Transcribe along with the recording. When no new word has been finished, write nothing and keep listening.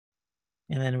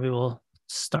and then we will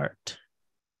start.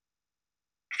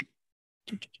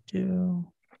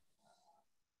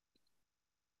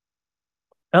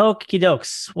 Okie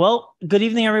dokes. Well, good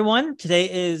evening, everyone. Today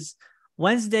is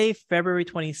Wednesday, February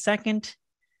 22nd.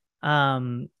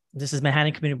 This is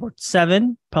Manhattan Community Board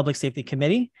 7, Public Safety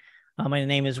Committee. My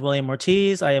name is William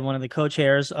Ortiz. I am one of the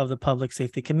co-chairs of the Public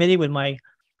Safety Committee with my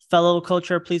fellow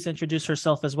co-chair. Please introduce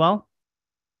herself as well.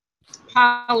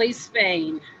 Polly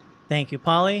Spain. Thank you,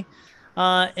 Polly.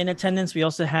 In attendance, we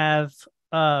also have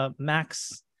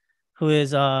Max, who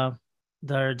is the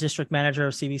district manager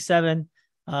of CB7,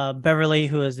 Beverly,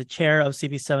 who is the chair of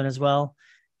CB7 as well.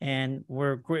 And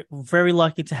we're very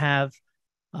lucky to have,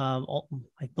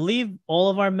 I believe,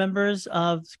 all of our members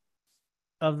of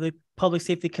the Public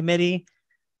Safety Committee,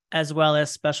 as well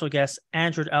as special guest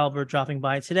Andrew Albert dropping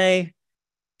by today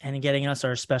and getting us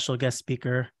our special guest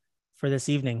speaker for this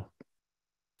evening.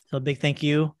 So big thank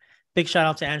you. Big shout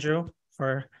out to Andrew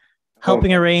for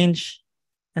helping arrange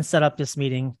and set up this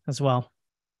meeting as well.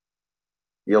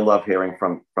 You'll love hearing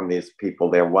from these people.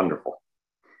 They're wonderful.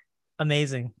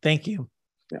 Amazing. Thank you.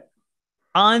 Yeah.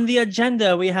 On the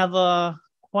agenda, we have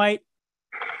quite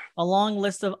a long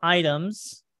list of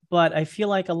items, but I feel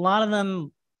like a lot of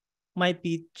them might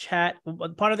be chat.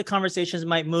 Part of the conversations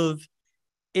might move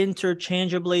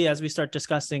interchangeably as we start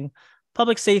discussing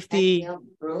public safety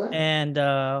and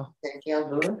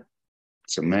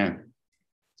it's a man.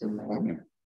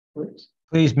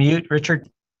 Please mute, Richard.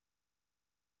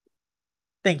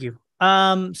 Thank you.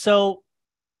 So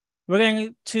we're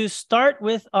going to start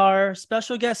with our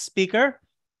special guest speaker,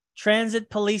 Transit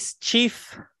Police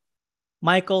Chief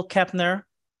Michael Kemper.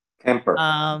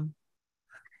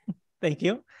 Thank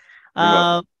you.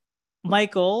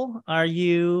 Michael, are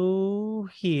you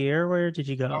here? Where did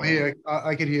you go? I'm here.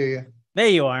 I can hear you. There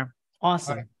you are.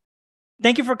 Awesome. Hi.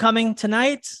 Thank you for coming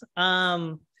tonight.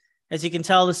 As you can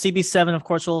tell, the CB7, of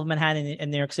course, all of Manhattan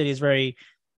and New York City is very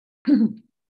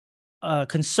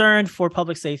concerned for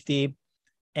public safety.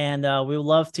 And we would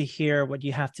love to hear what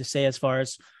you have to say as far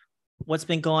as what's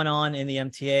been going on in the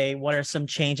MTA. What are some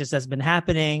changes that's been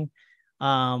happening?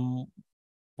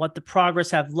 What the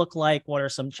progress have looked like? What are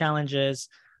some challenges?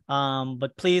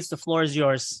 But please, the floor is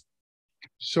yours.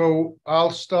 So I'll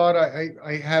start.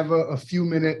 I have a few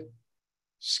minute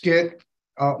skit.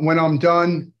 When I'm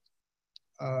done,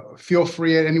 feel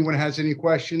free. If anyone has any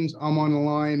questions, I'm on the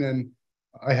line and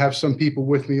I have some people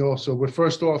with me also. But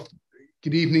first off,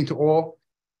 good evening to all.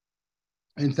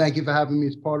 And thank you for having me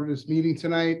as part of this meeting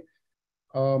tonight.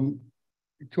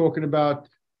 Talking about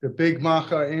the big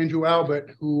macher, Andrew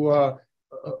Albert, who a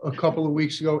couple of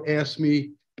weeks ago asked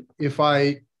me if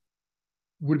I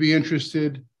would be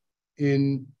interested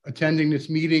in attending this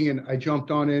meeting, and I jumped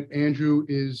on it. Andrew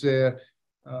is a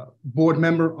board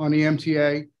member on the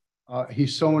MTA.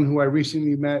 He's someone who I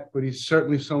recently met, but he's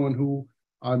certainly someone who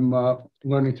I'm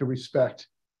learning to respect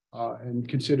and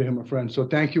consider him a friend. So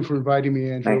thank you for inviting me,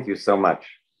 Andrew. Thank you so much.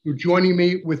 You're joining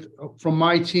me from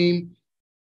my team,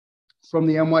 from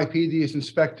the NYPD is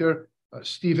Inspector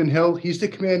Stephen Hill. He's the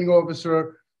commanding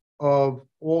officer of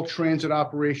all transit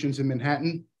operations in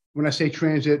Manhattan. When I say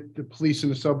transit, the police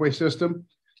and the subway system.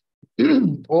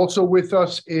 Also with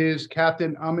us is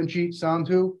Captain Amanjeet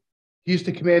Sandhu. He's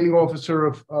the commanding officer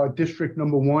of District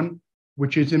Number 1,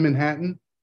 which is in Manhattan.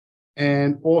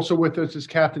 And also with us is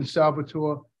Captain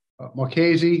Salvatore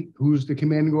Marchese, who's the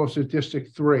commanding officer of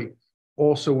District 3,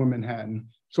 also in Manhattan.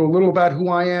 So a little about who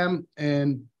I am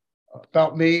and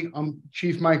about me. I'm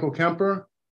Chief Michael Kemper.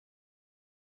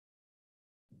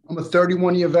 I'm a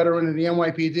 31-year veteran of the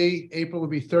NYPD. April will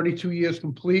be 32 years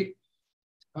complete.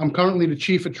 I'm currently the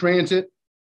chief of transit.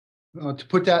 To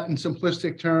put that in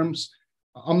simplistic terms,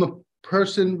 I'm the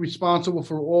person responsible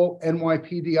for all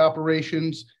NYPD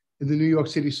operations in the New York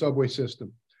City subway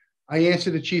system. I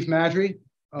answer to Chief Madry.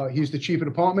 He's the chief of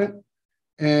department.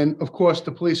 And of course,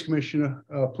 the Police Commissioner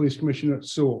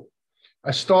Sewell.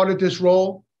 I started this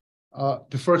role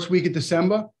the first week of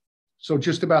December, so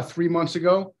just about 3 months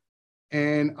ago.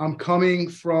 And I'm coming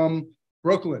from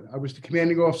Brooklyn. I was the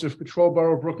commanding officer of Patrol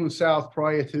Borough Brooklyn South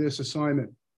prior to this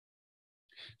assignment.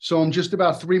 So I'm just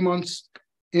about 3 months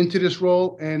into this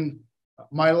role, and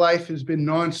my life has been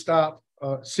nonstop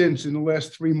since in the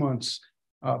last 3 months.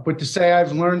 But to say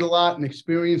I've learned a lot and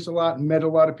experienced a lot and met a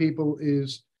lot of people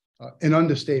is an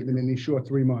understatement in these short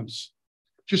 3 months.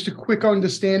 Just a quick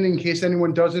understanding in case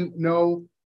anyone doesn't know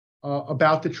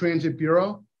about the Transit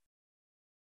Bureau.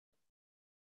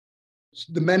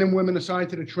 The men and women assigned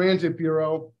to the Transit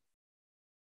Bureau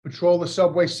patrol the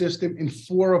subway system in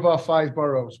 4 of our 5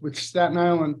 boroughs, with Staten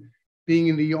Island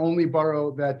being the only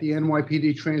borough that the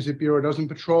NYPD Transit Bureau doesn't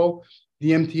patrol.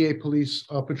 the MTA police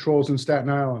patrols in Staten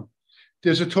Island.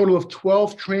 There's a total of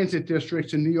 12 transit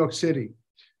districts in New York City.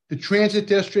 The transit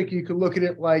district, you can look at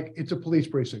it like it's a police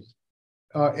precinct.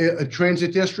 A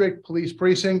transit district, police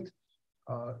precinct,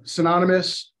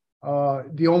 synonymous.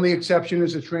 The only exception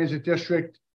is a transit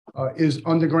district is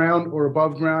underground or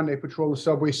above ground. They patrol the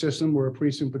subway system, where a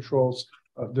precinct patrols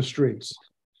the streets.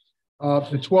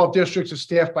 The 12 districts are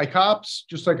staffed by cops,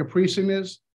 just like a precinct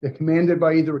is. They're commanded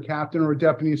by either a captain or a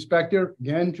deputy inspector,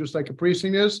 again, just like a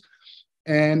precinct is.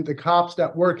 And the cops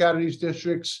that work out of these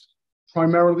districts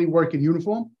primarily work in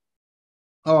uniform,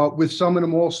 with some of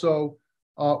them also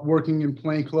working in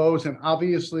plain clothes. And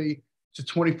obviously, it's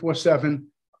a 24/7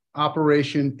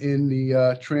 operation in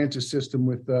the transit system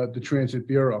with the Transit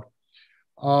Bureau.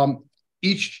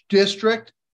 Each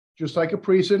district, just like a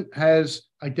precinct, has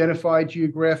identified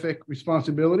geographic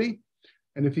responsibility.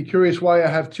 And if you're curious why I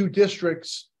have two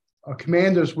districts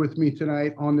commanders with me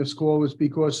tonight on this call, is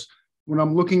because when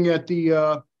I'm looking at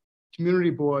the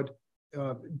community board,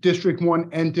 District 1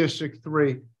 and District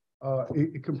 3,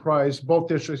 it comprise, both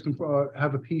districts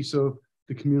have a piece of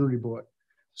the community board.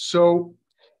 So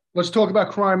let's talk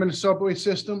about crime in the subway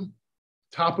system.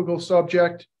 Topical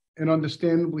subject, and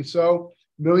understandably so.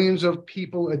 Millions of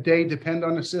people a day depend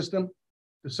on the system,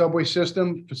 the subway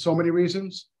system, for so many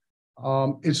reasons.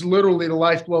 It's literally the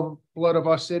lifeblood of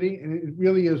our city, and it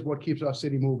really is what keeps our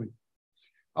city moving.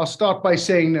 I'll start by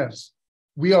saying this.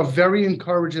 We are very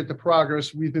encouraged at the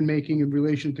progress we've been making in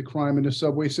relation to crime in the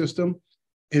subway system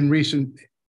in recent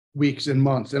weeks and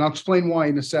months. And I'll explain why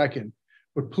in a second.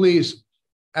 But please,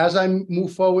 as I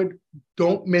move forward,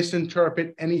 don't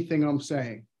misinterpret anything I'm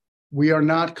saying. We are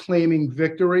not claiming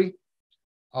victory.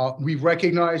 We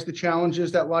recognize the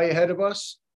challenges that lie ahead of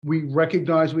us. We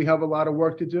recognize we have a lot of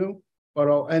work to do, but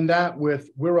I'll end that with,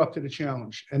 we're up to the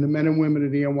challenge. And the men and women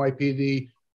of the NYPD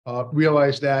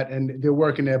realize that, and they're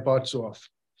working their butts off.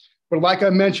 But like I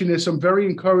mentioned, there's some very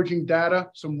encouraging data,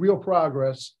 some real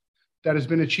progress that has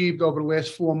been achieved over the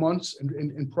last 4 months,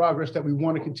 and progress that we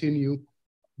want to continue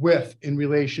with in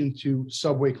relation to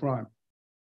subway crime.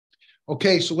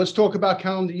 Okay, so let's talk about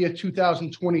calendar year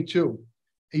 2022,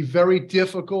 a very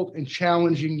difficult and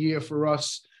challenging year for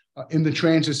us in the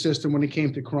transit system when it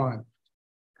came to crime.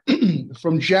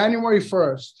 From January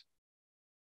 1st,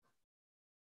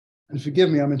 and forgive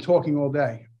me, I've been talking all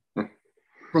day.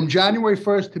 From January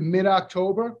 1st to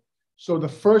mid-October, so the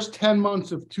first 10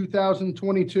 months of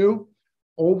 2022,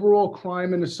 overall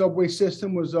crime in the subway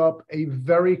system was up a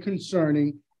very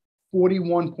concerning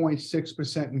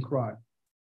 41.6% in crime.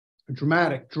 A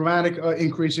dramatic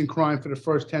increase in crime for the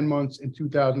first 10 months in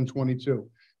 2022.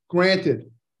 Granted,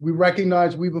 we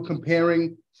recognize we were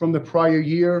comparing from the prior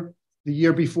year, the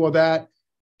year before that,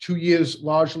 2 years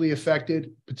largely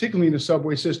affected, particularly in the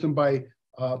subway system, by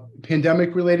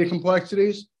pandemic-related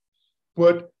complexities.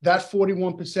 But that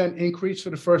 41% increase for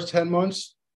the first 10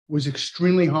 months was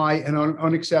extremely high and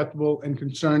unacceptable and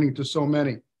concerning to so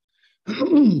many.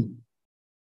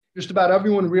 Just about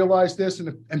everyone realized this,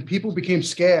 and people became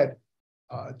scared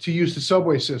to use the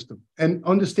subway system, and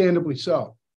understandably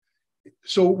so.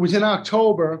 So it was in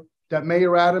October that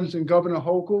Mayor Adams and Governor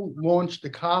Hochul launched the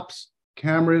Cops,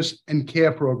 Cameras, and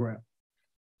Care program.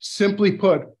 Simply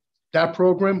put, that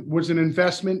program was an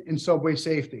investment in subway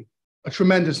safety, a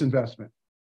tremendous investment.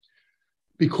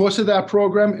 Because of that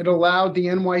program, it allowed the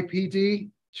NYPD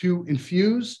to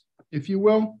infuse, if you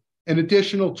will, an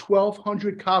additional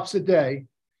 1,200 cops a day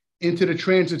into the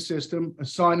transit system,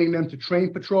 assigning them to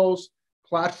train patrols,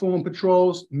 platform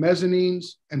patrols,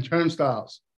 mezzanines, and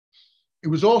turnstiles. It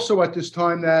was also at this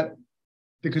time that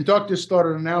the conductors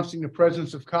started announcing the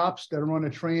presence of cops that are on a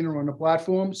train or on the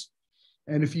platforms.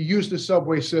 And if you use the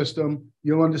subway system,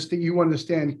 you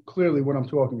understand clearly what I'm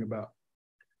talking about.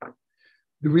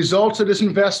 The results of this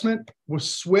investment were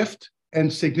swift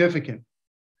and significant.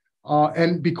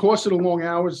 And because of the long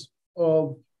hours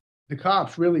of the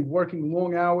cops, really working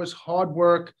long hours, hard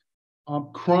work,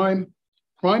 crime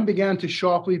began to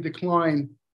sharply decline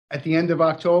at the end of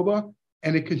October,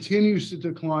 and it continues to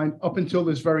decline up until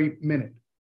this very minute.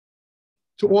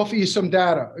 To offer you some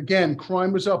data, again,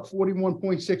 crime was up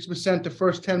 41.6% the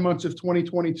first 10 months of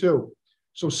 2022.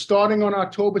 So starting on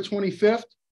October 25th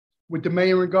with the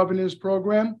Mayor and Governor's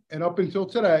program and up until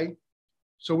today,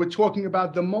 so we're talking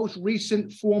about the most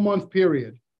recent 4-month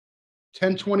period,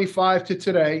 10/25 to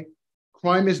today,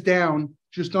 crime is down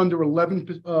just under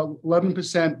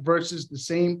 11% versus the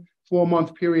same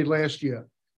 4-month period last year.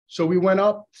 So we went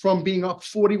up from being up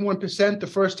 41% the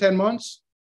first 10 months,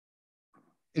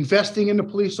 investing in the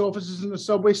police officers in the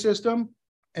subway system,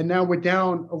 and now we're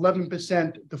down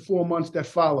 11% the 4 months that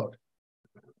followed.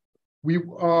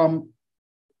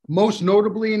 Most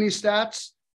notably in these stats,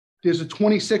 there's a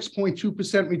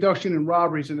 26.2% reduction in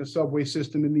robberies in the subway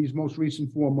system in these most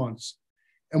recent 4 months.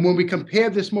 And when we compare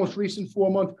this most recent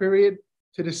 4-month period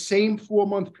to the same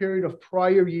 4-month period of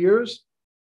prior years,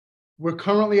 we're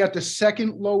currently at the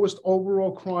second lowest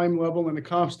overall crime level in the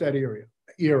Comstat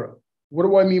era. What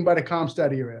do I mean by the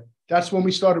Comstat era? That's when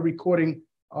we started recording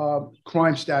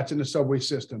crime stats in the subway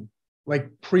system, like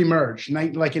pre-merge,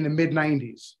 like in the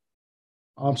mid-90s.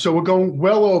 So we're going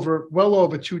well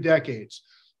over 2 decades.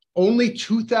 Only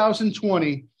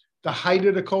 2020, the height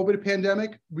of the COVID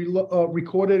pandemic, we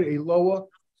recorded a lower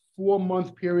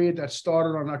 4-month period that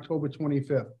started on October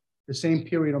 25th, the same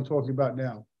period I'm talking about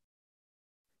now.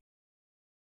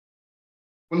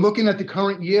 When looking at the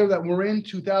current year that we're in,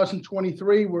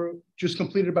 2023, we're just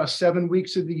completed about 7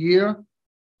 weeks of the year.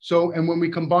 So, and when we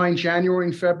combine January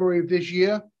and February of this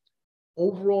year,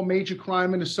 overall major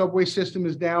crime in the subway system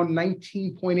is down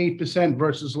 19.8%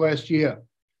 versus last year.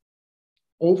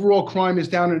 Overall crime is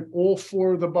down in all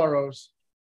 4 of the boroughs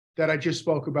that I just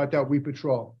spoke about that we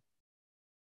patrol.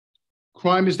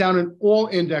 Crime is down in all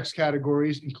index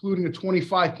categories, including a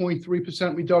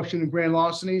 25.3% reduction in grand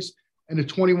larcenies and a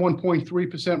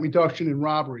 21.3% reduction in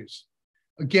robberies.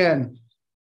 Again,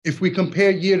 if we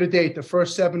compare year to date, the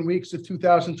first 7 weeks of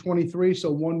 2023,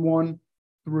 so 1/1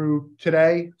 through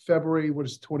today, February, what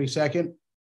is 22nd?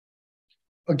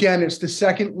 Again, it's the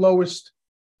second lowest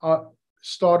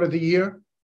start of the year.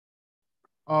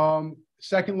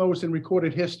 Second lowest in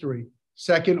recorded history.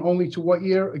 Second only to what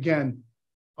year? Again,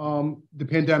 the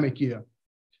pandemic year.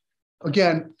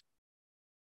 Again,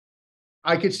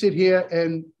 I could sit here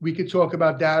and we could talk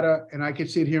about data, and I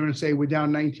could sit here and say we're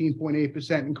down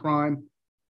 19.8% in crime.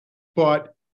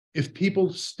 But if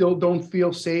people still don't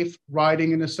feel safe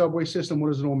riding in the subway system, what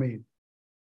does it all mean?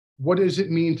 What does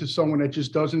it mean to someone that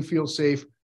just doesn't feel safe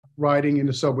riding in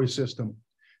the subway system?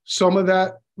 Some of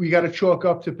that we got to chalk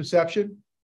up to perception.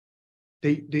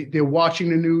 They're watching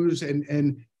the news,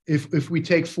 and if we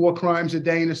take 4 crimes a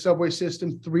day in the subway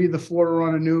system, 3 of the 4 are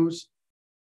on the news.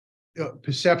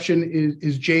 Perception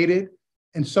is jaded,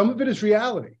 and some of it is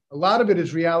reality. A lot of it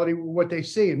is reality, what they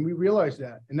see, and we realize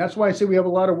that. And that's why I say we have a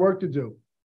lot of work to do.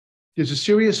 There's a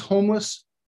serious homeless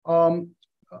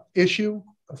issue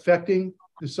affecting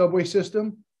the subway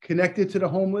system. Connected to the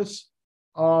homeless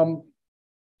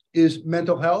is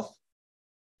mental health.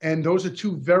 And those are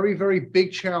 2 very, very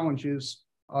big challenges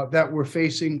that we're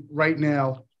facing right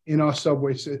now in our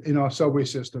subway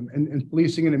system, and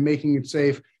policing it and making it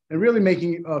safe, and really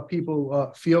making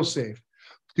people feel safe.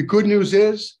 The good news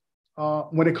is,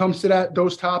 when it comes to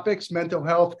those topics, mental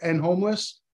health and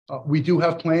homeless, we do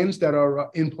have plans that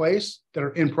are in place, that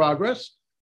are in progress.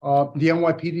 The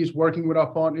NYPD is working with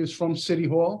our partners from City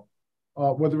Hall,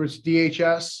 whether it's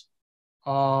DHS,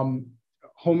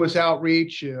 homeless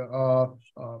outreach,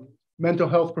 mental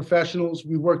health professionals.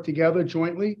 We work together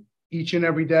jointly each and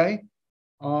every day.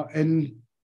 And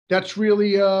that's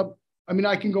really, I mean,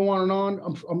 I can go on and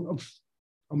on.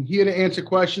 I'm here to answer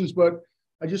questions, but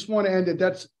I just want to end it.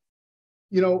 That's,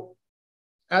 you know,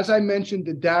 as I mentioned,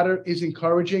 the data is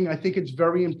encouraging. I think it's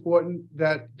very important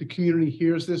that the community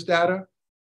hears this data,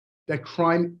 that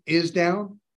crime is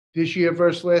down this year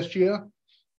versus last year.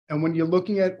 And when you're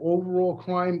looking at overall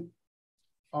crime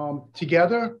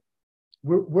together,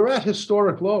 we're at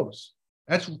historic lows.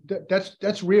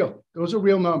 That's real. Those are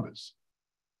real numbers.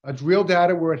 It's real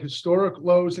data. We're at historic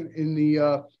lows in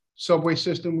the subway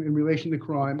system in relation to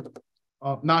crime,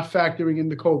 not factoring in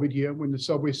the COVID year when the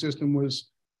subway system was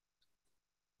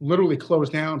literally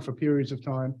closed down for periods of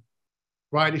time.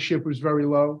 Ridership was very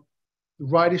low. The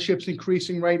ridership's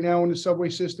increasing right now in the subway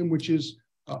system, which is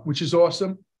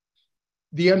awesome.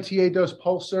 The MTA does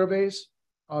pulse surveys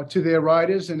to their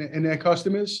riders and their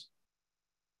customers.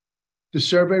 The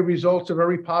survey results are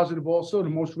very positive also. The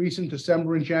most recent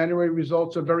December and January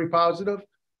results are very positive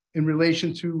in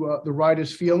relation to the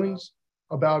riders' feelings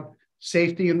about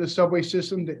safety in the subway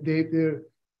system.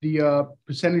 The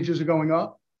percentages are going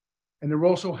up. And they're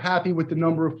also happy with the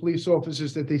number of police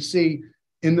officers that they see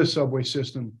in the subway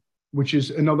system, which is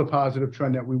another positive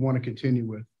trend that we want to continue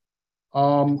with.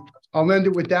 I'll end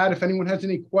it with that. If anyone has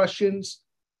any questions,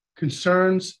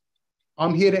 concerns,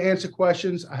 I'm here to answer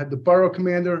questions. I had the borough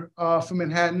commander from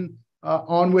Manhattan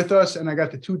on with us, and I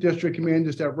got the 2 district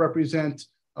commanders that represent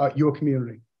your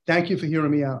community. Thank you for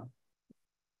hearing me out.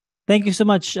 Thank you so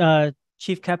much,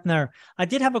 Chief Kepner. I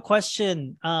did have a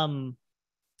question.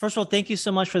 First of all, thank you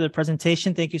so much for the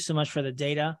presentation. Thank you so much for the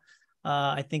data.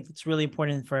 I think it's really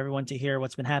important for everyone to hear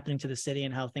what's been happening to the city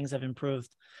and how things have improved.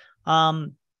 I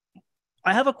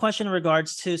have a question in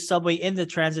regards to subway in the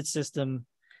transit system.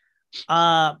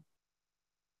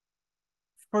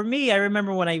 for me, I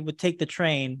remember when I would take the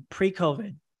train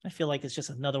pre-COVID. I feel like it's just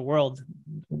another world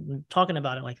talking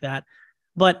about it like that.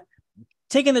 But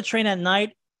taking the train at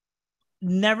night,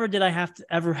 never did I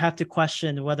ever have to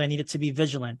question whether I needed to be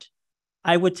vigilant.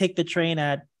 I would take the train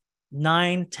at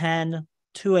 9, 10,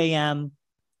 2 a.m.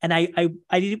 And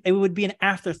it would be an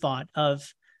afterthought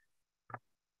of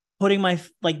putting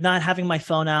not having my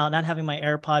phone out, not having my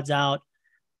AirPods out,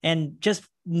 and just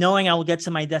knowing I will get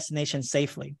to my destination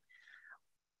safely.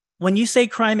 When you say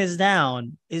crime is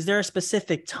down, is there a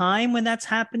specific time when that's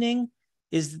happening?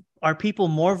 Are people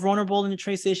more vulnerable in the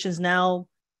train stations now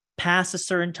past a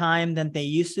certain time than they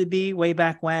used to be way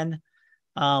back when?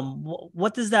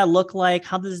 What does that look like?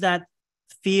 How does that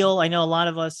feel? I know a lot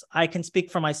of us, I can speak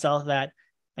for myself that,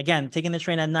 again, taking the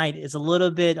train at night is a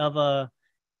little bit of a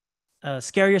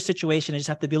scarier situation. I just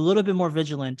have to be a little bit more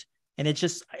vigilant. And it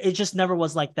just never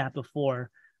was like that before.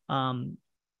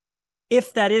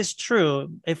 If that is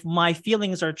true, if my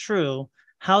feelings are true,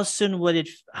 how soon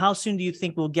do you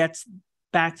think we'll get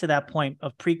back to that point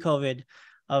of pre-COVID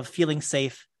of feeling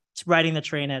safe, riding the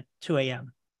train at 2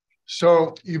 a.m.?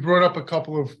 So you brought up a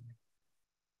couple of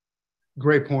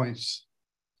great points.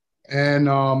 And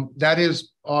that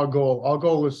is our goal. Our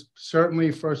goal is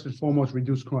certainly, first and foremost,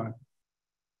 reduce crime.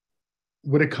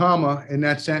 With a comma in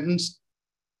that sentence,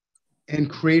 and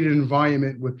create an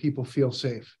environment where people feel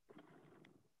safe.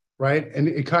 Right? And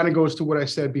it kind of goes to what I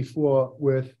said before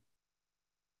with,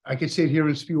 I could sit here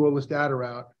and spew all this data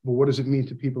out, but what does it mean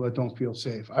to people that don't feel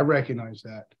safe? I recognize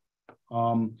that.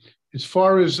 As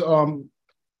far as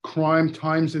crime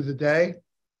times of the day,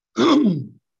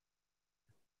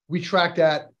 we track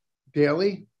that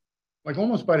daily, like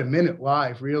almost by the minute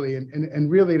live, really. And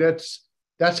really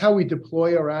that's how we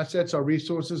deploy our assets, our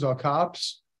resources, our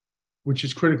cops, which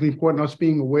is critically important, us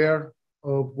being aware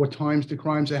of what times the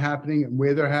crimes are happening and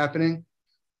where they're happening.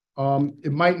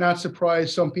 It might not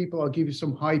surprise some people. I'll give you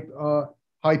some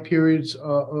high periods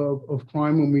of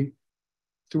crime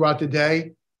throughout the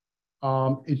day.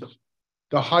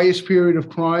 The highest period of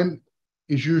crime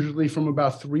is usually from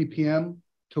about 3 p.m.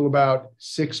 till about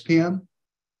 6 p.m.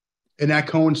 And that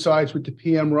coincides with the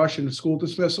PM rush and the school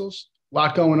dismissals. A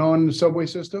lot going on in the subway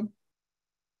system.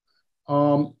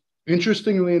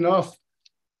 Interestingly enough,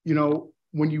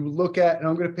 when you look at, and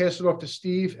I'm going to pass it off to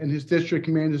Steve and his district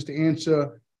commanders to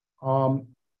answer,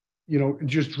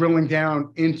 just drilling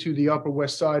down into the Upper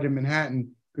West Side of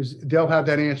Manhattan, because they'll have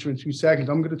that answer in 2 seconds.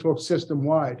 I'm going to talk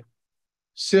system-wide.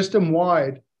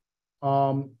 System-wide,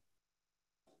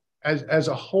 as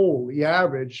a whole, the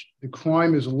average, the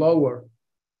crime is lower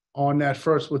on that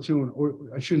first platoon, or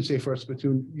I shouldn't say first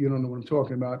platoon, you don't know what I'm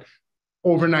talking about,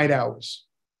 overnight hours.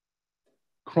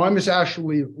 Crime is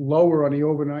actually lower on the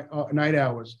overnight night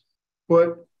hours,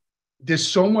 but there's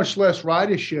so much less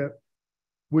ridership,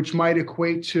 which might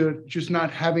equate to just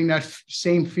not having that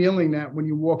same feeling that when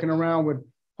you're walking around with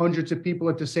hundreds of people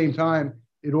at the same time,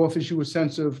 it offers you a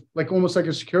sense of almost like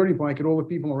a security blanket, all the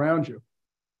people around you,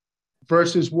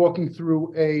 versus walking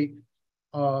through a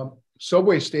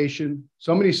subway station.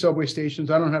 Some of these subway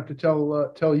stations, I don't have to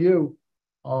tell you,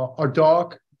 are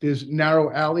dark. There's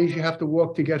narrow alleys you have to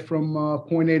walk to get from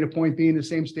point A to point B in the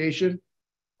same station.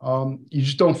 You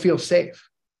just don't feel safe.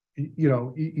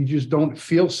 You just don't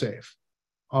feel safe.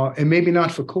 And maybe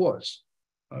not for cause,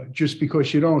 just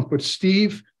because you don't. But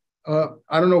Steve,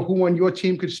 I don't know who on your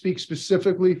team could speak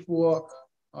specifically for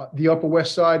the Upper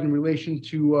West Side in relation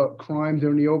to crime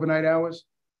during the overnight hours.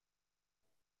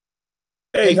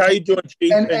 Hey, how you doing,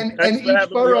 Chief? And each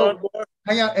borough,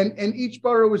 hang on, and each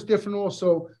borough is different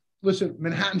also. Listen,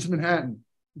 Manhattan's Manhattan.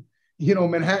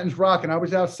 Manhattan's rocking. I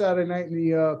was out Saturday night in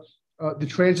the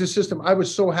transit system. I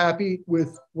was so happy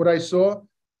with what I saw.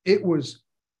 It was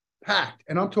packed.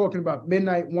 And I'm talking about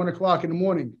midnight, 1 o'clock in the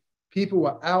morning. People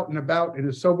were out and about in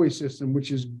the subway system,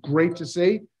 which is great to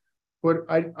see. But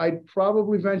I'd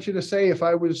probably venture to say if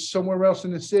I was somewhere else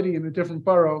in the city in a different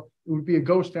borough, it would be a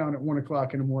ghost town at 1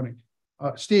 o'clock in the morning.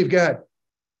 Steve, go ahead.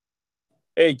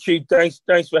 Hey, Chief,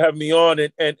 thanks for having me on,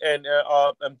 and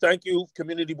thank you,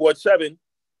 Community Board 7,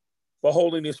 for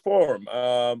holding this forum.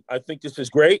 I think this is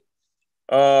great.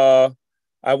 I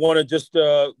want to just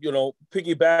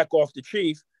piggyback off the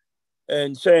Chief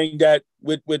and saying that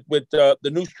with the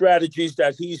new strategies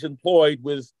that he's employed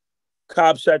with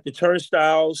cops at the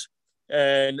turnstiles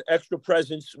and extra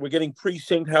presence, we're getting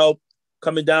precinct help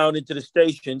coming down into the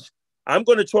stations. I'm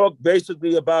going to talk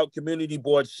basically about Community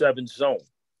Board 7 zone.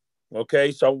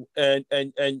 Okay, so and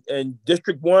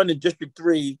District 1 and District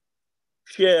 3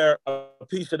 share a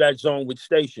piece of that zone with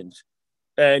stations.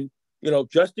 And,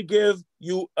 just to give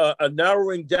you a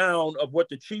narrowing down of what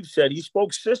the Chief said, he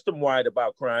spoke system-wide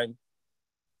about crime.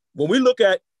 When we look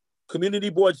at Community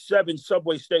Board 7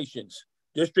 subway stations,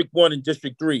 District 1 and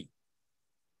District 3,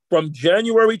 from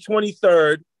January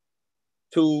 23rd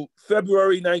to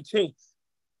February 19th,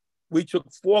 we took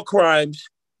 4 crimes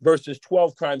versus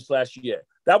 12 crimes last year.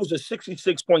 That was a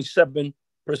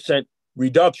 66.7%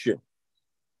 reduction.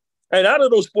 And out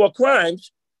of those 4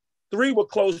 crimes, 3 were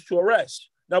closed to arrest.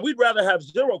 Now, we'd rather have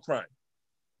 0 crime,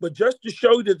 but just to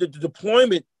show you the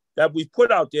deployment that we've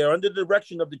put out there under the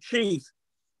direction of the chief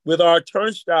with our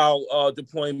turnstile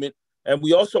deployment, and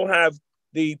we also have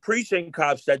the precinct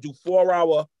cops that do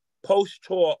 4-hour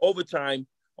post-tour overtime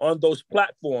on those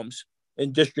platforms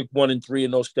in District 1 and 3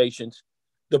 in those stations.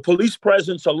 The police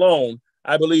presence alone,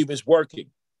 I believe, is working.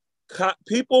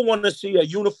 People want to see a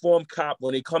uniformed cop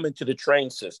when they come into the train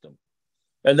system.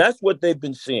 And that's what they've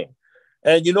been seeing.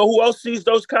 And you know who else sees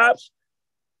those cops?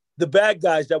 The bad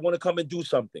guys that want to come and do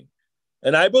something.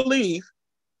 And I believe,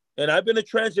 and I've been a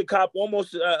transit cop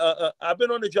almost, I've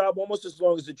been on the job almost as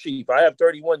long as the chief. I have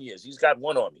 31 years. He's got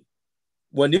 1 on me.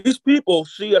 When these people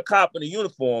see a cop in a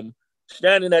uniform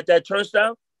standing at that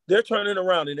turnstile, they're turning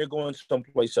around and they're going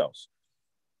someplace else.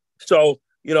 So,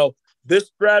 you know, this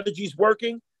strategy is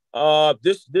working.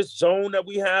 This zone that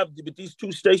we have with these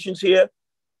 2 stations here,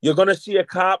 you're going to see a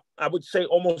cop, I would say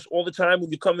almost all the time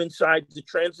when you come inside the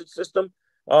transit system.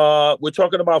 We're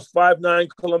talking about 59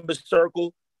 Columbus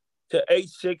Circle to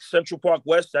 86 Central Park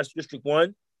West. That's District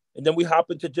 1. And then we hop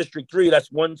into District 3.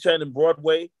 That's 110 and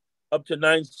Broadway up to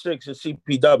 96 in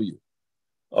CPW.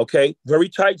 Okay, very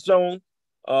tight zone.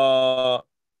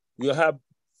 You'll have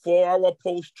 4-hour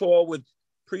post tour with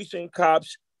precinct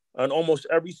cops on almost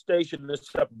every station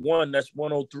except 1. That's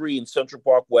 103 in Central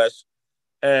Park West.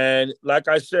 And like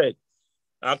I said,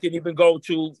 I can even go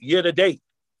to year to date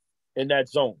in that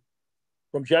zone.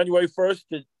 From January 1st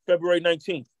to February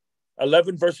 19th,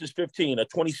 11 versus 15, a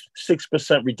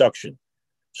 26% reduction.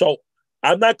 So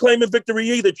I'm not claiming victory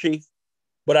either, Chief,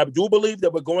 but I do believe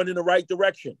that we're going in the right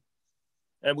direction.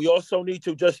 And we also need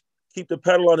to just keep the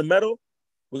pedal on the metal.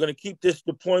 We're going to keep this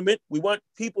deployment. We want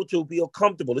people to feel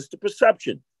comfortable. It's the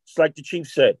perception. It's like the chief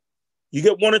said. You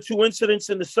get 1 or 2 incidents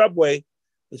in the subway,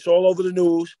 it's all over the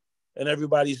news, and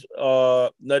everybody's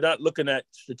they're not looking at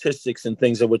statistics and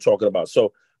things that we're talking about.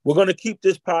 So we're going to keep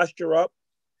this posture up.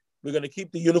 We're going to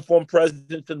keep the uniform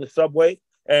presence in the subway,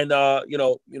 and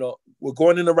we're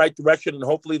going in the right direction. And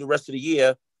hopefully, the rest of the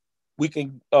year, we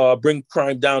can bring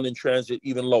crime down in transit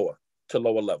even lower to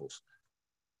lower levels.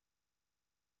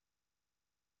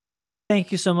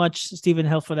 Thank you so much, Stephen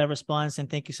Hill, for that response, and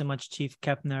thank you so much, Chief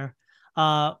Kepner.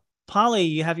 Polly,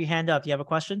 you have your hand up. You have a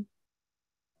question?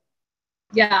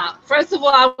 Yeah, first of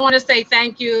all, I want to say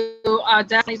thank you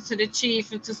definitely to the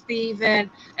chief and to Stephen,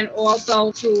 and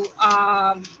also to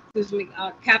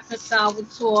Captain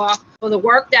Salvatore for the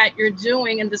work that you're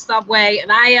doing in the subway.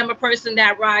 And I am a person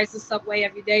that rides the subway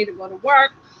every day to go to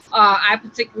work. I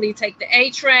particularly take the A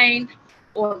train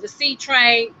or the C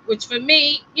train, which for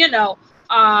me,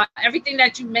 everything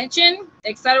that you mentioned,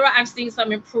 etc., I've seen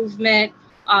some improvement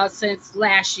since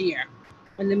last year,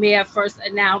 when the mayor first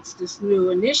announced this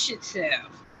new initiative.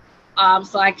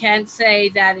 So I can say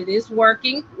that it is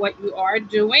working, what you are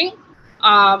doing.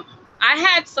 I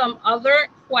had some other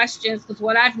questions, because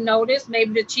what I've noticed,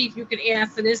 maybe the chief, you could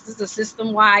answer this is a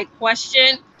system-wide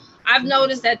question. I've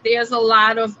noticed that there's a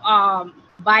lot of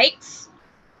bikes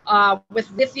with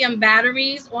lithium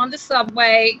batteries on the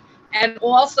subway, and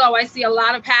also I see a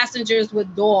lot of passengers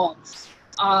with dogs.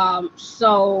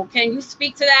 So can you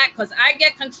speak to that? Because I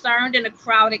get concerned in a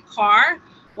crowded car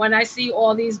when I see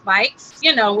all these bikes.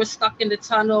 We're stuck in the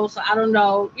tunnel, so I don't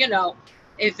know,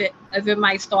 if it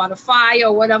might start a fire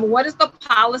or whatever. What is the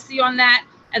policy on that?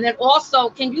 And then also,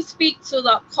 can you speak to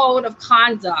the code of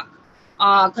conduct?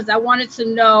 Because I wanted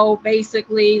to know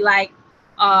basically like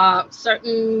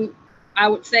certain, I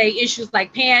would say, issues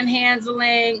like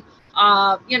panhandling.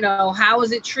 How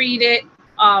is it treated?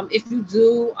 If you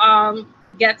do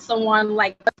get someone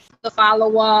like the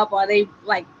follow-up, or they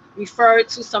like referred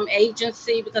to some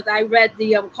agency, because I read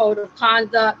the code of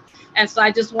conduct, and so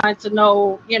I just wanted to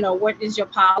know, what is your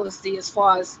policy as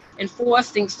far as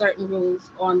enforcing certain rules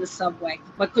on the subway?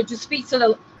 But could you speak to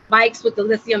the bikes with the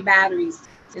lithium batteries?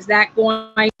 Is that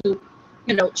going to,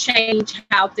 change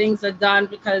how things are done?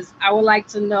 Because I would like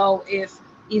to know if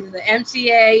either the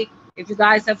MTA, if you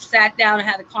guys have sat down and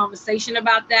had a conversation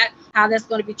about that, how that's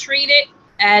going to be treated.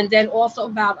 And then also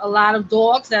about a lot of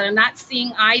dogs that are not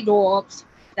seeing eye dogs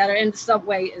that are in the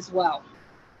subway as well.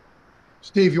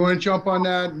 Steve, you want to jump on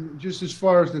that? Just as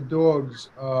far as the dogs,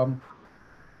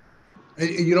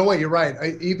 you know what? You're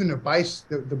right. Even the bikes,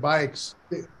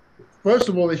 first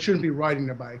of all, they shouldn't be riding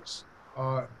the bikes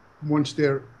once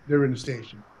they're in the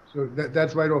station. So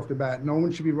that's right off the bat. No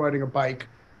one should be riding a bike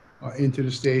into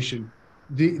the station.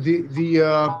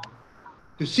 The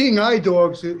seeing eye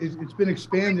dogs, it's been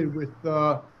expanded with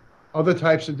other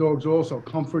types of dogs also,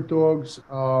 comfort dogs.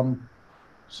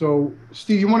 So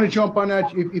Steve, you want to jump on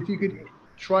that? If you could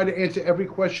try to answer every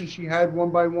question she had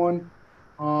one by one.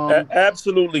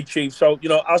 Absolutely, Chief. So,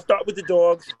 I'll start with the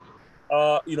dogs.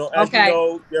 As you Okay.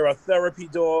 know, there are therapy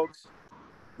dogs,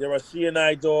 there are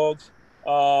CNI dogs.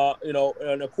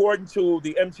 And according to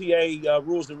the MTA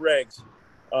rules and regs,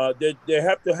 they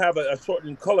have to have a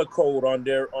certain color code on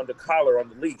the collar on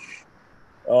the leash.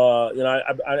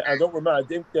 I don't remember. I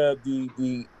think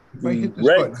the If I hit this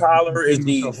red button, I'm collar is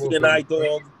beating the myself off with CNI it.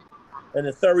 dog, and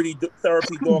the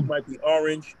therapy dog might be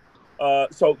orange.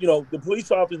 So the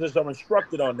police officers are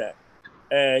instructed on that,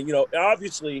 and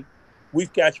obviously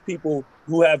we've catch people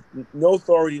who have no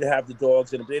authority to have the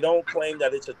dogs, and if they don't claim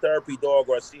that it's a therapy dog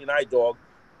or a CNI dog,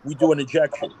 we do an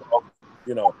ejection.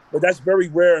 But that's very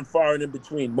rare and far and in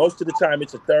between. Most of the time,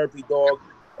 it's a therapy dog.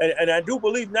 And I do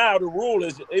believe now the rule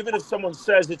is even if someone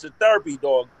says it's a therapy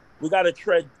dog, we got to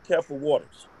tread careful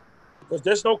waters because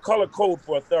there's no color code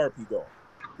for a therapy dog.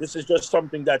 This is just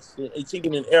something it's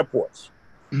even in airports.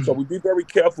 So we be very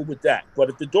careful with that. But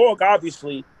if the dog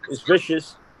obviously is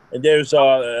vicious and there's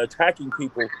attacking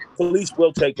people, police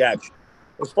will take action.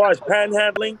 As far as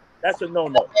panhandling, that's a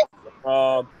no-no.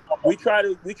 We try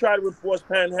to enforce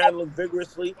panhandling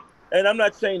vigorously. And I'm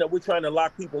not saying that we're trying to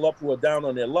lock people up who are down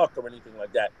on their luck or anything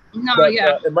like that. No, But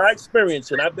yeah. in my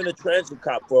experience, and I've been a transit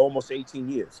cop for almost 18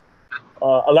 years, a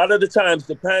lot of the times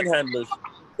the panhandlers,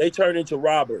 they turn into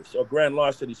robbers or grand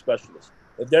larceny specialists.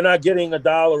 If they're not getting $1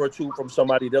 or $2 from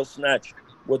somebody, they'll snatch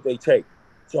what they take.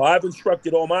 So I've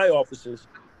instructed all my officers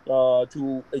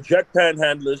to eject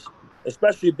panhandlers,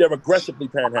 especially if they're aggressively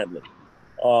panhandling.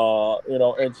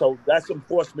 And so that's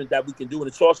enforcement that we can do. And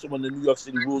it's also in the New York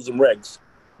City rules and regs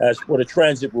as for the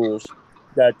transit rules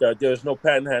that there's no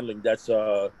panhandling that's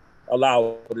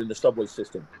allowed in the subway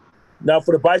system. Now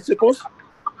for the bicycles,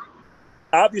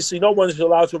 obviously no one is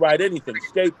allowed to ride anything,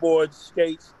 skateboards,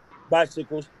 skates,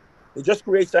 bicycles. It just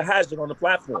creates a hazard on the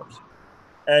platforms.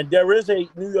 And there is a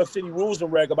New York City rules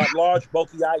and reg about large,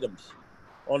 bulky items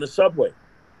on the subway.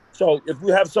 So if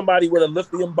we have somebody with a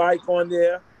lithium bike on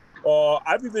there, or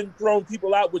I've even thrown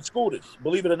people out with scooters,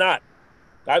 believe it or not.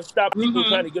 I've stopped people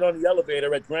trying to get on the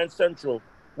elevator at Grand Central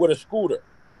with a scooter.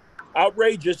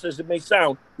 Outrageous as it may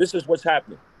sound, this is what's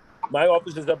happening. My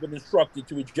officers have been instructed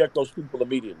to eject those people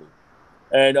immediately.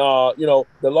 And, the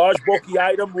large, bulky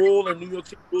item rule in New York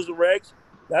City rules and regs,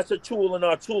 that's a tool in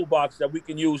our toolbox that we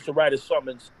can use to write a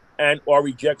summons and or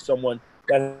reject someone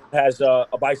that has a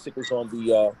bicycles on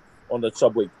the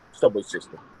subway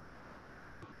system.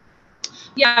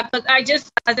 Yeah, because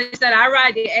as I said, I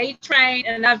ride the A train,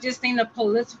 and I've just seen the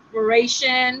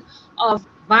proliferation of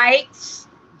bikes,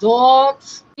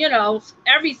 dogs,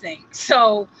 everything.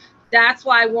 So that's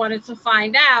why I wanted to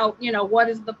find out, what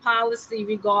is the policy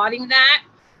regarding that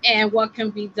and what can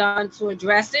be done to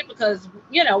address it, because,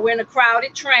 we're in a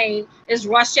crowded train, it's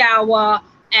rush hour,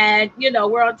 and,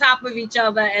 we're on top of each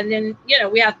other, and then,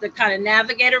 we have to kind of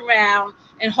navigate around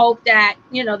and hope that,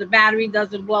 the battery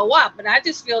doesn't blow up. And I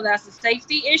just feel that's a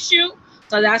safety issue.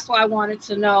 So that's why I wanted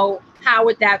to know, how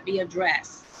would that be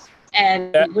addressed?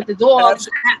 And with the dogs,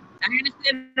 I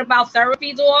understand about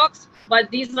therapy dogs, but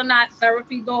these are not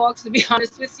therapy dogs, to be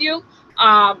honest with you.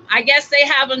 I guess they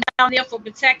have them down there for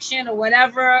protection or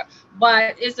whatever,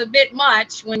 but it's a bit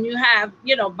much when you have,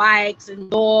 bikes and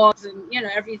dogs and,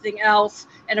 everything else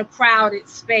in a crowded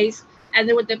space. And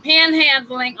then with the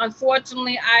panhandling,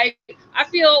 unfortunately, I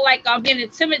feel like I'm being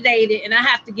intimidated and I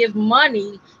have to give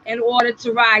money in order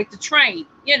to ride the train,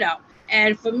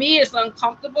 And for me, it's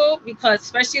uncomfortable because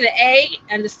especially the A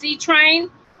and the C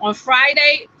train on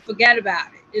Friday, forget about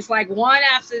it. It's like one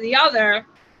after the other.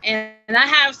 And I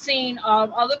have seen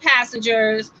other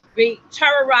passengers be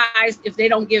terrorized if they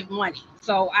don't give money.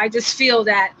 So I just feel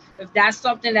that if that's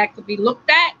something that could be looked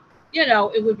at,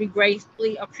 it would be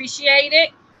greatly appreciated.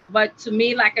 But to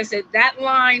me, like I said, that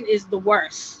line is the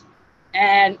worst.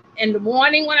 And in the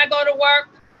morning when I go to work,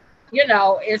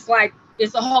 it's like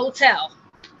it's a hotel,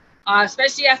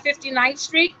 especially at 59th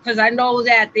Street, because I know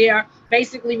that they're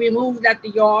basically removed at the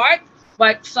yard.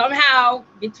 But somehow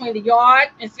between the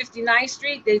yard and 59th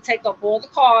Street, they take up all the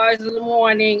cars in the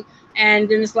morning. And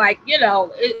then it's like,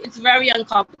 it's very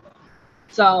uncomfortable.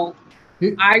 So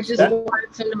I just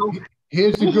wanted to know.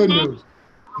 Here's the good news.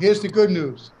 Here's the good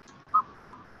news.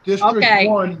 District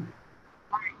 1.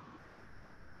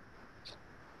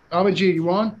 Amajid, you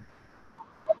on?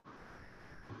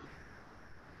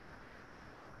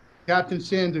 Captain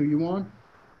Sandu, you on?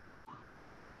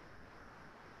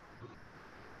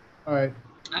 All right.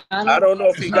 I don't know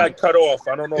if he got cut off.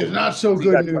 I don't know. It's not so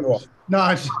good news.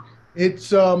 No, it's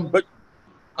But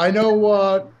I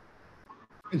know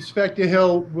Inspector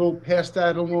Hill will pass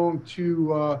that along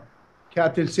to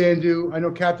Captain Sandhu. I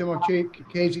know Captain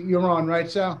Marchese, you're on,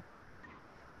 right, Sal?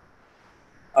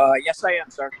 Yes, I am,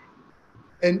 sir.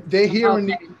 And they're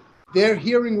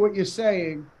hearing what you're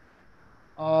saying.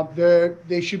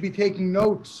 They should be taking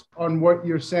notes on what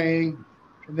you're saying,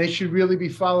 and they should really be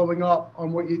following up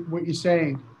on what you're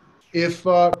saying. If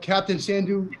Captain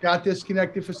Sandhu got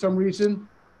disconnected for some reason,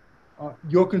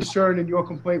 your concern and your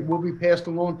complaint will be passed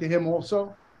along to him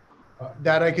also.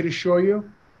 That I could assure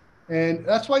you. And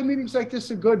that's why meetings like this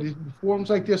are good.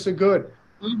 Forums like this are good.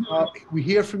 We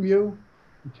hear from you.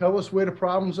 You tell us where the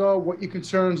problems are, what your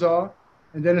concerns are,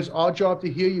 and then it's our job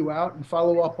to hear you out and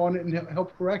follow up on it and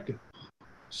help correct it.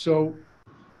 So,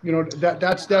 you know,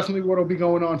 that's definitely what will be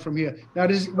going on from here. Now,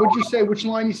 what'd you say? Which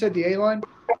line you said? The A line?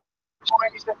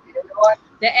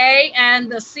 The A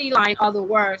and the C line are the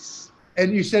worst.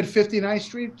 And you said 59th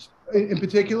Street in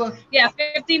particular? Yeah,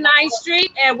 59th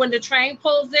Street. And when the train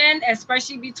pulls in,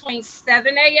 especially between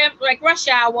 7 a.m., like rush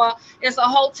hour, it's a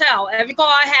hotel. Every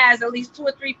car has at least 2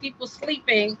 or 3 people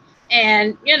sleeping.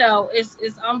 And, you know, it's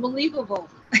unbelievable.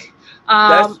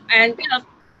 And, you know,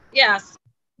 yes.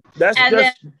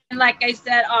 Then, like I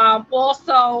said,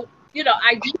 also, you know,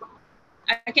 I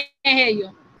can't hear you.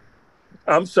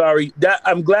 I'm sorry.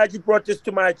 I'm glad you brought this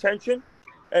to my attention.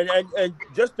 And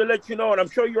just to let you know, and I'm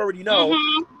sure you already know,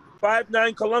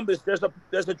 59 Columbus,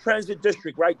 there's a transit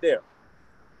district right there.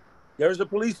 There's a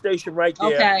police station right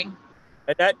there. Okay.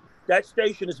 And that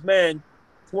station is manned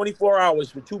 24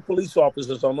 hours with 2 police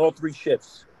officers on all 3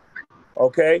 shifts.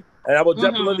 Okay? And I will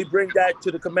definitely bring that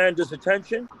to the commander's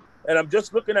attention. And I'm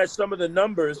just looking at some of the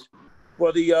numbers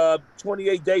for the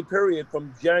 28-day period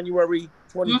from January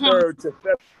 23rd to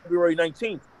February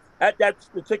 19th. At that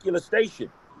particular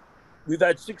station, we've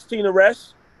had 16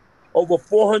 arrests, over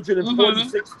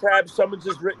 446 tab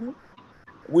summonses written.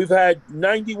 We've had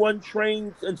 91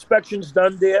 train inspections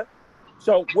done there.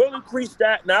 So we'll increase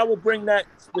that, and I will bring that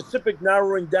specific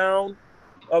narrowing down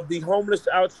of the homeless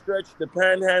outstretch, the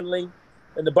panhandling,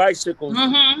 and the bicycles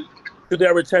to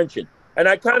their attention. And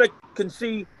I kind of can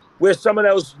see where some of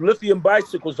those lithium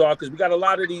bicycles are, because we got a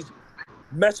lot of these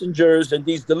messengers and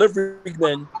these delivery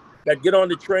men that get on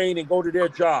the train and go to their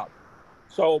job.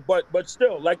 So, but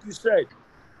still, like you said,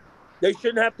 they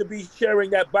shouldn't have to be sharing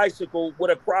that bicycle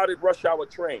with a crowded rush hour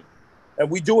train.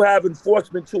 And we do have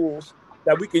enforcement tools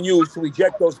that we can use to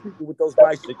eject those people with those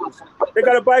bicycles. They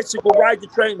got a bicycle, ride the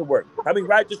train to work. I mean,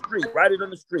 ride the street, ride it on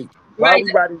the street. Why are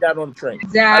we riding down on the train?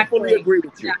 Exactly. I fully agree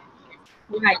with you.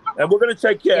 Right. And we're going to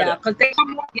take care of that. Because they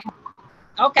come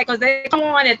on, because they come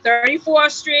on at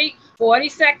 34th Street,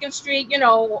 42nd Street, you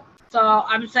know. So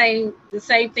I'm saying the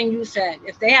same thing you said.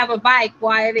 If they have a bike,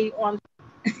 why are they on?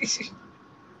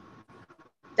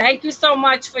 Thank you so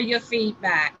much for your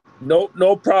feedback. No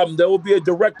problem. There will be a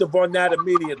directive on that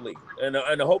immediately.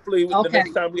 And hopefully the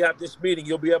next time we have this meeting,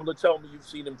 you'll be able to tell me you've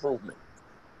seen improvement.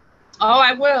 Oh,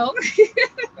 I will.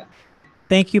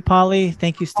 Thank you, Polly.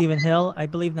 Thank you, Stephen Hill. I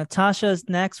believe Natasha is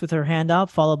next with her hand up,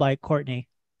 followed by Courtney.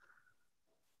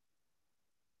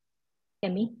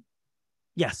 Hear me?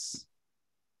 Yes.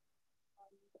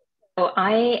 So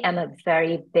I am a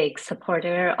very big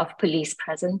supporter of police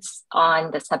presence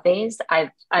on the subways.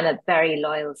 I'm a very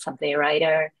loyal subway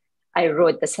rider. I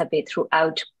rode the subway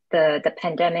throughout the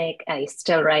pandemic. I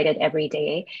still ride it every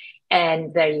day.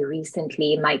 And very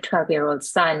recently, my 12-year-old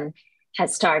son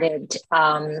has started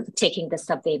taking the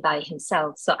subway by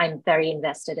himself. So I'm very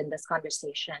invested in this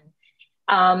conversation.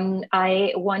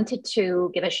 I wanted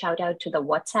to give a shout out to the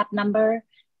WhatsApp number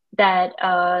that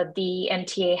the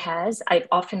MTA has. I've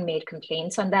often made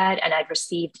complaints on that, and I've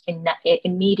received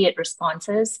immediate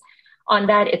responses on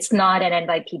that. It's not an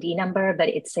NYPD number, but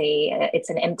it's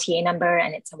an MTA number,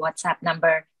 and it's a WhatsApp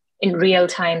number. In real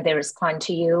time, they respond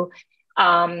to you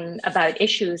about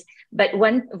issues. But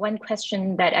one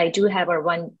question that I do have, or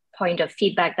one point of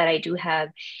feedback that I do have,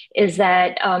 is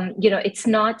that it's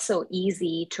not so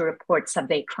easy to report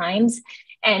subway crimes,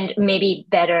 and maybe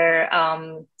better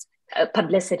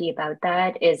publicity about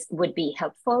that would be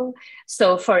helpful.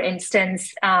 So, for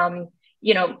instance,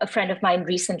 a friend of mine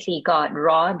recently got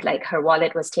robbed. Like, her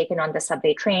wallet was taken on the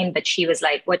subway train, but she was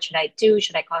like, "What should I do?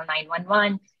 Should I call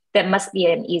 911?" There must be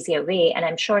an easier way, and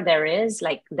I'm sure there is.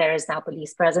 Like, there is now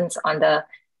police presence on the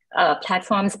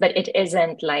platforms, but it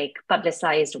isn't like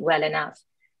publicized well enough.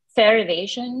 Fare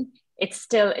evasion, it's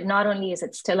still, not only is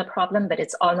it still a problem, but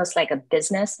it's almost like a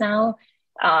business now.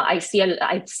 I've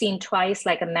seen twice,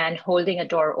 like, a man holding a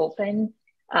door open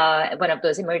one of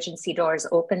those emergency doors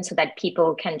open so that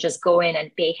people can just go in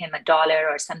and pay him $1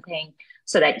 or something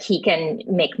so that he can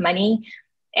make money.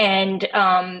 And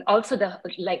also the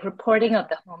reporting of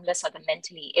the homeless or the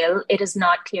mentally ill, it is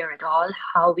not clear at all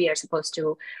how we are supposed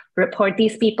to report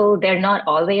these people. They're not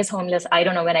always homeless. I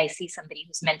don't know, when I see somebody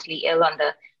who's mentally ill on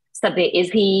the subway, is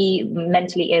he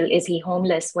mentally ill? Is he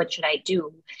homeless? What should I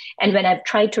do? And when I've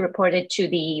tried to report it to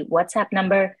the WhatsApp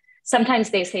number,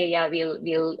 sometimes they say, yeah,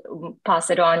 we'll pass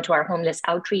it on to our homeless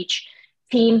outreach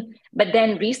team. But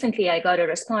then recently I got a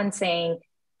response saying,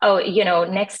 oh,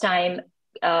 next time,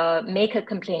 make a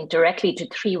complaint directly to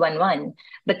 311.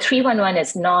 But 311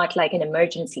 is not like an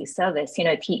emergency service.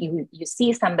 If you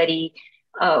see somebody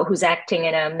who's acting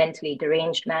in a mentally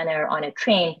deranged manner on a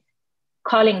train,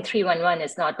 calling 311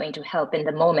 is not going to help in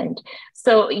the moment.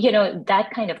 So,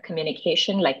 that kind of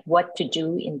communication, like what to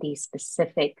do in these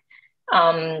specific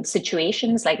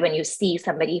situations, like when you see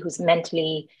somebody who's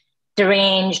mentally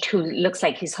deranged, who looks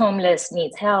like he's homeless,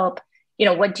 needs help,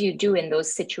 what do you do in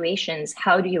those situations?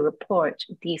 How do you report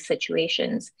these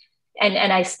situations?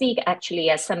 And I speak actually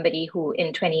as somebody who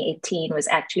in 2018 was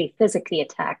actually physically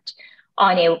attacked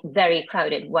on a very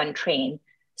crowded one train.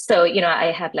 So,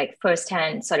 I have like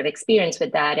firsthand sort of experience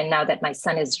with that. And now that my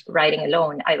son is riding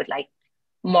alone, I would like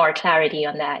more clarity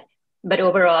on that. But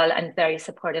overall, I'm very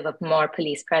supportive of more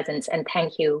police presence, and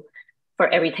thank you for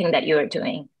everything that you are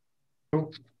doing.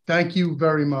 Thank you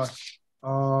very much.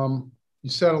 You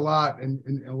said a lot,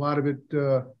 and a lot of it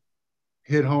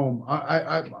hit home.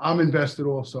 I'm invested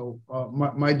also.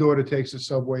 My daughter takes the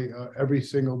subway every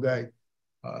single day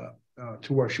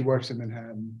to where she works in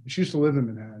Manhattan. She used to live in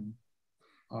Manhattan.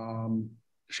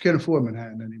 She can't afford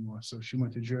Manhattan anymore, so she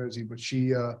went to Jersey, but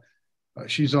she's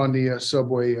on the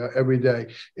subway every day.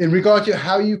 In regard to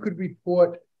how you could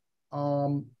report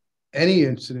any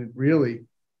incident, really,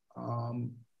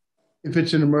 if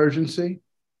it's an emergency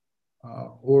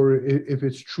or if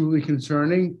it's truly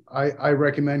concerning, I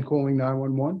recommend calling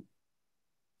 911.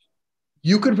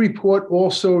 You could report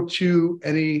also to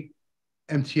any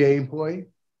MTA employee.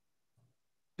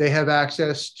 They have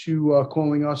access to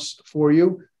calling us for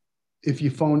you. If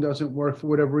your phone doesn't work for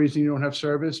whatever reason, you don't have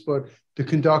service, but the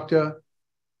conductor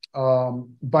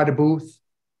by the booth,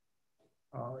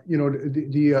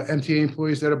 the MTA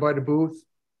employees that are by the booth,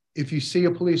 if you see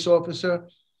a police officer,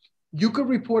 you could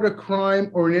report a crime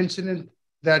or an incident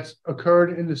that's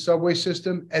occurred in the subway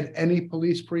system at any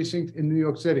police precinct in New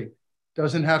York City.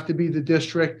 Doesn't have to be the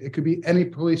district. It could be any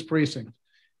police precinct.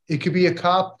 It could be a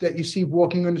cop that you see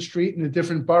walking on the street in a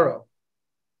different borough.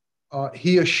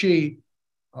 He or she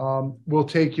will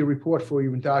take your report for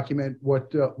you and document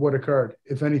what occurred,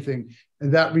 if anything.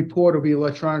 And that report will be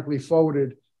electronically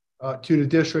forwarded to the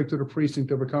district or the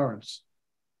precinct of occurrence.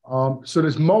 So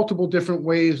there's multiple different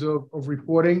ways of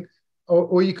reporting,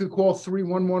 or you could call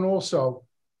 311 also.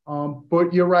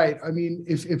 But you're right. I mean,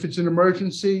 if it's an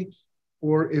emergency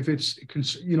or if it's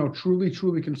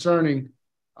truly concerning,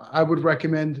 I would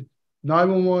recommend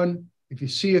 911. If you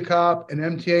see a cop, an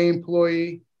MTA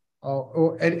employee,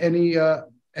 or any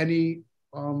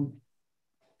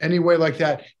way like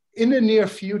that. In the near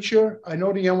future, I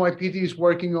know the NYPD is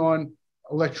working on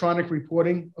electronic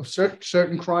reporting of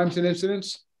certain crimes and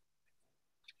incidents.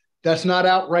 That's not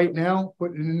out right now,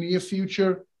 but in the near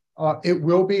future, it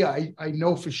will be. I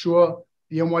know for sure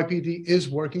the NYPD is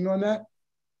working on that.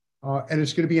 And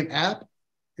it's going to be an app.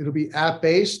 It'll be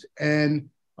app-based, and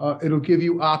it'll give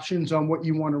you options on what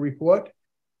you want to report,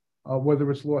 whether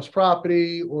it's lost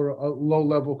property or a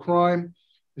low-level crime.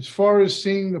 As far as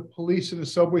seeing the police in the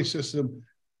subway system,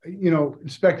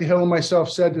 Inspector Hill and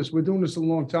myself said this, we're doing this a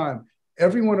long time.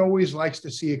 Everyone always likes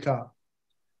to see a cop.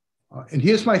 And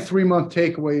here's my 3-month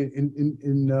takeaway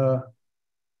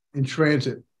in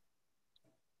transit.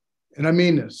 And I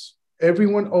mean this.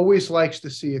 Everyone always likes to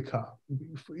see a cop.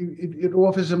 It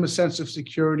offers them a sense of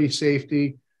security,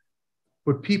 safety,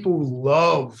 but people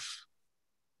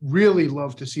really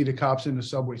love to see the cops in the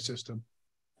subway system,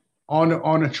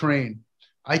 on a train.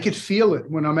 I could feel it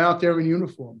when I'm out there in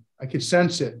uniform. I could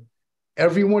sense it.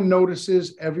 Everyone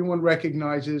notices, everyone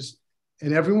recognizes,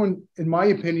 and everyone, in my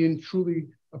opinion, truly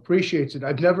appreciates it.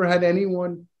 I've never had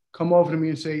anyone come over to me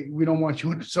and say, we don't want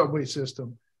you in the subway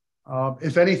system.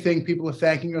 If anything, people are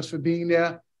thanking us for being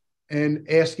there and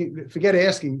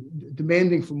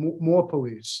demanding for more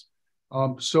police.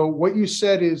 So what you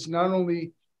said is not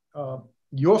only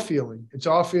your feeling, it's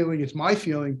our feeling, it's my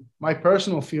feeling, my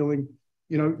personal feeling.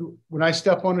 When I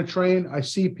step on a train, I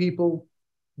see people,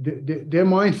 they're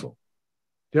mindful,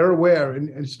 they're aware. And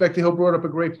Inspector Hill brought up a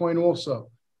great point also.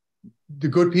 The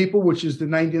good people, which is the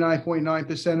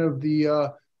 99.9% of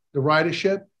the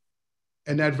ridership,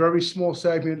 and that very small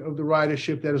segment of the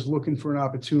ridership that is looking for an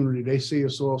opportunity. They see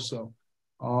us also.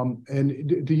 And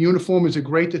the uniform is a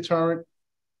great deterrent.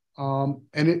 And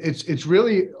it's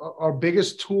really our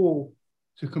biggest tool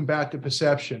to combat the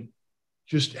perception.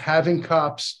 Just having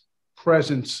cops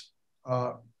present,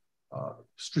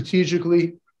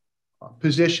 strategically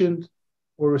positioned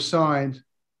or assigned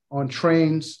on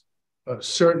trains,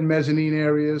 certain mezzanine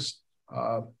areas.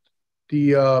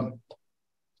 The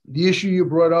issue you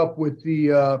brought up with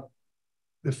the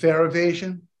fare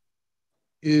evasion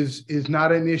is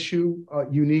not an issue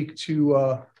unique to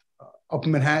Upper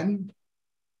Manhattan.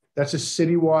 That's a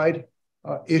citywide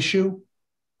issue.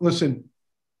 Listen,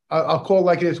 I'll call it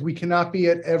like this. We cannot be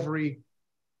at every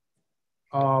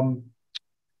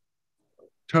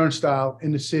turnstile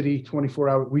in the city 24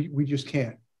 hours. We just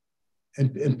can't.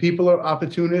 And people are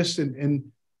opportunists,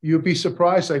 and you'll be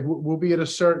surprised. Like we'll be at a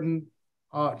certain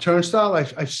turnstile.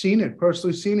 I've seen it,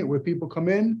 personally seen it, where people come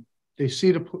in, they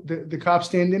see the cops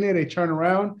standing there, they turn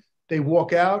around, they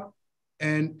walk out,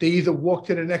 and they either walk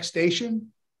to the next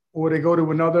station or they go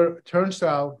to another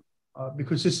turnstile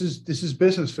because this is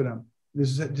business for them.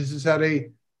 This is how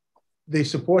they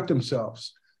support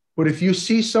themselves. But if you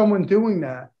see someone doing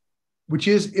that, which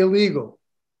is illegal,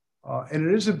 and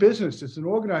it is a business, it's an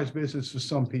organized business for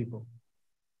some people,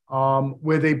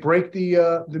 where they break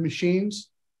the machines,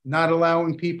 not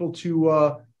allowing people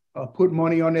to put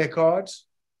money on their cards,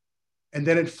 and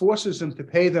then it forces them to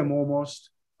pay them almost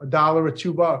 $1 or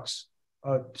 $2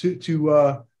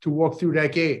 to walk through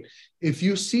that gate. If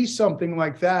you see something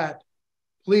like that,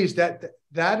 please, that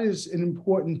is an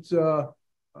important.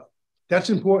 That's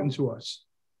important to us,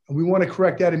 and we want to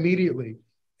correct that immediately.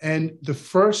 And the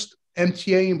first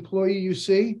MTA employee you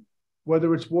see,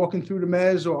 whether it's walking through the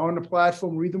mezz or on the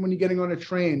platform, or even when you're getting on a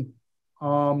train,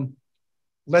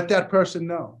 let that person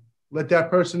know. Let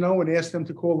that person know and ask them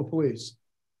to call the police.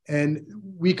 And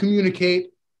we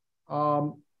communicate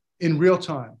in real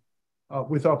time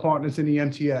with our partners in the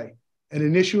MTA. And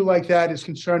an issue like that is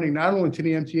concerning not only to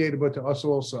the MTA, but to us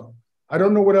also. I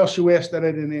don't know what else you asked that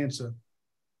I didn't answer.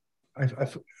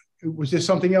 Was there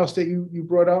something else that you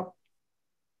brought up?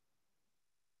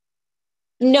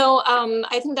 No,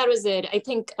 I think that was it. I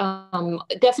think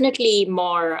definitely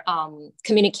more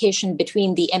communication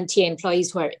between the MTA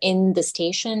employees who are in the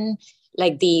station,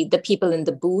 like the people in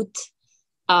the booth,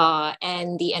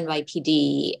 and the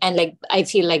NYPD. And like, I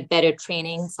feel like better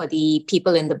training for the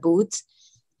people in the booth,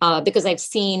 because I've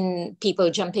seen people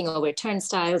jumping over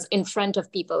turnstiles in front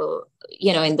of people,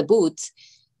 in the booth,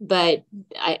 but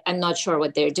I'm not sure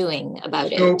what they're doing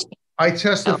about it. I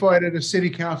testified at a city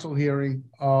council hearing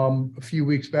a few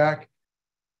weeks back,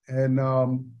 and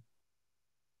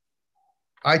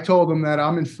I told them that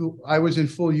I was in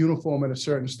full uniform at a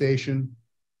certain station,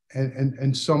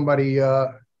 and somebody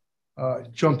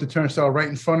jumped the turnstile right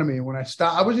in front of me. And when I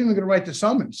stopped, I wasn't even going to write the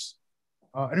summons.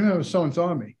 I didn't have a summons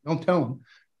on me. Don't tell them.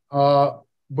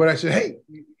 But I said, hey,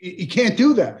 you can't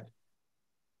do that.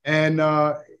 And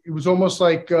it was almost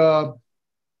like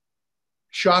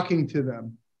shocking to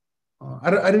them.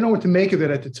 I didn't know what to make of it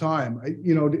at the time.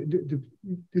 Do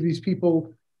these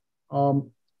people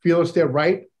feel it's their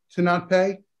right to not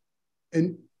pay?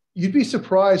 And you'd be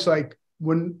surprised, like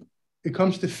when it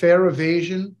comes to fare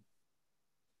evasion,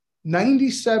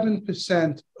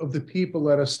 97% of the people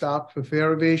that are stopped for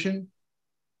fare evasion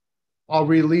are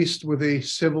released with a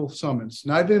civil summons,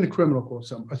 not in a criminal court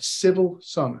summons, a civil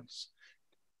summons.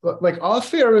 But like our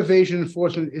fare evasion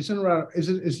enforcement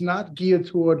is not geared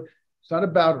toward. It's not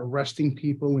about arresting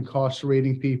people,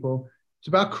 incarcerating people. It's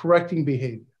about correcting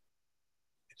behavior.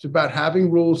 It's about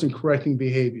having rules and correcting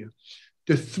behavior.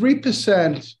 The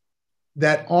 3%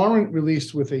 that aren't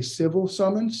released with a civil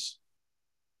summons,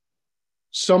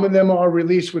 some of them are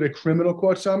released with a criminal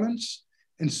court summons,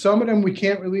 and some of them we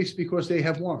can't release because they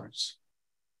have warrants,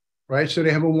 right? So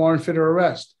they have a warrant for their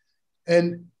arrest.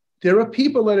 And there are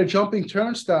people that are jumping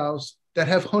turnstiles that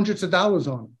have hundreds of dollars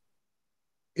on them.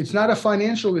 It's not a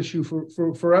financial issue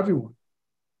for everyone.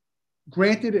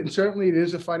 Granted, and certainly it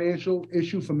is a financial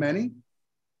issue for many,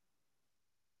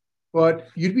 but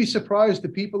you'd be surprised the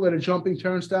people that are jumping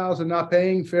turnstiles and not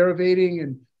paying, fare evading,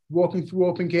 and walking through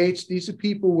open gates. These are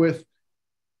people with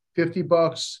 $50,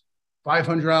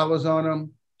 $500 on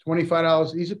them,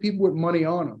 $25. These are people with money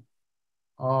on them.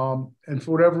 And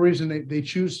for whatever reason, they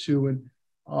choose to.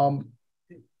 And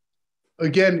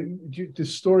again, the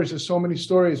stories, there's so many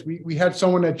stories. We had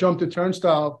someone that jumped a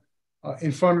turnstile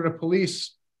in front of the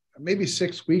police maybe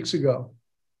 6 weeks ago.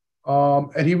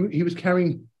 And he was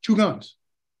carrying 2 guns,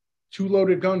 2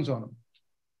 loaded guns on him.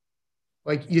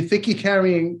 Like, you think you're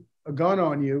carrying a gun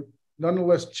on you,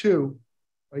 nonetheless 2.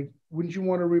 Like, wouldn't you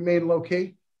want to remain low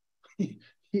key?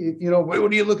 What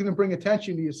are you looking to bring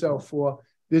attention to yourself for?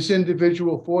 This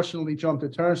individual fortunately jumped a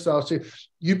turnstile. So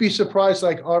you'd be surprised,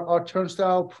 like our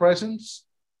turnstile presence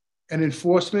and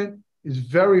enforcement is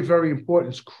very, very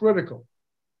important. It's critical.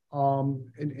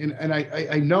 And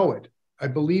I know it. I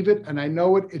believe it, and I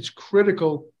know it. It's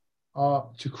critical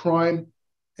to crime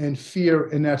and fear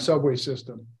in that subway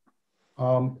system.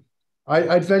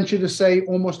 I'd venture to say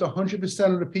almost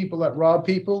 100% of the people that rob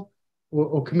people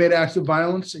or commit acts of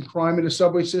violence and crime in the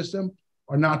subway system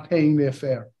are not paying their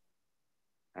fare.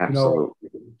 Absolutely.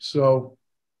 So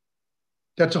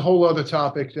that's a whole other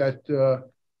topic that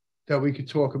we could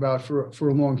talk about for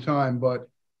a long time. But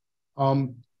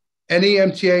any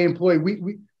MTA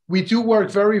employee, we do work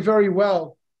very, very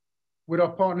well with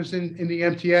our partners in the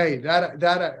MTA.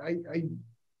 That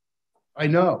I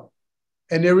know.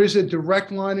 And there is a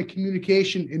direct line of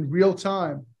communication in real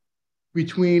time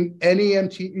between the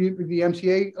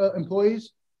MTA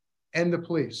employees and the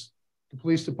police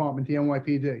department, the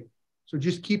NYPD. So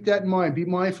just keep that in mind. Be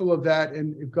mindful of that.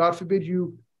 And if God forbid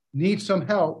you need some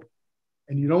help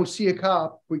and you don't see a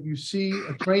cop, but you see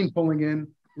a train pulling in,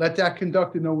 let that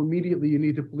conductor know immediately you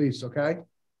need the police, okay?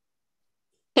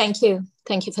 Thank you.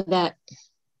 Thank you for that.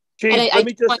 Chief, let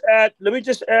me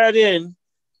just add in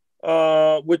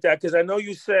with that, because I know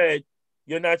you said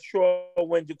you're not sure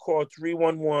when to call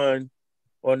 311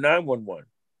 or 911.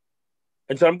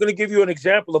 And so I'm going to give you an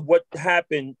example of what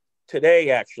happened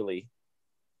today, actually,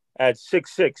 at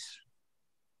 6-6.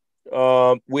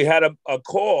 We had a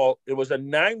call. It was a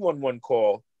 911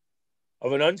 call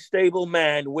of an unstable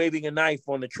man waving a knife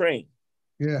on the train.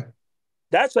 Yeah.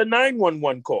 That's a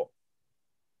 911 call.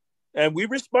 And we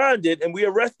responded and we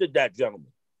arrested that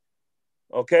gentleman.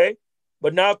 Okay?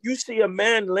 But now if you see a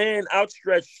man laying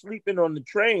outstretched sleeping on the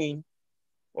train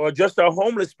or just a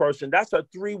homeless person, that's a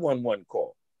 311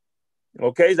 call.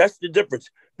 Okay? That's the difference.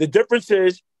 The difference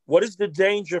is, what is the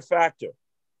danger factor?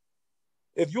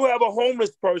 If you have a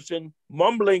homeless person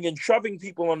mumbling and shoving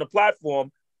people on the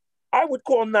platform, I would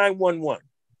call 911.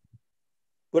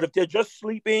 But if they're just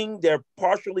sleeping, they're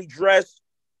partially dressed,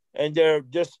 and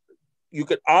you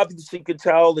could obviously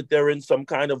tell that they're in some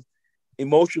kind of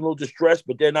emotional distress,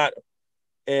 but they're not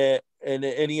in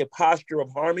any posture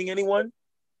of harming anyone,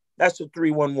 that's a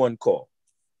 311 call.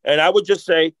 And I would just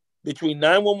say between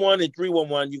 911 and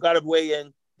 311, you got to weigh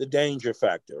in the danger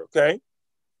factor, okay?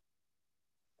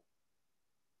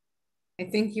 I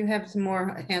think you have some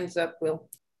more hands up, Will.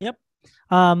 Yep.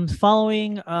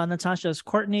 Following Natasha is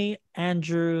Courtney,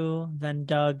 Andrew, then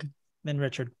Doug, then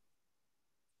Richard.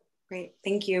 Great,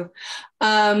 thank you.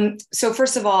 So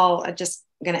first of all, I'm just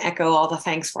going to echo all the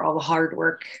thanks for all the hard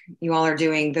work you all are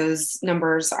doing. Those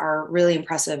numbers are really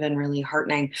impressive and really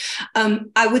heartening.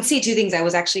 I would say two things. I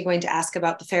was actually going to ask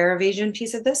about the fare evasion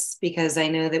piece of this, because I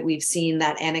know that we've seen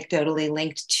that anecdotally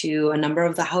linked to a number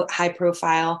of the high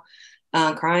profile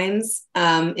crimes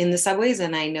in the subways.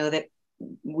 And I know that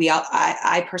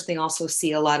I personally also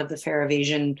see a lot of the fare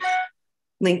evasion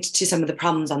linked to some of the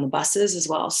problems on the buses as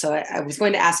well. So I was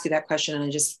going to ask you that question, and I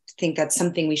just think that's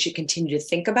something we should continue to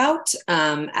think about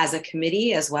as a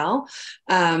committee as well,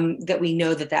 that we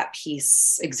know that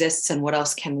piece exists and what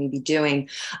else can we be doing.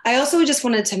 I also just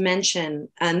wanted to mention,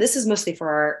 and this is mostly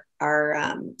for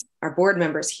our board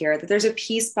members here, that there's a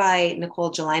piece by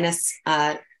Nicole Gelinas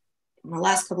in the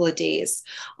last couple of days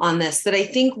on this that I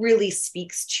think really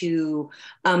speaks to,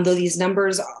 though these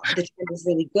numbers, the trend is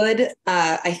really good,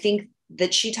 I think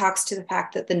that she talks to the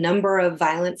fact that the number of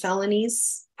violent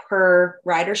felonies per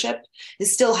ridership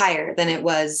is still higher than it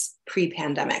was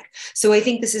pre-pandemic. So I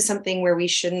think this is something where we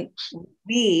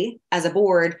as a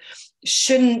board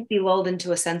shouldn't be lulled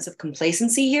into a sense of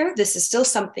complacency here. This is still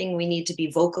something we need to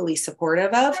be vocally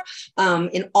supportive of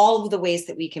in all of the ways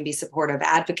that we can be supportive: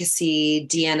 advocacy,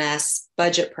 DNS,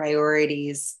 budget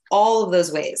priorities, all of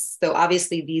those ways. So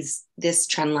obviously this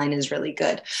trend line is really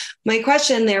good. My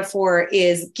question, therefore,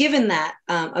 is, given that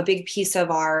a big piece of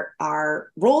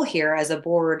our role here as a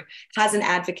board has an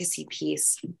advocacy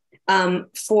piece,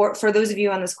 for those of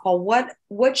you on this call, what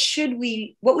would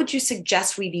you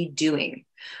suggest we be doing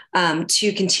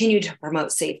to continue to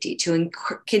promote safety, to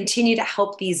continue to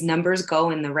help these numbers go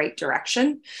in the right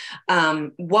direction?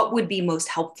 What would be most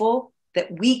helpful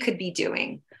that we could be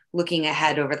doing looking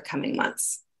ahead over the coming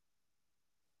months?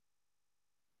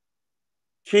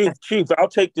 Chief, I'll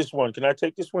take this one. Can I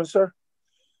take this one, sir?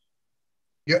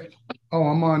 Yep. Oh,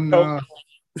 I'm on. Am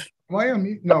I on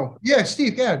mute? No. Yeah,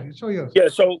 Steve, yeah, it's all yours. Yeah,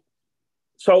 so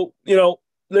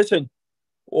listen,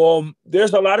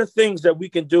 there's a lot of things that we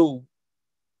can do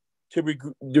to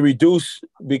reduce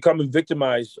becoming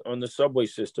victimized on the subway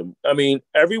system. I mean,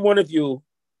 every one of you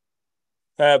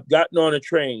have gotten on a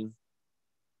train,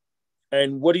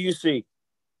 and what do you see?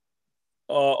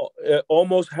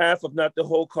 Almost half, if not the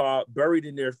whole car, buried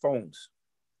in their phones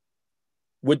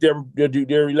with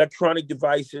their electronic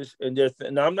devices. And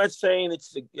now, I'm not saying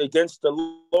it's against the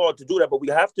law to do that, but we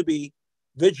have to be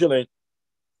vigilant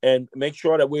and make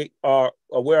sure that we are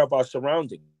aware of our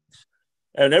surroundings.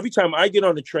 And every time I get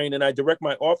on the train, and I direct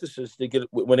my officers to get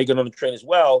when they get on the train as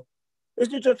well, is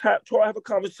to just have a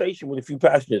conversation with a few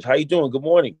passengers. How you doing? Good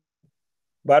morning.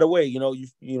 By the way,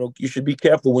 you should be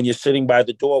careful when you're sitting by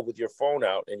the door with your phone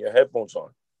out and your headphones on.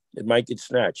 It might get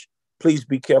snatched. Please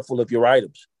be careful of your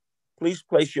items. Please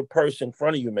place your purse in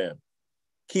front of you, ma'am.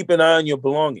 Keep an eye on your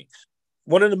belongings.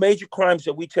 One of the major crimes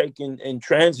that we take in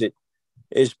transit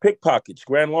is pickpockets,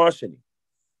 grand larceny.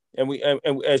 And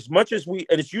as much as and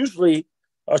it's usually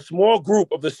a small group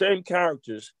of the same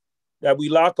characters that we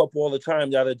lock up all the time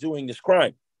that are doing this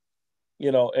crime.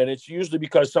 And it's usually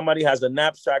because somebody has a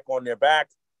knapsack on their back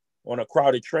on a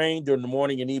crowded train during the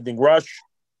morning and evening rush.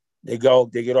 They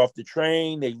get off the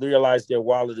train, they realize their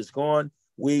wallet is gone.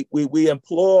 We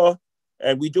implore,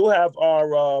 and we do have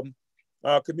our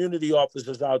community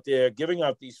officers out there giving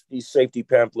out these safety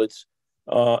pamphlets.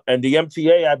 And the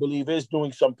MTA, I believe, is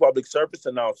doing some public service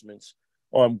announcements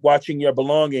on watching your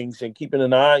belongings and keeping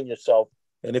an eye on yourself.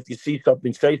 And if you see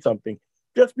something, say something.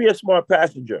 Just be a smart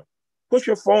passenger. Put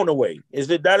your phone away. Is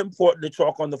it that important to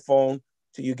talk on the phone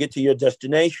till you get to your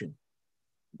destination?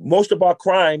 Most of our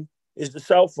crime is the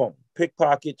cell phone,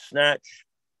 pickpocket, snatch,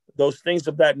 those things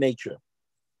of that nature.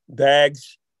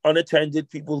 Bags, unattended,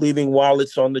 people leaving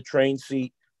wallets on the train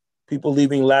seat, people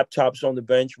leaving laptops on the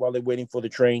bench while they're waiting for the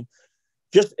train.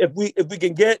 Just if we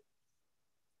can get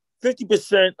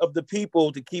 50% of the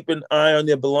people to keep an eye on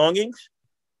their belongings,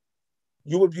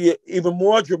 you would be an even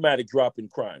more dramatic drop in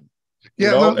crime.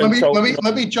 Yeah,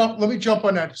 let me jump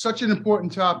on that. Such an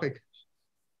important topic.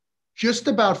 Just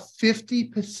about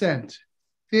 50%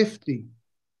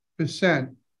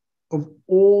 of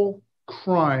all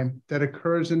crime that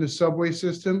occurs in the subway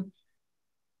system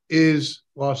is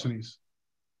larcenies.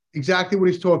 Exactly what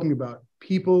he's talking about.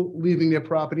 People leaving their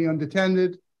property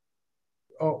unattended,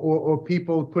 or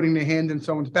people putting their hand in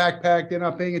someone's backpack, they're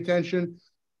not paying attention.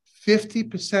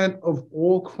 50% of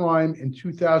all crime in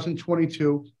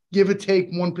 2022, give or take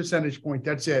 1 percentage point.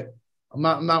 That's it. I'm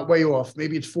not way off.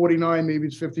 Maybe it's 49, maybe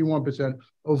it's 51%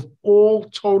 of all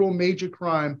total major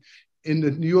crime in the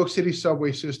New York City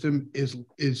subway system is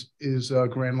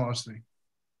grand larceny.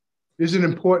 This is an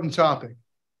important topic.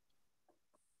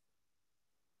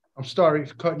 I'm sorry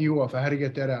for cutting you off. I had to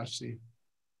get that out, Steve.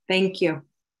 Thank you.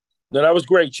 No, that was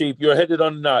great, Chief. You're headed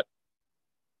on the knot.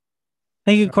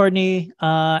 Thank you, Courtney.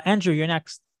 Andrew, you're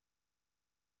next.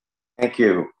 Thank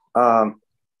you.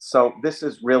 So this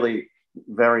is really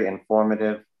very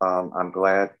informative. I'm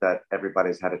glad that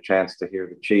everybody's had a chance to hear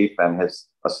the chief and his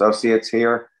associates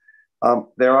here.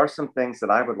 There are some things that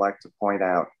I would like to point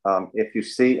out. If you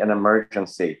see an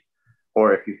emergency,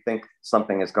 or if you think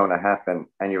something is going to happen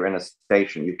and you're in a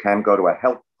station, you can go to a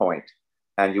help point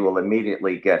and you will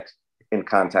immediately get in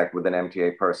contact with an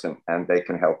MTA person and they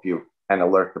can help you and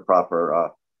alert the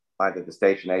proper, either the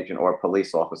station agent or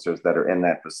police officers that are in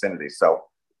that vicinity. So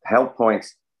help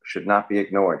points should not be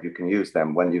ignored. You can use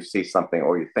them when you see something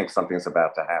or you think something's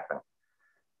about to happen.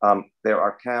 There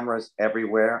are cameras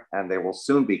everywhere, and there will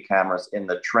soon be cameras in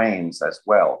the trains as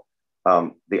well.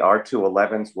 The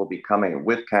R211s will be coming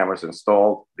with cameras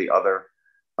installed. The other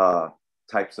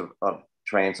types of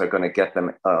trains are going to get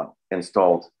them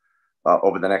installed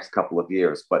over the next couple of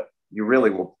years. But you really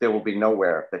will, there will be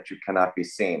nowhere that you cannot be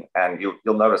seen. And you'll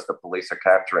notice the police are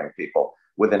capturing people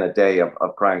within a day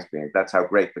of crimes being. That's how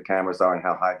great the cameras are and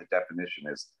how high the definition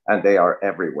is. And they are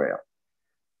everywhere.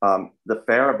 The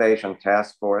Fare Evasion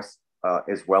Task Force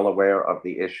is well aware of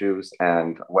the issues.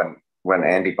 And when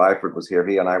Andy Byford was here,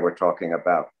 he and I were talking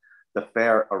about the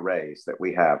fare arrays that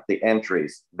we have, the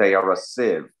entries. They are a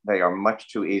sieve. They are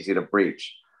much too easy to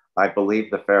breach. I believe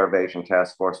the Fare Evasion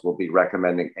Task Force will be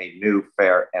recommending a new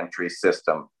fare entry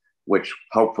system, which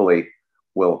hopefully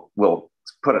will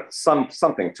put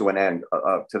something to an end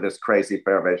to this crazy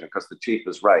fare evasion, because the chief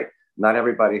is right. Not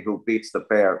everybody who beats the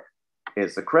fare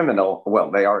is a criminal.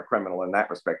 Well, they are a criminal in that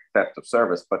respect, theft of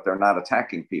service, but they're not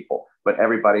attacking people. But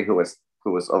everybody who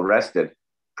was arrested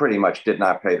pretty much did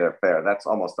not pay their fare. That's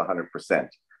almost 100%.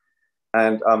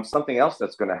 And something else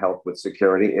that's going to help with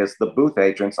security is the booth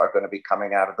agents are going to be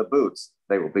coming out of the booths.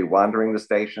 They will be wandering the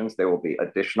stations. There will be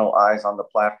additional eyes on the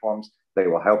platforms. They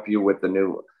will help you with the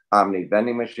new Omni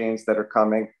vending machines that are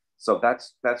coming. So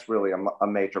that's really a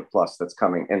major plus that's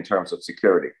coming in terms of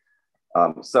security.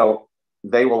 So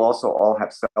they will also all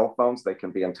have cell phones. They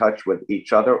can be in touch with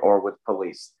each other or with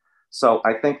police. So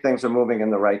I think things are moving in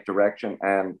the right direction.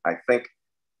 And I think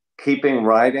keeping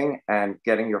riding and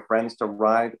getting your friends to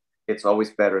ride, it's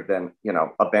always better than, you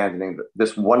know, abandoning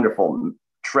this wonderful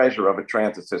treasure of a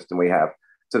transit system we have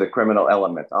to the criminal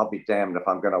element. I'll be damned if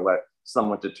I'm going to let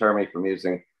someone deter me from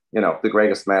using, you know, the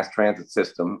greatest mass transit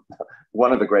system,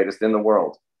 one of the greatest in the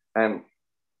world. And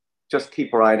just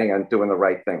keep riding and doing the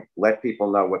right thing. Let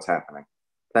people know what's happening.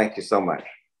 Thank you so much.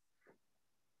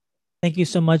 Thank you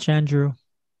so much, Andrew.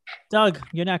 Doug,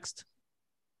 you're next.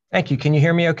 Thank you. Can you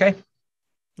hear me okay?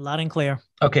 Loud and clear.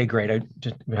 Okay, great. I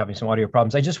just been having some audio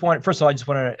problems. First of all, I just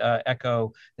want to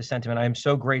echo the sentiment. I am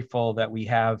so grateful that we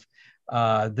have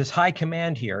this high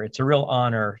command here. It's a real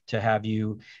honor to have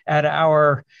you at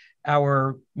our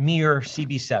mere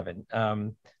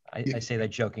CB7. I say that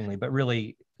jokingly, but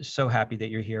really so happy that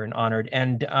you're here and honored.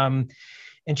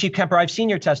 And Chief Kemper, I've seen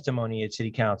your testimony at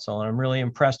City Council, and I'm really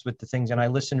impressed with the things, and I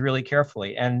listened really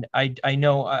carefully. And I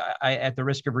know, at the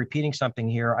risk of repeating something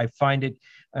here, I find it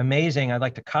amazing. I'd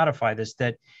like to codify this,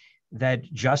 that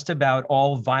just about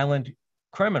all violent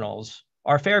criminals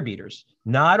are fare beaters.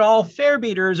 Not all fare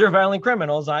beaters are violent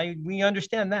criminals. We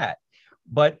understand that.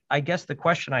 But I guess the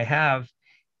question I have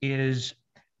is,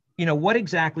 you know, what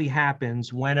exactly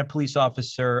happens when a police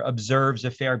officer observes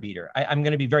a fare beater? I'm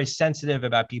going to be very sensitive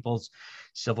about people's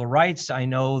civil rights. I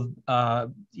know,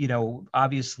 you know,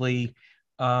 obviously,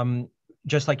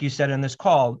 just like you said in this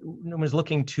call, no one's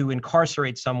looking to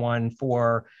incarcerate someone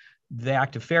for the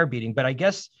act of fare beating. But I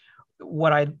guess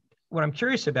what I'm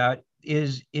curious about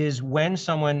is when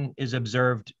someone is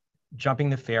observed jumping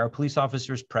the fare, a police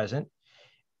officer is present.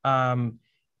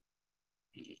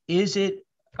 Is it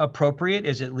appropriate?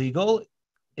 Is it legal?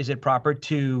 Is it proper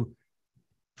to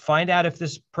find out if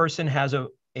this person has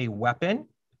a weapon?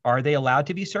 Are they allowed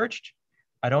to be searched?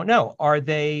 I don't know. Are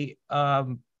they,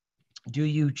 do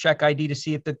you check ID to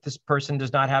see if this person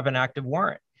does not have an active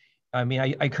warrant? I mean,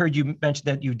 I heard you mention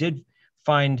that you did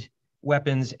find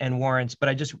weapons and warrants, but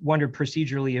I just wondered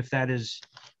procedurally if that is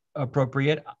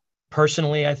appropriate.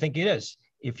 Personally, I think it is.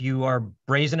 If you are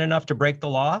brazen enough to break the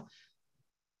law,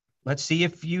 let's see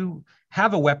if you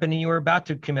have a weapon and you are about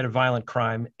to commit a violent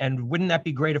crime. And wouldn't that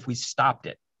be great if we stopped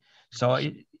it? So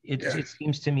it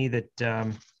seems to me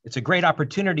that it's a great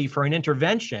opportunity for an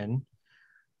intervention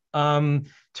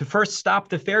to first stop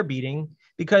the fare beating,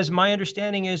 because my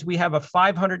understanding is we have a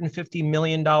 $550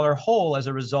 million hole as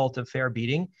a result of fare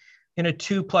beating in a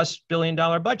 $2+ billion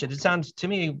budget. It sounds to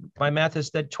me, my math is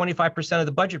that 25% of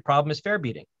the budget problem is fare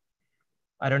beating.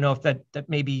 I don't know if that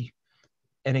may be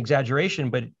an exaggeration,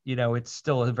 but you know, it's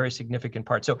still a very significant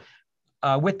part. So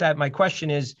with that, my question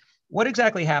is, what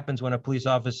exactly happens when a police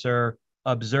officer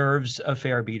observes a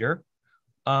fare beater?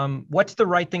 What's the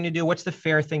right thing to do? What's the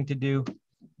fair thing to do?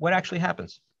 What actually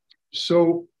happens?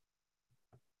 So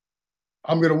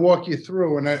I'm going to walk you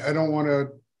through, and I don't want to,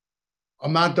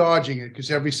 I'm not dodging it because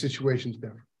every situation is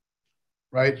different,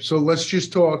 right? So let's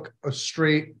just talk a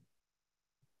straight,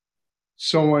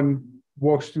 someone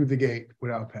walks through the gate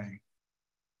without paying.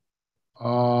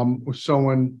 Or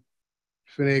someone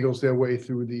finagles their way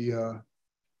through the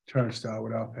turnstile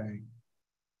without paying.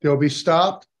 They'll be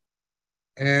stopped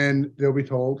and they'll be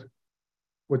told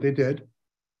what they did,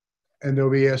 and they'll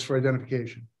be asked for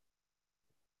identification.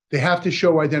 They have to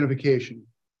show identification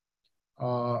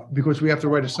because we have to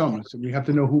write a summons, and we have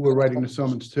to know who we're writing the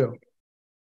summons to.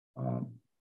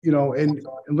 You know, and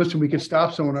listen, we could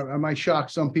stop someone. I might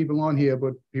shock some people on here,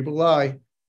 but people lie,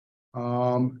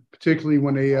 particularly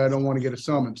when they don't want to get a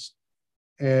summons.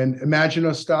 And imagine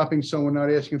us stopping someone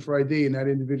not asking for ID, and that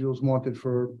individual is wanted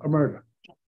for a murder.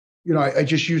 You know, I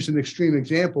just used an extreme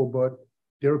example, but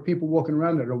there are people walking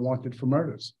around that are wanted for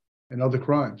murders and other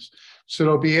crimes. So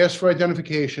they'll be asked for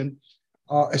identification.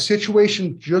 A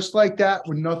situation just like that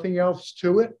with nothing else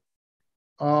to it,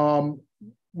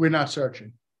 we're not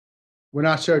searching. We're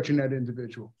not searching that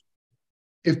individual.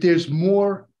 If there's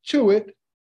more to it,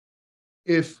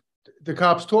 if the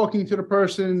cop's talking to the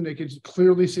person, they can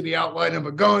clearly see the outline of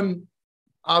a gun,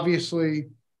 obviously,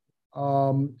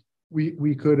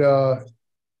 we could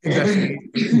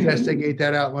investigate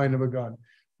that outline of a gun.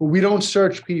 But we don't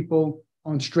search people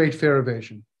on straight fare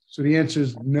evasion. So the answer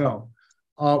is no.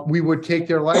 We would take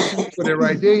their license for their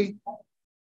ID.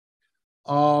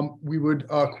 We would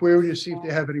query to see if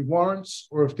they have any warrants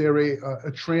or if they're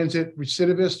a transit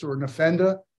recidivist or an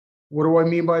offender. What do I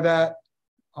mean by that?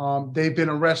 They've been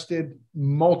arrested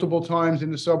multiple times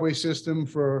in the subway system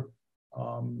for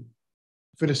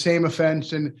the same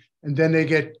offense, and then they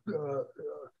get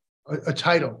a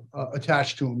title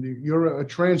attached to them. You're a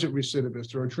transit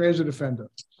recidivist or a transit offender.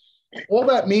 all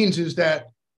that means is that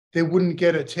they wouldn't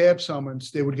get a tab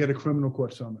summons, they would get a criminal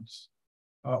court summons.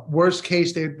 Worst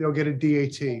case, they'll get a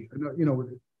DAT.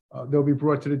 They'll be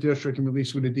brought to the district and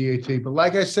released with a DAT. But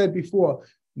like I said before,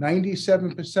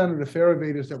 97% of the fare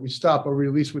evaders that we stop are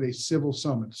released with a civil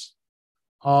summons.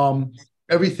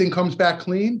 Everything comes back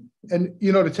clean. And,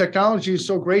 the technology is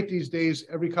so great these days.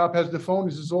 Every cop has the phone.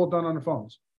 This is all done on the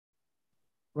phones.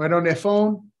 Right on their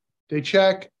phone, they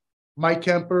check. Mike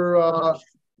Kemper,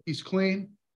 he's clean,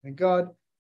 thank God.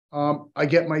 I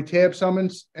get my tab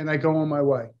summons and I go on my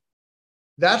way.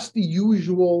 That's the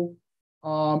usual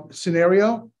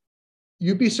scenario.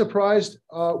 You'd be surprised.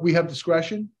 We have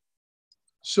discretion.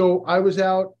 So I was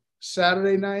out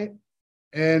Saturday night,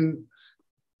 and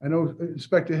I know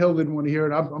Inspector Hill didn't want to hear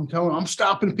it. I'm telling him, I'm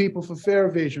stopping people for fare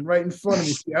evasion right in front of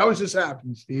me. How is this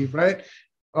happening, Steve? Right?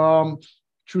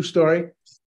 True story.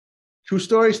 True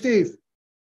story, Steve.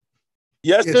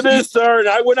 Yes, it is, sir. And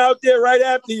I went out there right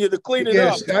after you to clean it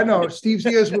up. Yes, I know. Steve's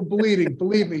ears were bleeding.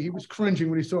 Believe me, he was cringing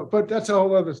when he saw it. But that's a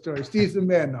whole other story. Steve's the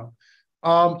man now.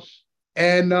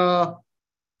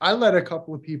 I let a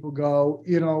couple of people go.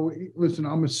 Listen,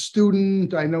 I'm a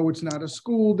student. I know it's not a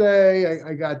school day.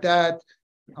 I got that.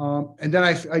 And then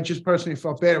I just personally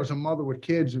felt bad. It was a mother with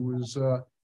kids. It was,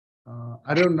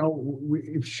 I don't know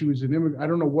if she was an immigrant. I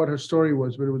don't know what her story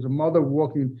was, but it was a mother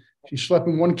walking. She's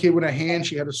schlepping one kid with a hand.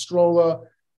 She had a stroller.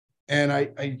 And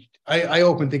I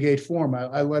opened the gate for him.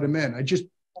 I let him in.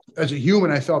 As a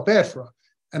human, I felt bad for her.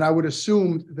 And I would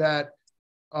assume that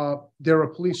there are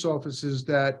police officers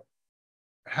that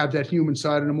have that human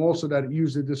side in them also, that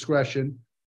use the discretion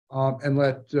and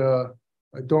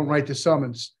don't write the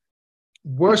summons.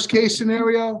 Worst case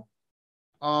scenario,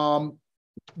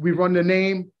 we run the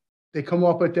name. They come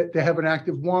up with they have an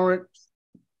active warrant.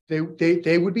 They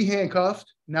would be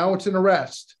handcuffed. Now it's an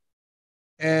arrest.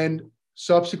 And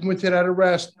subsequent to that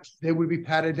arrest, they would be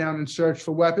patted down and searched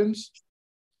for weapons.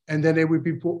 And then they would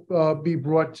be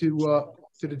brought to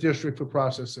the district for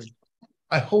processing.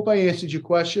 I hope I answered your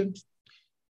question.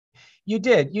 You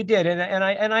did, and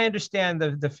I understand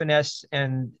the finesse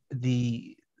and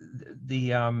the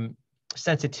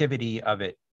sensitivity of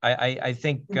it. I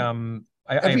think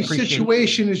every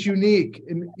situation is unique,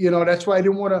 and that's why I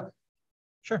didn't want to.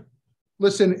 Sure.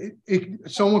 Listen,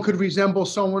 someone could resemble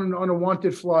someone on a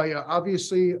wanted flyer.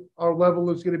 Obviously, our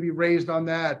level is going to be raised on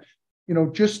that.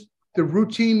 Just the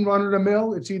routine run of the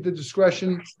mill. It's either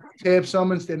discretion, tab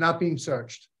summons. They're not being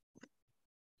searched.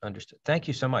 Understood. Thank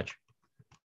you so much.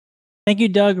 Thank you,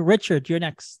 Doug. Richard, you're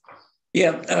next.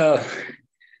 Yeah,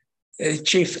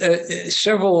 Chief,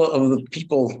 several of the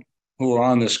people who are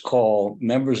on this call,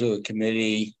 members of the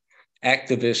committee,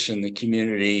 activists in the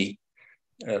community,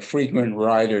 frequent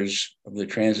riders of the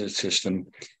transit system,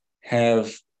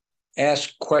 have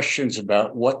asked questions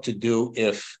about what to do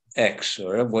if X,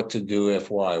 or what to do if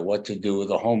Y, what to do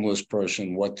with a homeless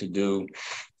person, what to do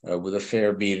with a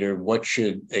fare beater, what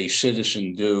should a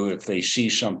citizen do if they see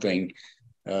something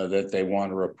that they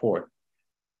want to report.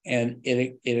 And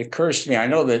it occurs to me, I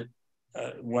know that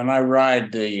when I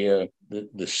ride the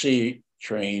C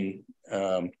train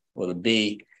or the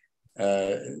B,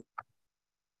 there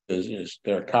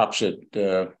are cops at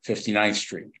 59th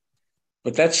Street.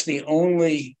 But that's the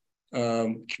only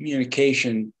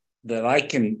communication that I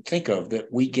can think of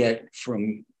that we get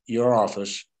from your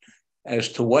office as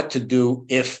to what to do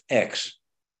if X.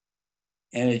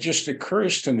 And it just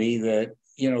occurs to me that,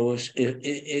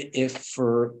 if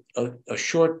for a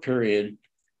short period,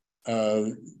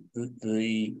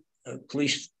 the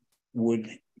police would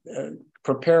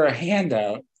prepare a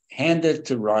handout, hand it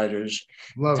to riders,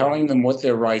 telling them what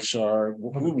their rights are,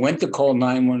 when to call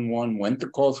 911, when to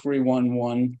call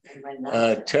 311,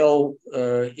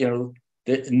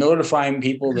 notifying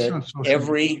people that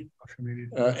every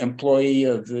employee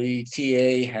of the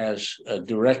TA has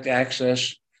direct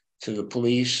access to the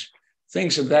police,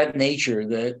 things of that nature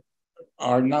that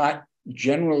are not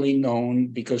generally known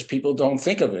because people don't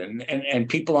think of it. And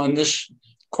people on this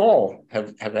call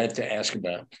have had to ask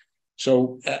about.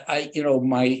 So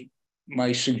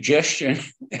my suggestion,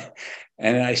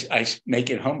 and I make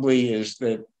it humbly, is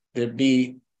that there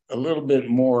be a little bit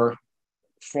more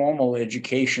formal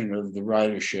education of the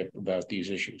ridership about these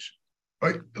issues.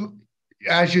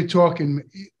 As you're talking,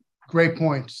 great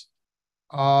points.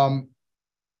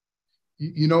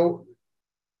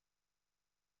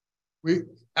 We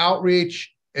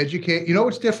outreach, educate.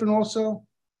 What's different also?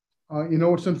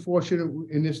 What's unfortunate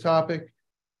in this topic?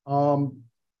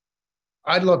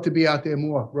 I'd love to be out there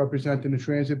more representing the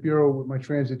Transit Bureau with my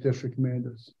transit district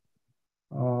commanders.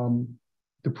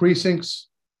 The precincts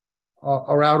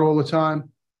are out all the time,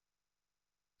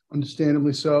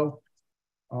 understandably so.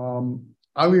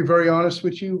 I'll be very honest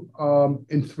with you.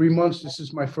 In 3 months, this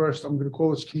is my first, I'm going to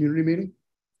call this community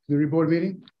board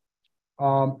meeting.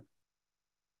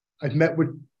 I've met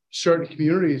with certain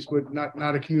communities, but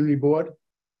not a community board.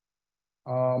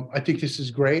 I think this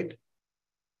is great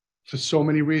for so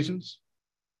many reasons.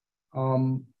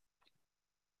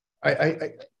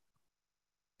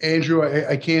 Andrew,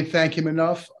 I can't thank him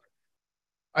enough.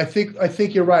 I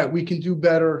think you're right. We can do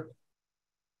better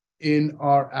in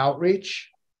our outreach,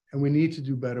 and we need to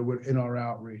do better in our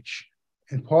outreach.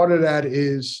 And part of that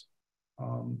is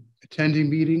attending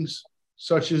meetings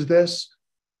such as this.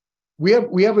 We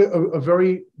have a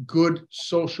very good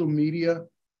social media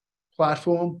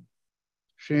platform.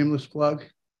 Shameless plug,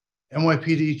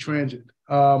 NYPD Transit.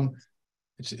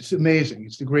 It's amazing.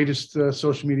 It's the greatest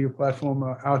social media platform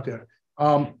out there.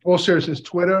 All seriousness,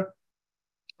 Twitter,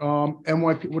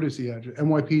 NYP. What is the address?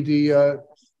 NYPD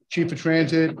Chief of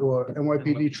Transit or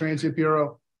NYPD Transit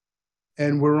Bureau,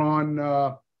 and we're on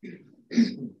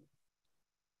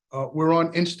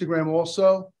Instagram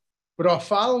also. But our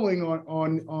following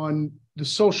on the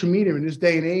social media in this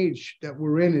day and age that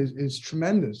we're in is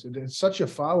tremendous. It's such a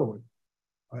following,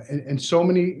 and so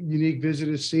many unique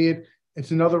visitors see it.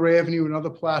 It's another avenue, another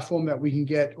platform that we can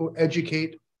get or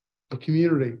educate the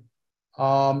community.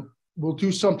 We'll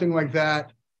do something like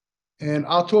that, and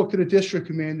I'll talk to the district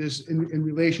commanders in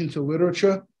relation to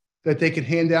literature that they can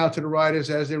hand out to the riders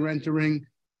as they're entering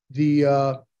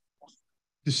the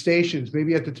stations.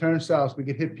 Maybe at the turnstiles, we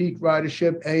could hit peak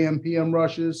ridership, AM, PM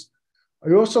rushes.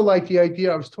 I also like the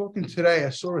idea. I was talking today. I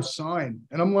saw a sign,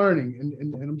 and I'm learning,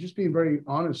 and I'm just being very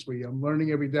honest with you. I'm learning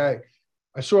every day.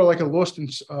 I saw like a lost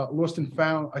and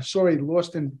found. I saw a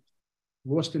lost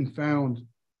and found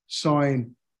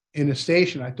sign in a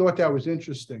station. I thought that was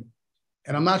interesting,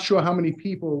 and I'm not sure how many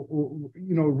people,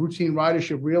 routine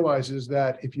ridership realizes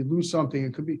that if you lose something,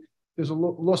 it could be there's a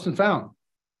lost and found.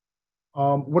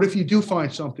 What if you do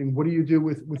find something? What do you do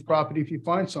with property if you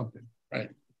find something?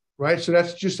 Right. So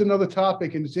that's just another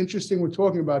topic, and it's interesting we're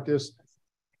talking about this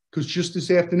because just this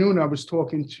afternoon I was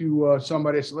talking to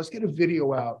somebody. I said, let's get a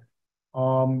video out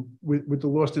with the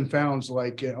lost and founds.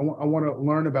 Like I want to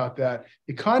learn about that.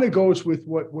 It kind of goes with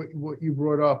what you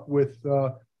brought up with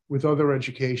other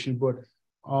education, but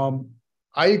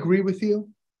I agree with you.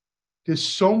 There's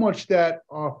so much that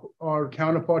our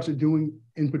counterparts are doing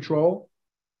in patrol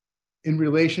in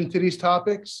relation to these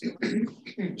topics.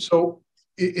 So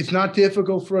it's not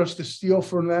difficult for us to steal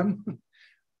from them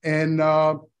and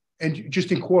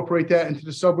just incorporate that into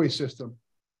the subway system.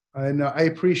 And I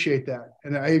appreciate that.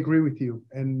 And I agree with you.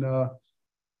 And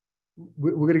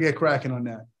we're going to get cracking on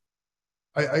that.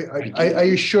 I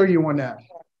assure you on that.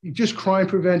 Just crime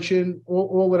prevention,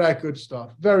 all of that good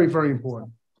stuff. Very, very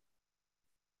important.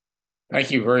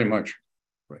 Thank you very much.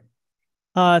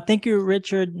 Thank you,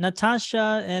 Richard.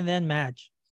 Natasha, and then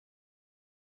Madge.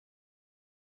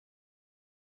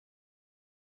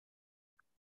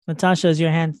 Natasha, is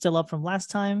your hand still up from last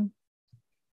time?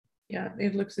 Yeah,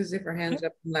 it looks as if her hand's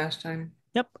up from last time.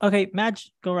 Yep. Okay,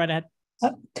 Madge, go right ahead.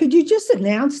 Could you just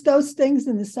announce those things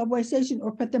in the subway station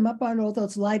or put them up on all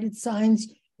those lighted signs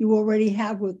you already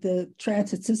have with the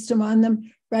transit system on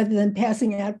them, rather than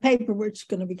passing out paper, which is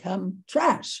going to become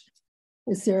trash?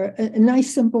 Is there a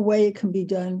nice, simple way it can be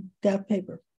done without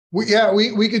paper? We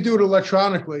could do it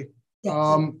electronically.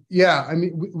 Yes. I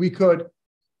mean, we could.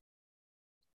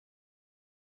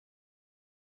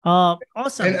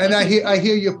 Awesome. And I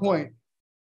hear your point,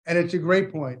 and it's a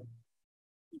great point.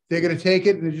 They're going to take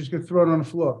it and they're just going to throw it on the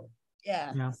floor.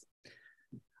 Yeah.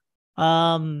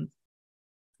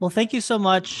 Well, thank you so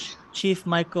much, Chief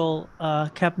Michael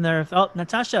Kepner. Oh,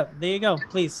 Natasha, there you go.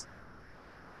 Please.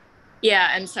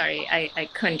 Yeah, I'm sorry. I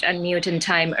couldn't unmute in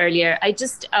time earlier. I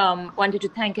just wanted to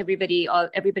thank everybody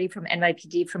from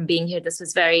NYPD from being here. This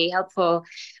was very helpful.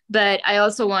 But I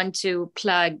also want to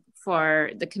plug for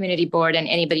the community board and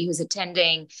anybody who's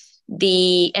attending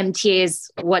the MTA's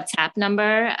WhatsApp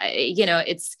number.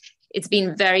 It's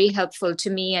been very helpful to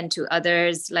me and to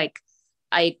others. Like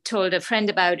I told a friend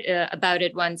about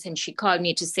it once, and she called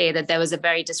me to say that there was a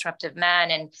very disruptive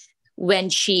man. And when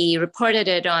she reported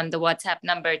it on the WhatsApp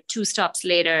number, 2 stops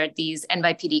later, these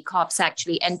NYPD cops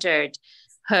actually entered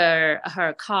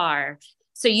her car.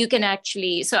 So you can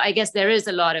actually, so I guess there is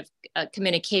a lot of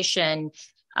communication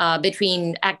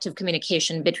active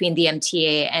communication between the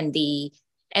MTA and the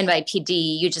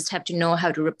NYPD. You just have to know how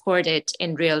to report it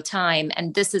in real time.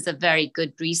 And this is a very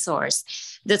good resource.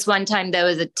 This one time there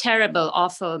was a terrible,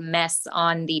 awful mess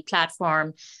on the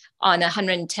platform on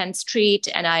 110th Street.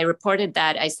 And I reported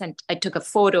that. I took a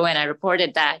photo and I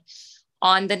reported that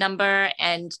on the number.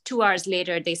 And 2 hours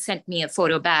later, they sent me a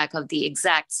photo back of the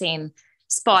exact same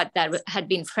spot that had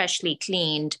been freshly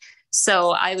cleaned.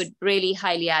 So I would really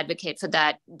highly advocate for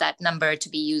that number to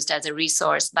be used as a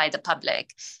resource by the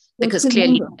public, because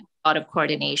clearly a lot of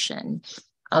coordination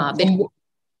between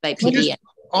NYPD.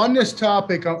 On this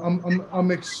topic,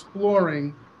 I'm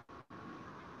exploring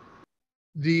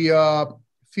the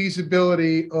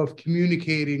feasibility of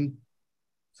communicating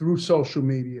through social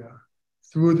media,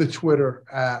 through the Twitter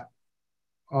app.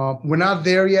 We're not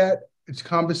there yet. It's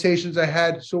conversations I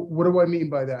had. So what do I mean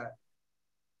by that?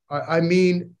 I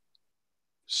mean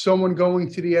someone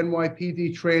going to the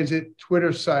NYPD Transit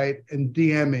Twitter site and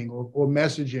DMing or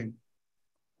messaging.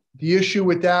 The issue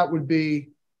with that would be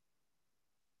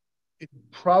it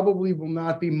probably will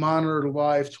not be monitored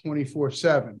live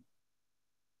 24/7.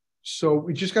 So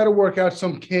we just got to work out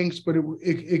some kinks, but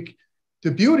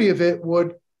the beauty of it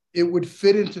would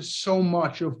fit into so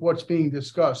much of what's being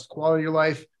discussed. Quality of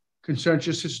life concerns,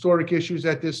 just historic issues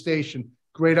at this station.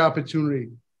 Great opportunity.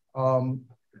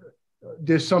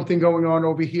 There's something going on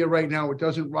over here right now. It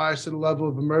doesn't rise to the level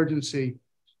of emergency.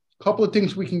 A couple of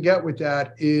things we can get with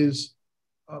that is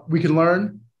we can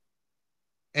learn,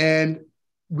 and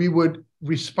we would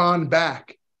respond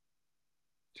back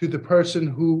to the person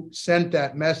who sent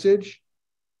that message,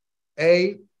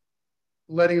 A,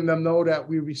 letting them know that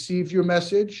we received your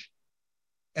message,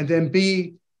 and then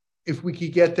B, if we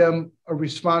could get them a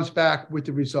response back with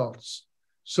the results.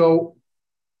 So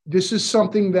this is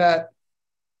something that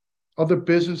other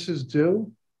businesses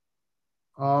do.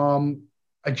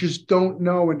 I just don't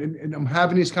know, and I'm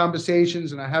having these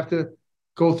conversations, and I have to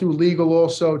go through legal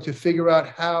also to figure out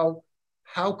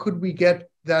how could we get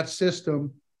that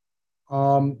system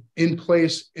in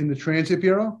place in the Transit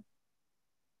Bureau.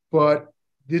 But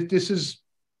this is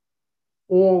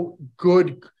all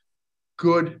good,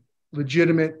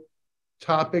 legitimate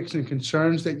topics and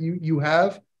concerns that you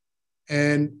have,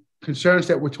 and concerns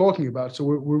that we're talking about. So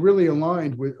we're really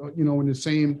aligned with, in the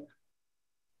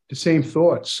same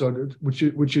thoughts. So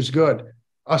which is good.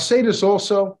 I'll say this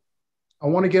also. I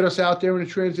want to get us out there in the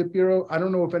Transit Bureau. I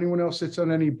don't know if anyone else sits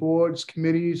on any boards,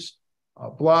 committees,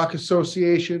 block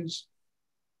associations.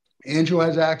 Angela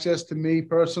has access to me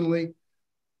personally.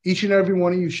 Each and every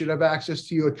one of you should have access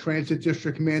to your transit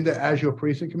district commander as your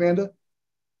precinct commander.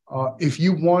 If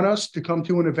you want us to come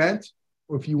to an event,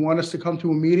 or if you want us to come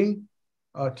to a meeting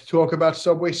to talk about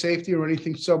subway safety or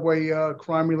anything subway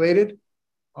crime related,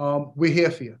 we're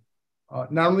here for you.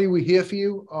 Not only are we here for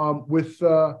you, with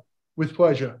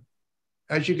pleasure.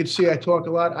 As you can see, I talk a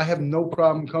lot. I have no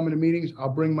problem coming to meetings. I'll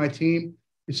bring my team.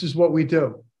 This is what we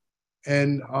do.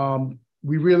 And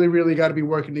we really, really got to be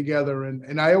working together.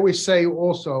 And I always say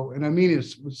also, and I mean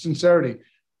it with sincerity,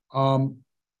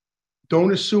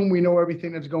 don't assume we know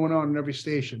everything that's going on in every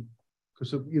station.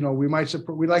 Because, we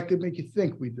like to make you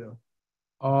think we do.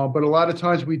 But a lot of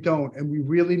times we don't. And we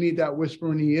really need that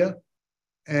whisper in the ear.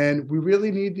 And we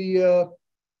really need the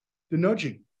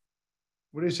nudging.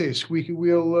 What do they say? A squeaky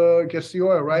wheel gets the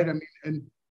oil, right? I mean,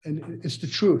 and it's the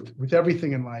truth with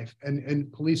everything in life,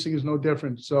 and policing is no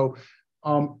different. So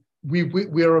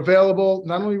we are available.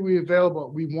 Not only are we available,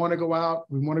 we want to go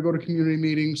out. We want to go to community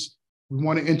meetings. We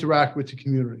want to interact with the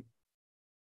community.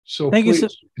 So please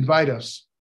invite us.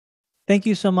 Thank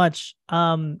you so much.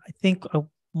 I think I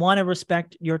want to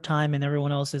respect your time and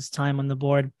everyone else's time on the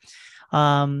board.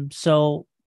 So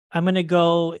I'm going to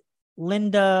go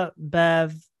Linda,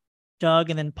 Bev,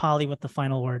 Doug, and then Polly with the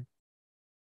final word.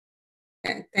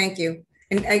 Thank you.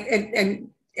 And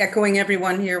echoing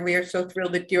everyone here, we are so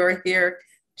thrilled that you're here,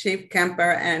 Chief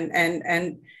Kemper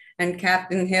and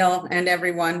Captain Hill and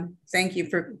everyone. Thank you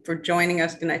for joining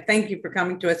us tonight. Thank you for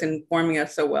coming to us and informing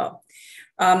us so well.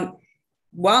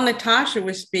 While Natasha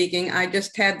was speaking, I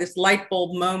just had this light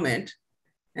bulb moment,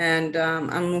 and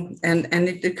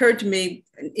it occurred to me,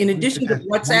 in addition to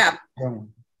WhatsApp,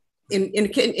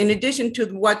 in addition to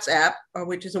the WhatsApp,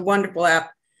 which is a wonderful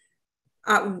app,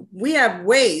 we have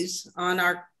Waze on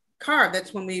our car.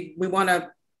 That's when we want to,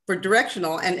 for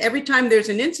directional. And every time there's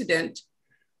an incident,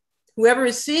 whoever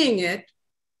is seeing it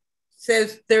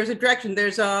says there's a direction.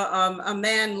 There's a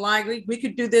man lying. We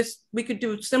could do this. We could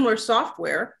do similar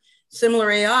software,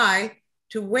 similar AI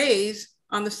to Waze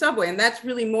on the subway. And that's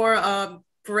really more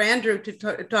for Andrew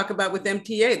to talk about with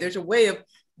MTA. There's a way of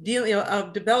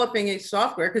developing a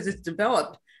software, because it's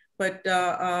developed, but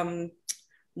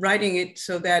writing it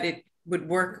so that it would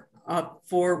work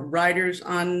for riders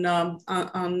on the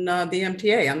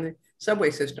MTA, on the subway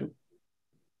system.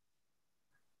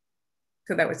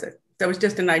 So that was it. That was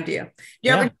just an idea.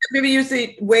 You ever maybe use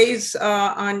the Waze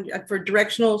for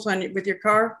directionals with your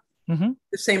car? Mm-hmm.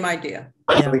 The same idea.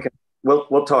 Yeah.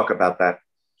 We'll talk about that.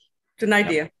 It's an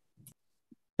idea.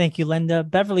 Thank you, Linda.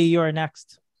 Beverly, you are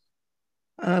next.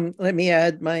 Let me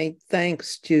add my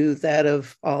thanks to that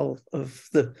of all of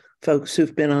the folks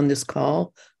who've been on this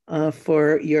call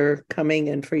for your coming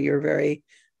and for your very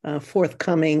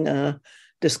forthcoming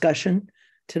discussion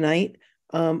tonight.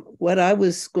 What I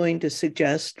was going to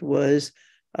suggest was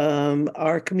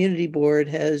our community board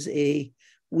has a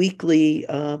weekly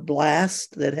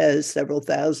blast that has several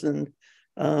thousand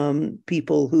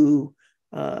people who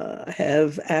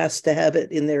have asked to have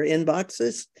it in their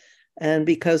inboxes. And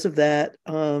because of that,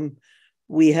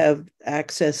 we have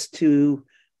access to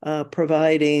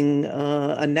providing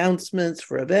announcements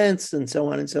for events and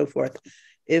so on and so forth.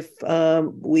 If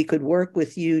we could work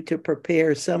with you to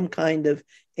prepare some kind of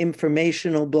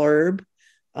informational blurb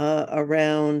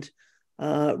around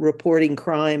reporting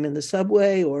crime in the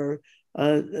subway, or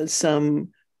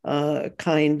some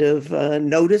kind of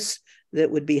notice that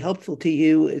would be helpful to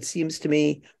you, it seems to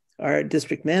me our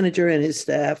district manager and his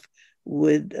staff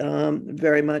would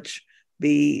very much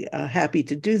be happy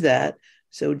to do that.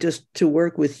 So just to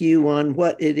work with you on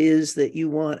what it is that you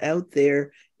want out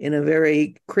there in a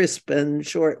very crisp and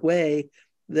short way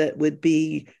that would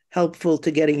be helpful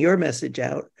to getting your message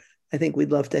out, I think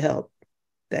we'd love to help.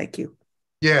 Thank you.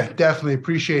 Yeah, definitely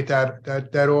appreciate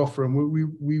that offer, and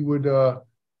we would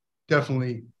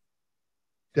definitely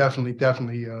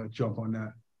jump on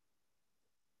that.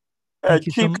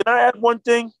 Chief, can I add one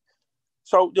thing?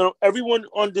 So, everyone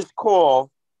on this call,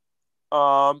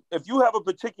 if you have a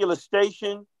particular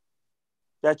station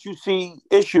that you see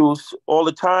issues all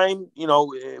the time,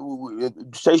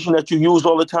 station that you use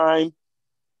all the time,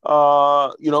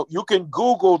 you can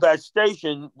Google that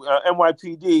station,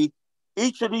 NYPD.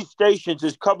 Each of these stations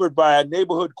is covered by a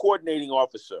neighborhood coordinating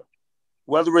officer,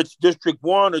 whether it's District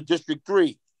 1 or District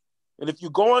 3. And if you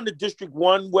go on the District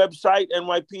 1 website,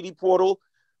 NYPD portal,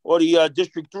 or the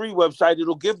District 3 website,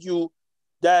 it'll give you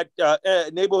that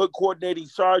neighborhood coordinating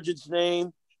sergeant's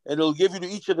name, and it'll give you to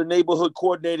each of the neighborhood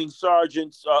coordinating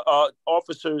sergeants,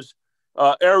 officers'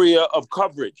 area of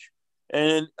coverage.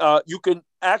 And you can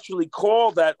actually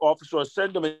call that officer or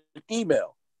send them an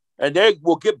email, and they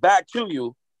will get back to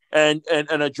you and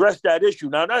address that issue.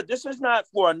 Now, this is not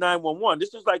for a 911.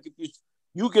 This is like if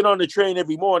you get on the train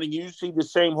every morning and you see the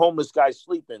same homeless guy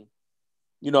sleeping,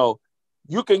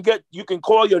 you can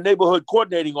call your neighborhood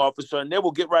coordinating officer and they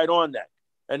will get right on that.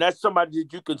 And that's somebody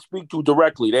that you can speak to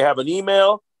directly. They have an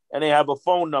email and they have a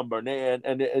phone number,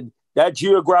 and that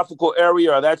geographical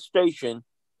area or that station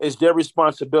is their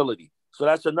responsibility. So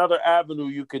that's another avenue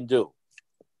you can do.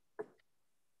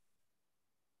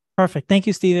 Perfect. Thank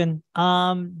you, Stephen.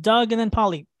 Doug, and then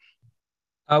Polly.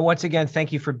 Once again,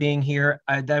 thank you for being here.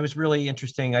 That was really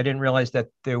interesting. I didn't realize that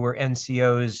there were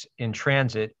NCOs in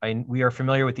transit. We are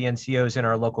familiar with the NCOs in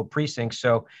our local precincts,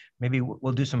 so maybe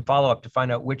we'll do some follow-up to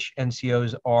find out which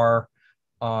NCOs are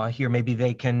here. Maybe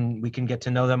we can get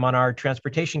to know them on our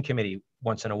transportation committee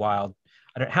once in a while.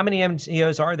 How many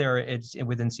NCOs are there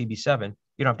within CB7?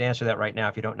 You don't have to answer that right now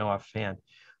if you don't know offhand.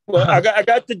 Well, I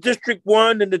got the District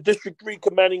 1 and the District 3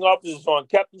 commanding officers on.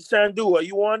 Captain Sandhu, are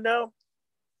you on now?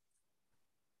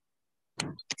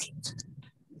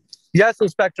 Yes,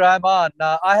 Inspector, I'm on.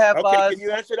 I have. Okay, can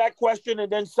you answer that question,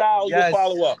 and then Sal, you'll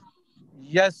follow up.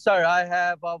 Yes, sir. I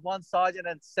have 1 sergeant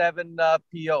and 7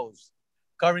 POs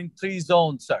covering 3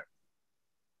 zones, sir.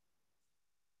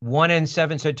 1 and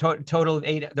 7, so total of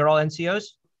 8. They're all NCOs?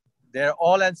 They're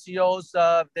all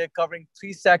NCOs. They're covering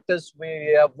 3 sectors.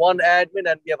 We have 1 admin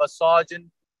and we have a sergeant,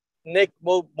 Nick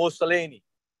Miscellaneous.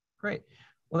 Great.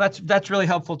 Well, that's really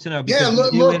helpful to know, because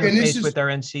look, we do interface with our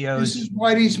NCOs. This is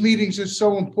why these meetings are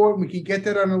so important. We can get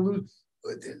that on a loose.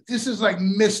 This is like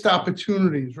missed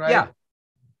opportunities, right? Yeah.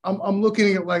 I'm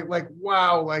looking at like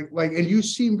wow, and you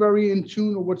seem very in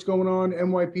tune with what's going on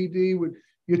NYPD.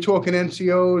 You're talking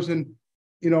NCOs, and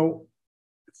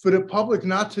for the public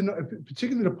not to know,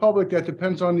 particularly the public that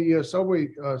depends on the subway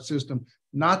system,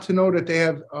 not to know that they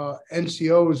have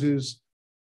NCOs is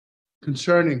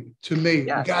concerning to me.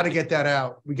 Yes. We got to get that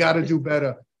out. We got to do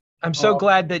better. I'm so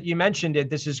glad that you mentioned it.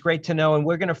 This is great to know, and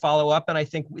we're going to follow up. And I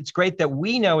think it's great that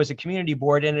we know as a community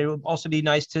board, and it would also be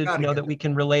nice to know that we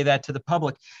can relay that to the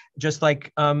public, just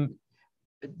like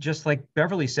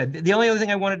Beverly said. The only other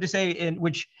thing I wanted to say, in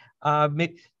which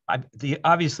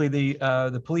obviously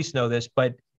the police know this,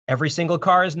 but every single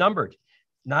car is numbered.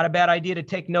 Not a bad idea to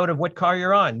take note of what car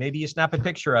you're on. Maybe you snap a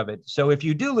picture of it. So if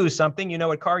you do lose something, you know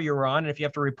what car you're on. And if you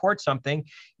have to report something,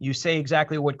 you say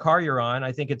exactly what car you're on.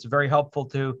 I think it's very helpful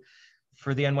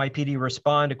for the NYPD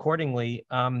respond accordingly.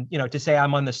 To say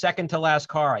I'm on the second to last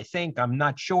car, I'm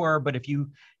not sure, but if you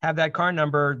have that car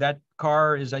number, that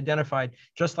car is identified,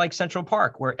 just like Central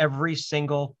Park, where every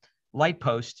single light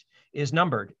post is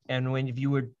numbered. And when if you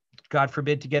would, God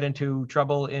forbid, to get into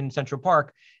trouble in Central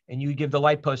Park and you give the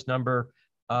light post number,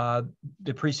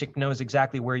 the precinct knows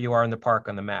exactly where you are in the park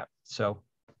on the map. So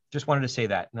just wanted to say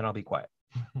that, and then I'll be quiet.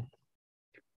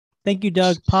 Thank you,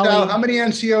 Doug. Polly, Sal, how many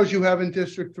NCOs you have in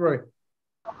District 3?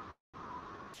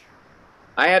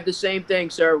 I have the same thing,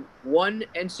 sir. 1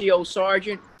 NCO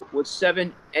sergeant with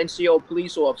 7 NCO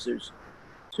police officers.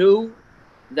 2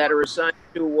 that are assigned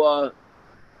to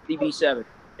CB7.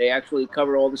 They actually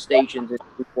cover all the stations in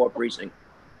the 4 precinct.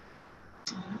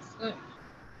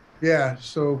 Yeah,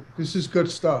 so this is good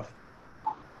stuff.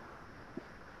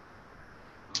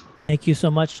 thank you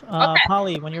so much. Okay.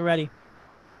 Polly, when you're ready.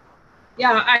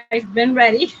 Yeah, I've been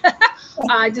ready.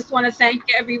 I just want to thank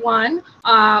everyone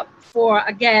for,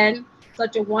 again,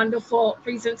 such a wonderful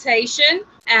presentation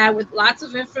and with lots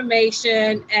of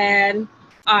information. And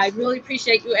I really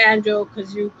appreciate you, Andrew,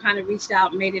 because you kind of reached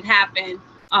out and made it happen.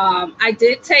 I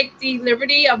did take the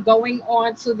liberty of going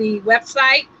on to the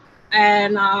website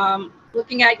and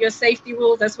looking at your safety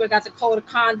rules. That's where I got the code of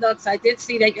conduct. So I did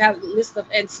see that you have a list of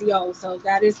NCOs. So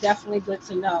that is definitely good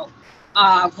to know,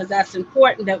 because that's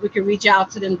important that we can reach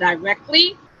out to them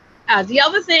directly. The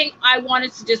other thing I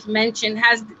wanted to just mention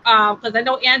has, because I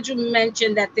know Andrew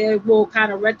mentioned that they will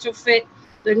kind of retrofit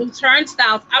the new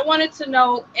turnstiles. I wanted to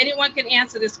know, anyone can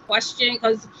answer this question,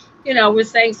 because, you know, we're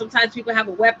saying sometimes people have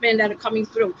a weapon that are coming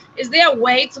through. Is there a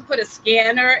way to put a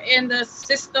scanner in the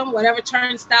system, whatever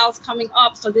turnstiles coming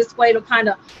up, so this way to kind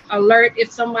of alert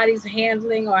if somebody's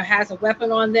handling or has a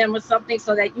weapon on them or something,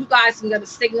 so that you guys can get a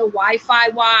signal Wi-Fi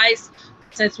wise,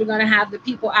 since we're going to have the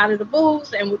people out of the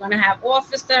booth and we're going to have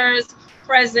officers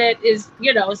present? Is,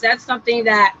 you know, is that something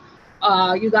that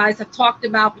you guys have talked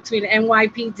about between the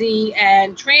NYPD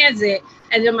and transit?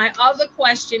 And then my other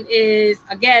question is,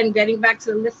 again, getting back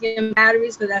to the lithium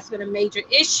batteries, because that's been a major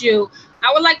issue.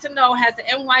 I would like to know, has the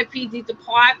NYPD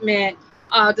department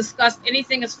discussed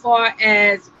anything as far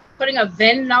as putting a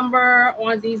VIN number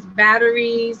on these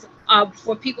batteries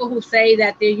for people who say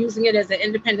that they're using it as an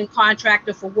independent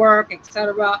contractor for work,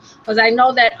 etc.? Because I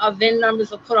know that VIN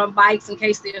numbers are put on bikes in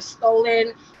case they're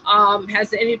stolen. Has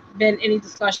there been any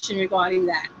discussion regarding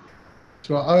that?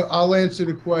 So I'll answer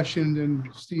the question, and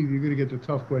Steve, you're going to get the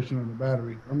tough question on the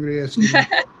battery. I'm going to ask you.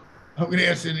 I'm going to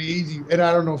answer the easy, and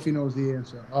I don't know if he knows the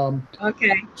answer.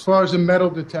 Okay. As far as the metal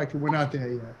detector, we're not there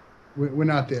yet. We're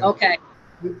not there. Okay.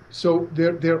 So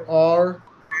there are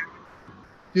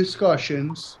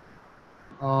discussions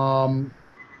about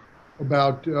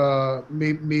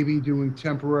maybe doing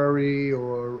temporary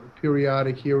or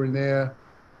periodic here and there,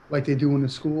 like they do in the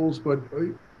schools, but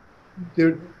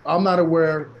I'm not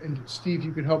aware, and Steve,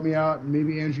 you could help me out, and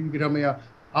maybe Andrew, you could help me out.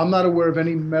 I'm not aware of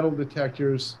any metal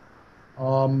detectors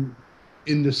in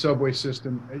the subway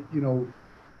system, you know,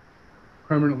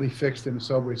 permanently fixed in the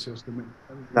subway system.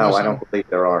 No, I don't believe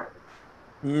there are.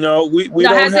 No, we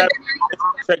don't have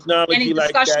technology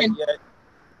like that yet.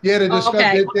 Yeah, the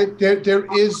discussion.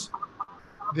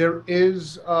 There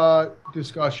is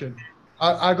discussion.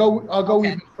 I'll go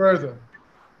even further.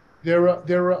 There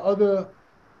are other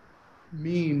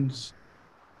means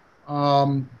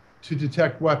to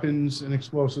detect weapons and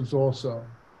explosives also,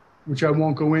 which I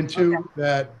won't go into. Okay.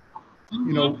 That,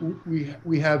 you know,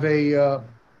 we have a you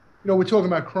know, we're talking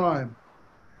about crime,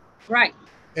 right?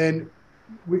 And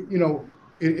we, you know,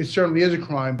 it certainly is a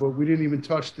crime, but we didn't even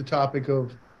touch the topic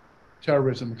of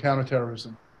terrorism,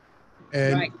 counterterrorism,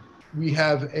 and right. We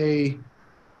have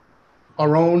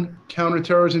our own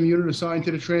counterterrorism unit assigned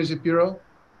to the Transit Bureau,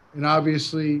 and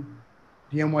obviously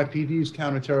the NYPD's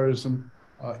counterterrorism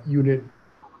unit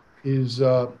is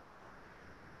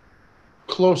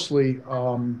closely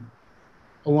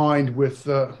aligned with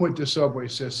the subway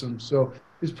system. So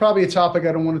it's probably a topic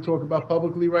I don't want to talk about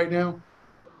publicly right now.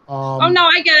 Oh, no,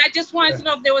 I get it. I just wanted to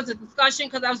know if there was a discussion,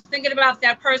 because I was thinking about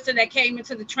that person that came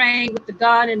into the train with the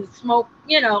gun and the smoke,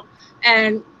 you know,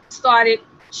 and started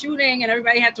shooting, and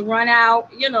everybody had to run out,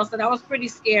 you know, so that was pretty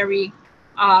scary.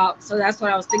 So that's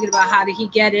what I was thinking about. How did he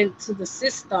get into the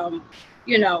system,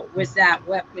 you know, with that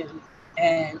weapon,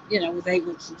 and, you know, was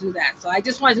able to do that? So I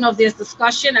just wanted to know if there's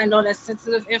discussion. I know that's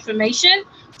sensitive information,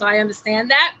 so I understand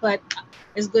that, but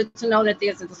it's good to know that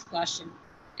there's a discussion.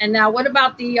 And now, what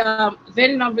about the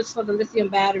VIN numbers for the lithium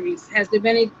batteries? Has there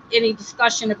been any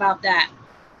discussion about that?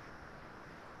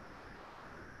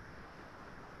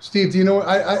 Steve, do you know?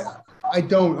 I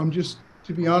don't. I'm just,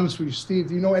 to be honest with you, Steve.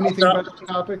 Do you know anything about the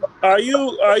topic? Are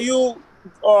you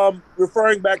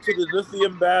referring back to the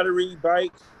lithium battery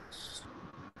bikes?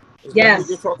 Is that what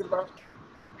you're talking about?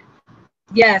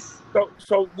 Yes.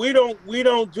 So we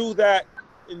don't do that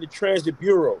in the Transit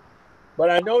Bureau, but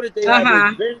I know that they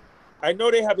have a VIN. I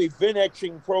know they have a VIN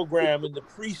etching program in the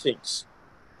precincts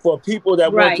for people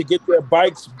that want Right. to get their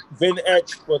bikes VIN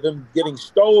etched for them getting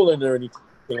stolen or anything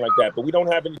like that. But we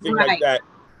don't have anything like Right. that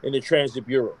in the Transit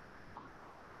Bureau.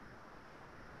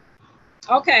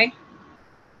 Okay.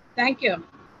 Thank you.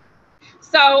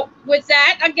 So with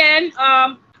that, again,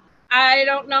 I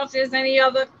don't know if there's any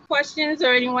other questions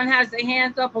or anyone has their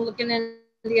hands up. I'm looking in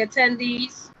the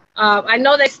attendees. I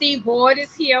know that Steve Board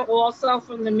is here also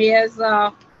from the mayor's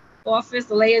office,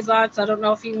 the liaison. So I don't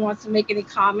know if he wants to make any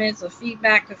comments or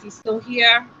feedback if he's still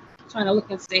here. I'm trying to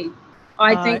look and see. Oh,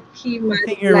 I think he might I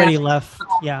think he have already left.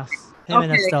 left. Yes. Him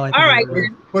and Okay. Estelle, I think All they right. already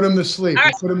Then. Put him to sleep. All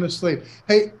right. Put him to sleep.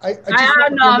 Hey, I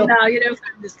just no, you didn't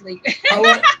put him to sleep.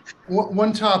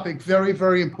 one topic, very,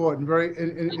 very important.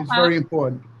 It's very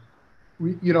important.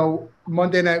 We,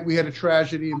 Monday night we had a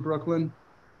tragedy in Brooklyn.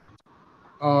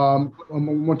 I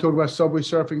want to talk about subway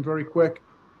surfing very quick.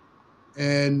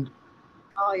 And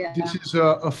oh, yeah. this is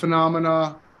a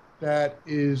phenomena that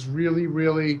is really,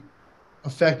 really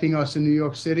affecting us in New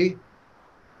York City,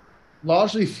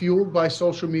 largely fueled by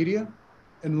social media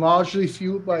and largely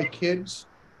fueled by kids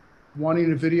wanting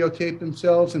to videotape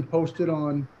themselves and post it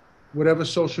on whatever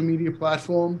social media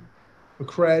platform for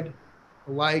cred,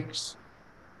 for likes,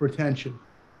 for attention.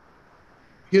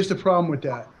 Here's the problem with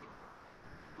that.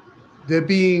 They're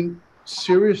being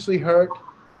seriously hurt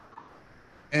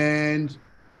and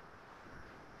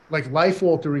like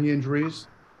life-altering injuries,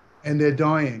 and they're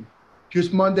dying.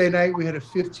 Just Monday night, we had a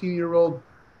 15-year-old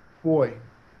boy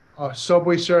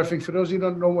subway surfing. For those of you who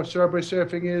don't know what subway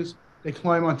surfing is, they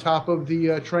climb on top of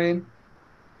the train,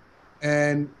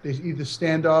 and they either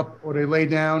stand up or they lay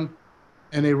down,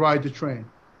 and they ride the train.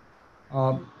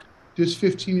 This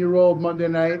 15-year-old Monday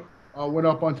night went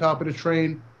up on top of the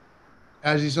train.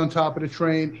 As he's on top of the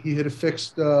train, he hit a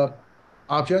fixed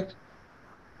object,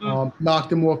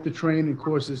 knocked him off the train, and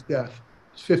caused his death.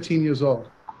 He's 15 years old.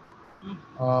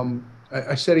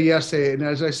 I said it yesterday, and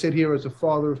as I sit here as a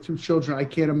father of two children, I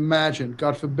can't imagine,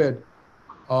 God forbid,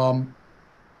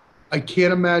 I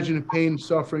can't imagine the pain,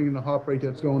 suffering, and the heartbreak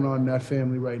that's going on in that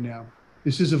family right now.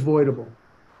 This is avoidable.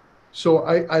 So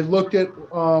I looked at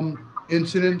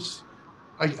incidents.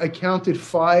 I counted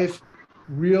 5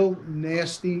 real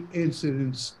nasty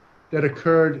incidents that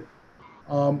occurred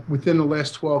within the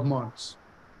last 12 months.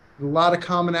 There's a lot of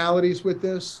commonalities with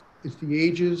this. It's the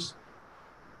ages.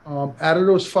 Out of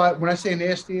those 5, when I say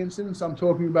nasty incidents, I'm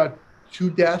talking about 2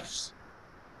 deaths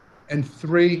and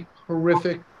 3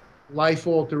 horrific,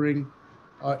 life-altering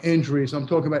injuries. I'm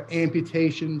talking about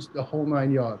amputations, the whole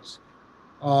 9 yards.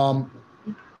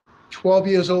 12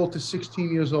 years old to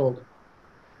 16 years old.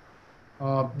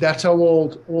 That's how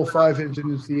old all 5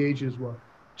 incidents, the ages were.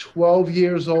 12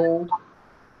 years old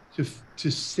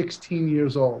to 16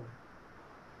 years old.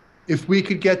 If we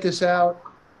could get this out,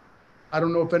 I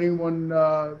don't know if anyone,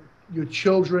 your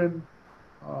children,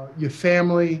 your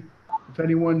family, if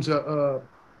anyone's a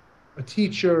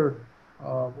teacher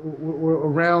or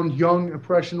around young,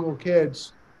 impressionable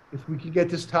kids, if we could get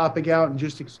this topic out and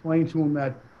just explain to them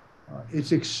that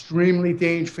it's extremely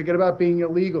dangerous. Forget about being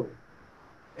illegal.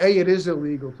 It is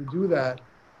illegal to do that,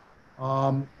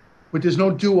 but there's no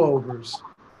do-overs,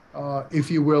 if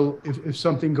you will, if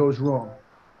something goes wrong.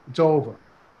 It's over.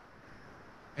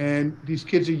 And these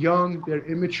kids are young, they're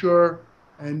immature,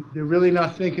 and they're really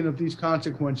not thinking of these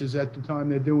consequences at the time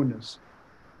they're doing this.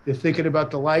 They're thinking about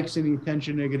the likes and the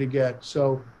attention they're going to get.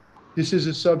 So this is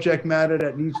a subject matter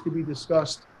that needs to be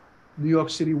discussed New York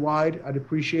City wide. I'd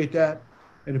appreciate that.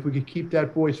 And if we could keep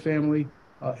that boy's family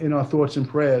in our thoughts and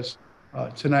prayers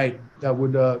tonight, that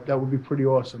would be pretty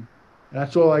awesome. And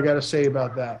that's all I got to say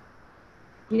about that.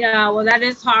 Yeah, well, that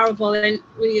is horrible. And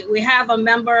we have a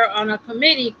member on a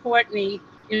committee, Courtney,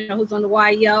 who's on the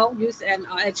YEO, Youth and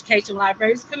Education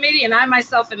Libraries Committee. And I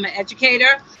myself am an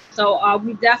educator. So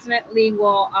we definitely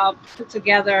will put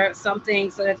together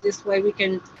something so that this way we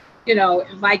can,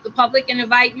 invite the public and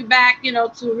invite you back,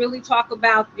 to really talk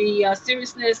about the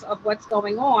seriousness of what's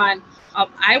going on.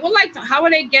 I would like to, how are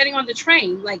they getting on the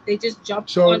train? Like they just jump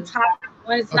on top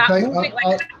when it's not moving?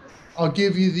 I'll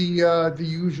give you the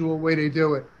usual way they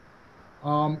do it.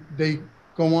 They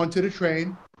go onto the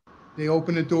train, they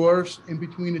open the doors in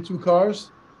between the 2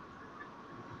 cars,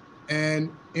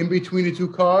 and in between the 2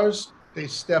 cars, they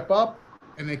step up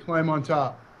and they climb on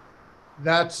top.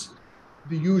 That's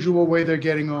the usual way they're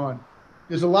getting on.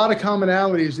 There's a lot of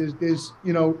commonalities. There's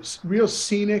real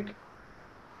scenic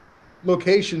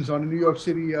locations on the New York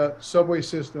City subway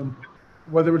system,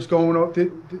 whether it's going over,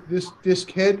 this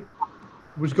kid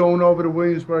was going over the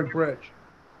Williamsburg Bridge.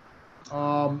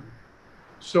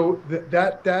 So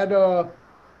that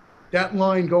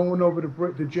line going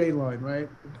over the J line, right?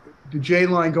 the J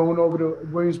line going over to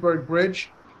Williamsburg Bridge.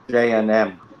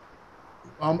 J&M.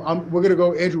 We're gonna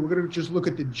go, Andrew. We're gonna just look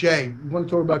at the J. We want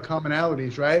to talk about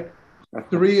commonalities, right?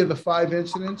 3 of the 5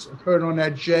 incidents occurred on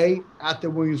that J at the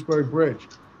Williamsburg Bridge.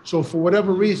 So for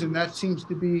whatever reason, that seems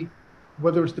to be,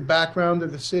 whether it's the background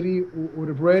of the city or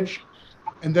the bridge.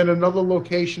 And then another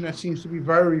location that seems to be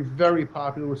very, very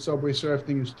popular with subway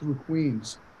surfing is through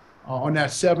Queens on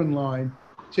that 7 line,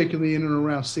 particularly in and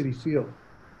around Citi Field.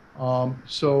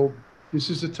 So this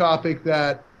is a topic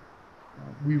that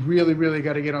we really, really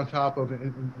got to get on top of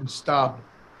and stop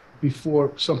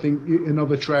before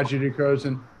another tragedy occurs.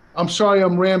 And I'm sorry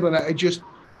I'm rambling.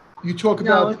 You talk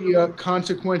about the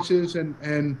consequences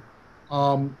and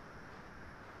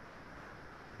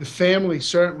the family,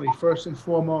 certainly, first and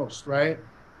foremost, right?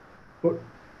 But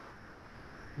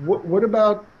what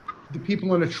about the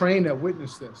people on the train that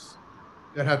witnessed this,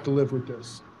 that have to live with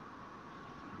this?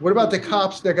 What about the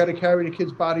cops that got to carry the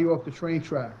kid's body off the train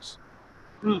tracks?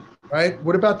 Right?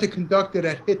 What about the conductor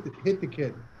that hit the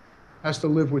kid, has to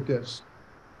live with this?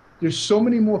 There's so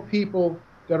many more people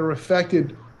that are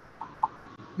affected,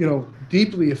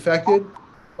 deeply affected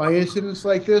by incidents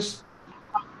like this.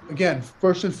 Again,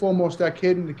 first and foremost, that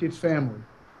kid and the kid's family.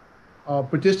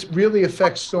 But this really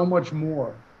affects so much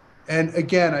more. And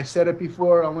again, I said it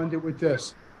before, I'll end it with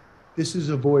this. This is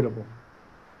avoidable.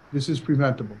 This is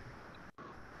preventable.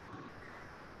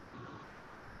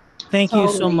 Thank you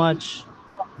so much.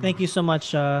 Thank you so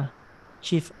much,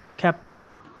 Chief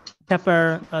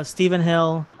Kemper, Stephen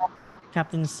Hill,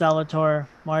 Captain Salvatore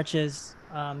Marches.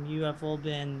 You have all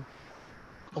been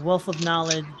a wealth of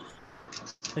knowledge.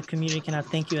 The community cannot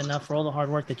thank you enough for all the hard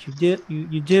work that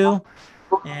you do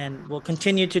and will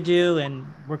continue to do. And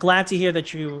we're glad to hear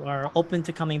that you are open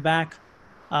to coming back.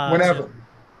 Whenever.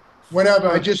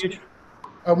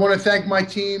 I want to thank my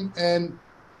team and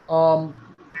to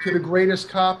the greatest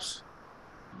cops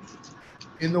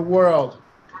in the world,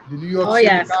 the New York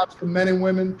City cops, the men and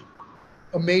women,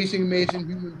 amazing, amazing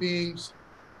human beings.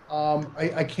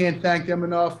 I can't thank them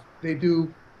enough. They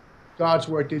do God's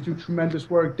work. They do tremendous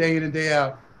work day in and day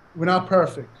out. We're not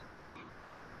perfect.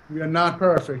 We are not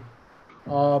perfect,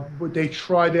 but they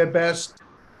try their best.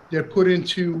 They're put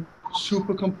into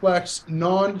super complex,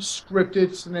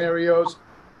 non-scripted scenarios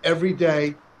every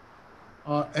day,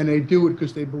 and they do it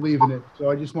because they believe in it. So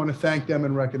I just want to thank them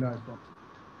and recognize them.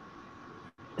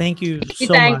 Thank you so much. We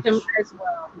thank them as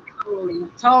well.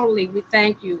 Totally. We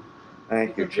thank you.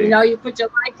 Thank you, Chief. You put your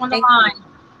life on the line.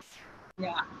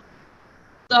 Yeah.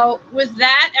 So with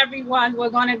that, everyone, we're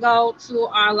going to go to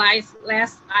our last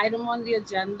item on the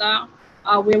agenda,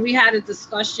 where we had a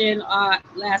discussion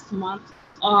last month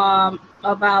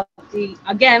about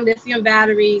again, lithium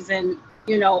batteries. And,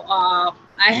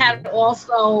 I had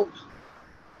also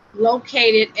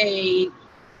located a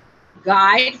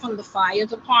guide from the fire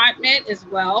department as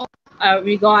well,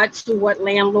 regards to what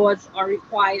landlords are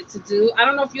required to do. I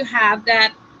don't know if you have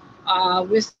that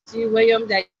with you, William,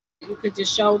 that you could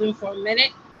just show them for a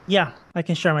minute. Yeah, I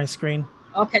can share my screen.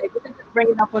 Okay, we can bring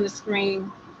it up on the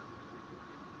screen.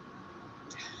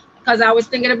 Because I was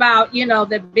thinking about,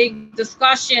 the big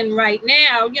discussion right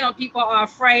now, people are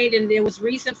afraid, and there was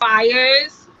recent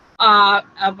fires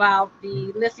about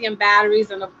the lithium batteries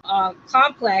in a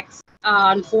complex.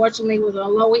 Unfortunately, it was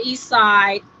on the Lower East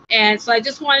Side. And so I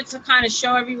just wanted to kind of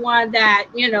show everyone that,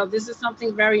 this is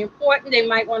something very important. They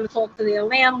might want to talk to their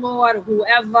landlord or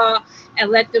whoever and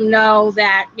let them know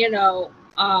that,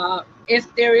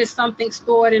 if there is something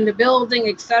stored in the building,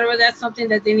 etc., that's something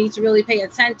that they need to really pay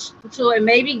attention to, and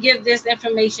maybe give this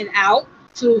information out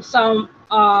to some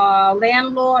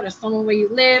landlord or someone where you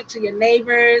live, to your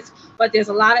neighbors. But there's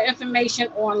a lot of information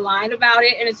online about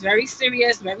it, and it's very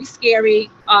serious, very scary.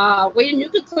 William, you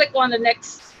can click on the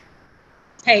next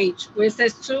page where it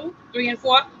says 2, 3, and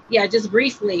 4. Yeah, just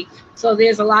briefly. So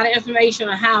there's a lot of information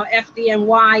on how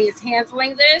FDNY is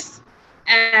handling this.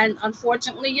 And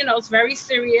unfortunately, it's very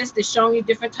serious. They're showing you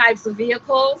different types of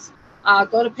vehicles.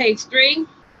 Go to page 3.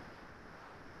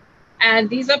 And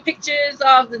these are pictures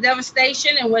of the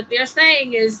devastation. And what they're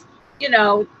saying is,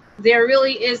 there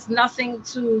really is nothing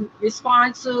to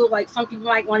respond to. Like, some people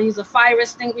might want to use a fire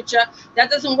extinguisher.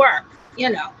 That doesn't work,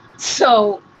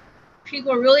 So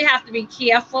people really have to be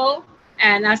careful.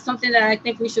 And that's something that I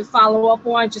think we should follow up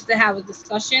on, just to have a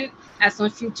discussion at some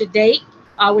future date.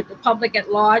 With the public at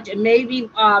large. And maybe,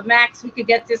 Max, we could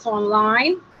get this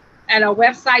online at our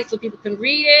website so people can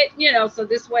read it, so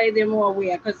this way they're more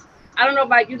aware. Because I don't know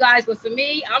about you guys, but for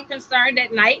me, I'm concerned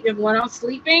at night when I'm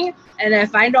sleeping. And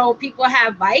if I know people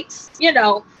have bikes,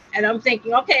 and I'm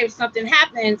thinking, okay, if something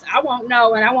happens, I won't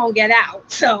know and I won't get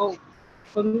out. So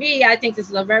for me, I think this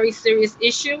is a very serious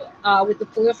issue with the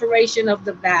proliferation of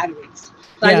the batteries.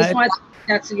 So I just want to bring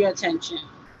that to your attention.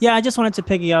 Yeah, I just wanted to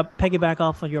piggyback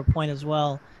off of your point as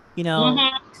well. You know,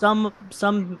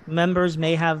 some members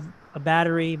may have a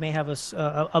battery, may have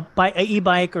a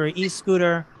e-bike or an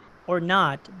e-scooter or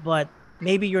not, but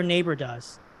maybe your neighbor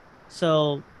does.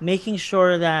 So making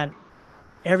sure that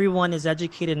everyone is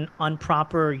educated on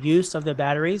proper use of the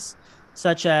batteries,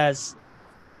 such as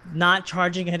not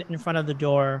charging it in front of the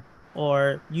door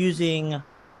or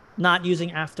not using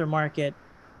aftermarket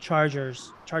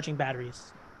charging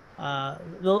batteries.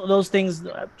 Those things,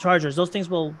 chargers, those things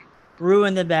will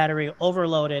ruin the battery,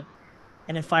 overload it,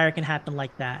 and a fire can happen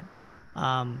like that.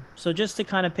 So just to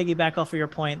kind of piggyback off of your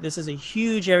point, this is a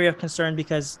huge area of concern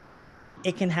because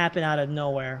it can happen out of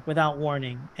nowhere without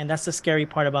warning. And that's the scary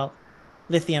part about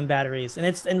lithium batteries.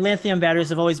 And lithium batteries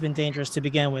have always been dangerous to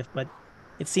begin with, but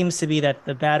it seems to be that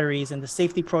the batteries and the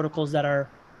safety protocols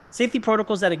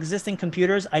that exist in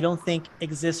computers, I don't think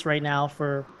exist right now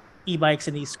for e-bikes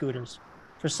and e-scooters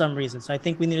for some reason. So I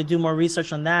think we need to do more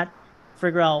research on that,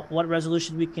 figure out what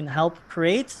resolution we can help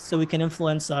create so we can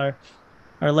influence our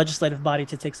legislative body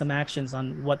to take some actions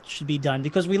on what should be done,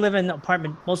 because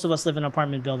most of us live in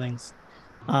apartment buildings.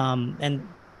 And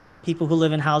people who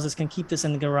live in houses can keep this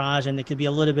in the garage and it could be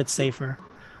a little bit safer.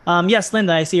 Yes,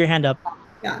 Linda, I see your hand up.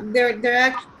 Yeah, they're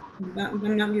actually,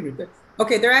 I'm not muted, but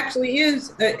okay, there actually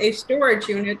is a storage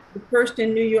unit, the first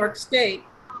in New York State,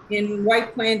 in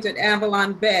White Plains at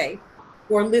Avalon Bay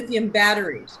for lithium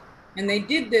batteries. And they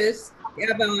did this,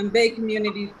 the Avalon Bay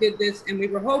communities did this, and we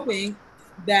were hoping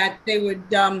that they would,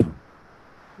 it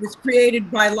was created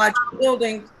by logical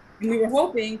buildings, and we were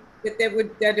hoping that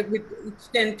it would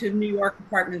extend to New York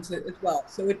apartments as well.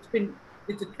 So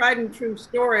it's a tried and true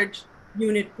storage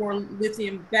unit for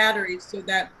lithium batteries so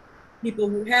that people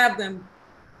who have them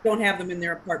don't have them in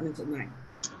their apartments at night.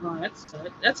 Oh, that's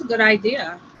good. That's a good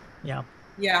idea. Yeah.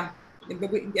 Yeah.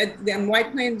 But then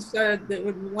White Plains,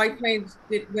 White Plains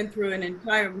went through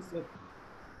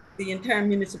the entire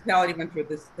municipality went through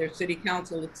this, their city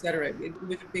council, et cetera. It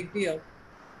was a big deal.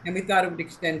 And we thought it would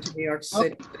extend to New York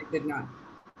City, but it did not.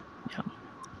 Yeah.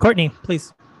 Courtney,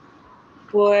 please.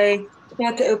 Boy,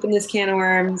 not to open this can of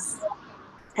worms.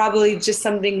 Probably just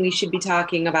something we should be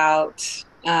talking about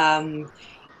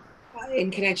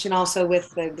in connection also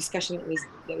with the discussion that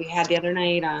we had the other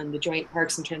night on the joint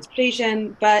parks and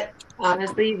transportation. But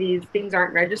honestly, these things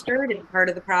aren't registered, and part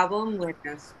of the problem with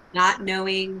not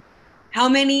knowing how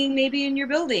many maybe in your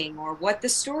building or what the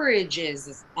storage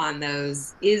is on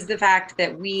those is the fact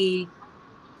that we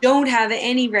don't have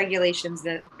any regulations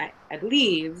that I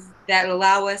believe that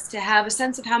allow us to have a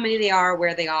sense of how many they are,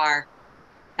 where they are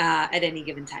at any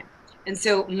given time. And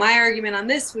so my argument on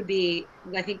this would be,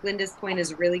 I think Linda's point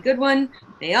is a really good one.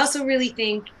 They also really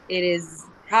think it is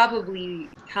probably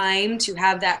time to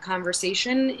have that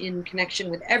conversation in connection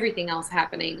with everything else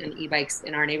happening on e-bikes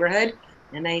in our neighborhood.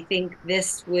 And I think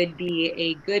this would be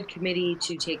a good committee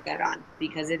to take that on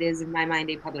because it is, in my mind,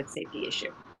 a public safety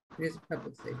issue. It is a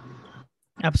public safety issue.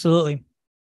 Absolutely.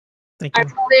 Thank you. I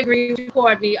totally agree with you,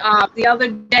 Courtney. The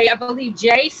other day, I believe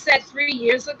Jay said 3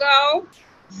 years ago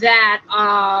that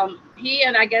he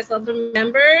and I guess other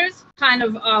members kind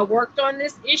of worked on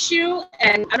this issue,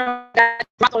 and I don't know that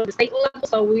dropped on the state level,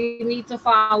 so we need to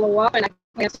follow up, and I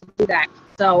plan to do that.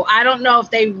 So I don't know if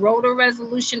they wrote a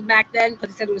resolution back then,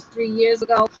 because they said it was 3 years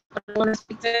ago, but I want to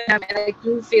speak to them, and I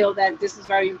do feel that this is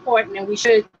very important, and we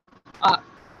should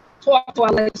talk to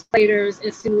our legislators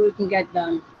and see what we can get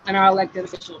done, and our elected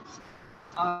officials,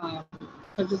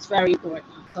 because it's very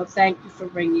important. So thank you for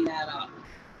bringing that up.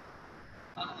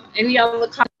 Any other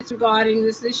comments regarding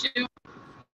this issue?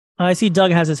 I see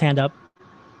Doug has his hand up.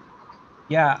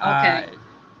 Yeah. Okay.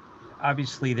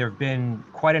 Obviously, there have been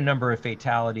quite a number of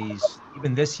fatalities,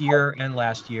 even this year and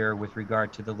last year, with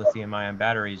regard to the lithium-ion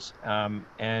batteries.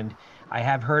 And I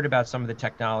have heard about some of the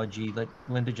technology that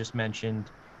Linda just mentioned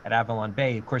at Avalon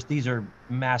Bay. Of course, these are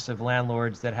massive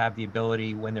landlords that have the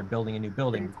ability when they're building a new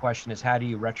building. The question is, how do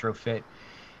you retrofit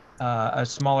a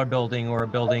smaller building or a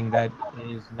building that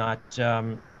is not,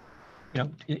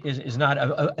 is not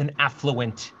an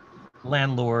affluent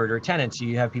landlord or tenant? So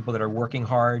you have people that are working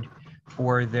hard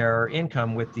for their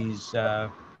income with these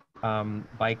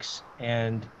bikes.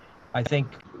 And I think,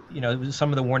 some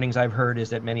of the warnings I've heard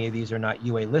is that many of these are not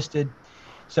UA listed.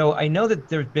 So I know that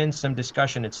there's been some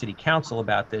discussion at City Council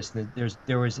about this.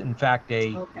 There was in fact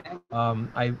a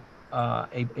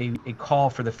call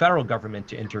for the federal government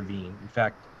to intervene. In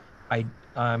fact,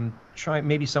 I'm trying.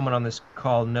 Maybe someone on this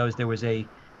call knows there was a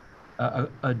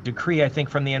decree, I think,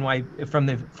 from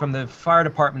the fire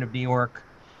department of New York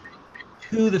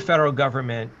to the federal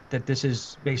government that this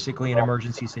is basically an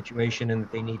emergency situation and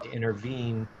that they need to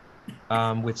intervene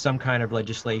with some kind of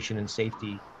legislation and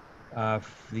safety for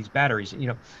these batteries. You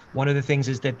know, one of the things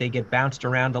is that they get bounced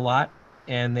around a lot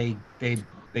and they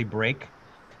break.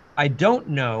 I don't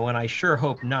know, and I sure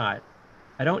hope not.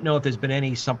 I don't know if there's been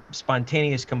any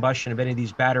spontaneous combustion of any of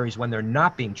these batteries when they're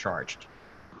not being charged.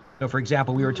 So, for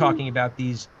example, we were talking about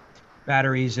these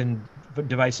batteries and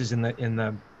devices in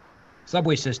the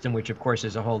subway system, which of course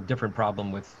is a whole different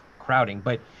problem with crowding.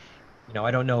 But you know,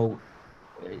 I don't know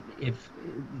if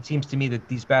it seems to me that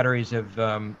these batteries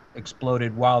have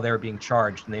exploded while they're being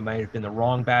charged, and they might have been the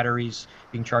wrong batteries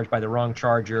being charged by the wrong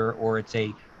charger, or it's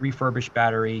a refurbished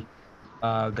battery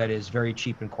that is very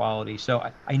cheap in quality. So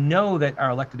I know that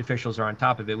our elected officials are on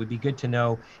top of it. It would be good to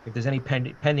know if there's any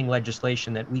pending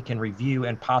legislation that we can review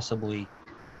and possibly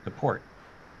support.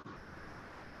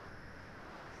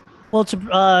 Well,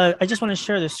 I just want to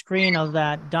share the screen of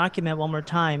that document one more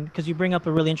time, because you bring up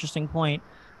a really interesting point.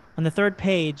 On the third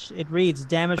page, it reads,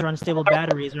 damaged or unstable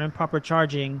batteries or improper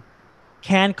charging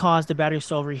can cause the batteries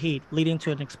to overheat, leading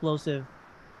to an explosive,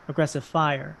 aggressive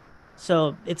fire.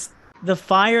 So the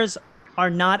fires are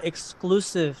not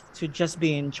exclusive to just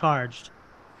being charged.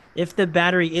 If the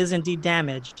battery is indeed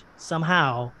damaged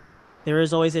somehow, there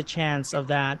is always a chance of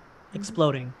that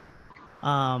exploding. So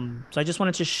I just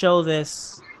wanted to show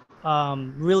this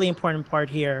really important part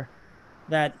here,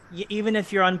 that even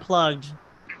if you're unplugged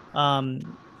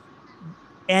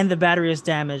and the battery is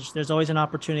damaged, there's always an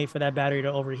opportunity for that battery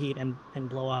to overheat and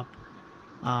blow up.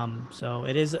 So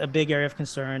it is a big area of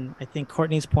concern. I think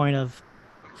Courtney's point of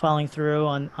following through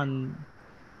on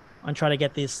trying to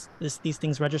get these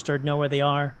things registered, know where they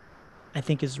are, I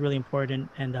think is really important,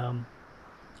 and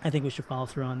I think we should follow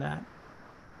through on that.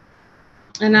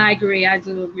 And I agree. I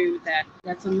do agree with that.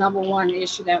 That's a number one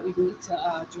issue that we need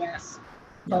to address.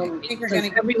 So, I think we're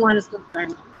going to. Everyone is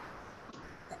concerned.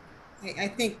 I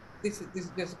think this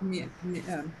is just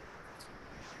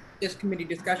committee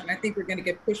discussion. I think we're going to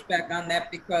get pushback on that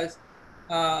because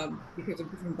of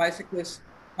different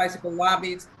bicycle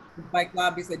lobbies, bike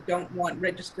lobbies that don't want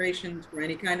registrations for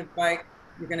any kind of bike.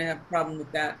 You're going to have a problem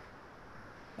with that.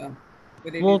 But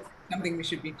it is something we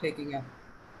should be taking up.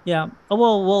 Yeah.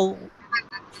 Well, we'll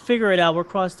figure it out. We'll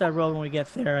cross that road when we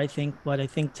get there, I think. But I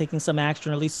think taking some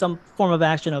action, or at least some form of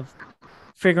action of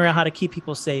figuring out how to keep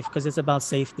people safe, because it's about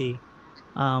safety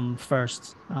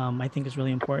first, I think is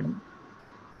really important.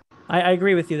 I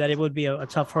agree with you that it would be a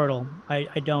tough hurdle. I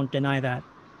don't deny that.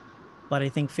 But I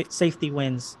think safety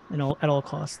wins at all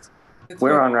costs.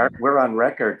 We're on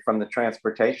record from the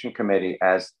Transportation Committee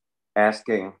as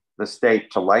asking the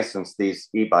state to license these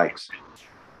e-bikes.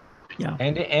 Yeah.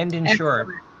 And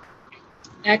insure.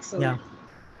 Excellent.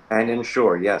 Yeah. And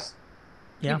insure, yes.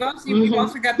 Yeah. We've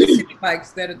also got the city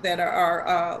bikes that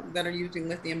are using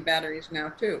lithium batteries now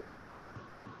too.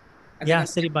 Yeah,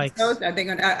 city bikes. Are there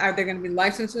going to be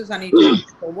licenses on each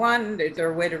one? Is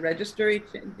there a way to register each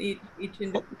the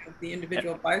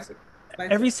individual bicycle?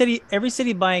 Every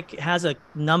city bike has a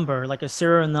number, like a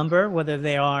serial number, whether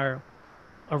they are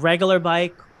a regular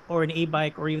bike or an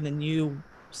e-bike or even the new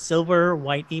silver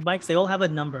white e-bikes. They all have a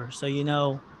number, so you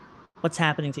know what's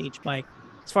happening to each bike.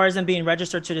 As far as them being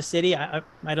registered to the city, I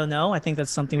don't know. I think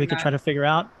that's something we could try to figure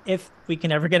out if we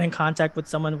can ever get in contact with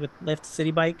someone with Lyft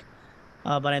City Bike.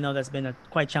 But I know that's been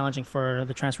quite challenging for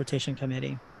the Transportation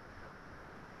Committee.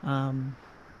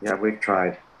 Yeah, we've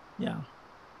tried. Yeah.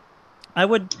 I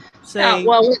would say...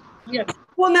 Well,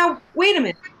 now, wait a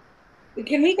minute.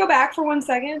 Can we go back for 1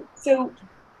 second? So,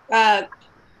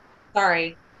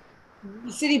 sorry.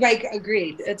 City Bike,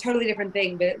 agreed. A totally different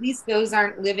thing, but at least those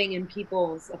aren't living in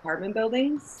people's apartment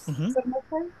buildings.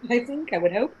 I think, I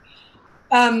would hope.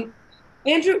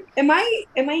 Andrew, am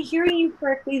I hearing you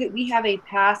correctly that we have a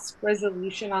past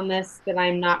resolution on this that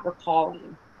I'm not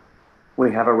recalling?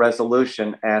 We have a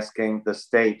resolution asking the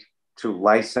state to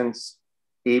license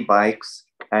e-bikes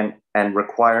and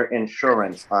require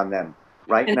insurance on them.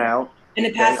 Right now, and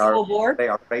it passed the whole board? They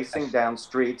are facing down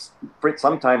streets,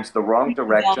 sometimes the wrong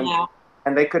direction,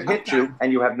 and they could hit you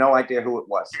and you have no idea who it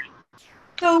was.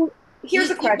 So here's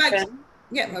a question.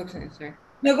 Okay, sorry.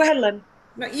 No, go ahead, Lynn.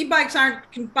 No, e-bikes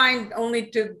aren't confined only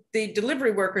to the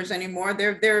delivery workers anymore. They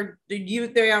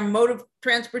are mode of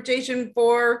transportation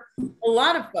for a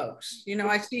lot of folks. You know,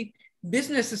 I see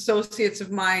business associates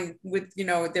of mine with,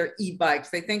 their e-bikes.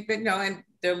 They think that, and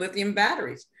they're lithium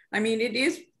batteries. I mean, it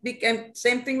is, and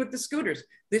same thing with the scooters.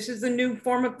 This is the new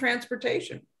form of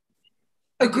transportation.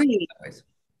 Agreed.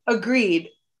 Agreed.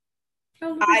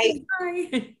 I'm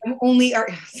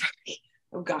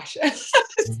Oh gosh.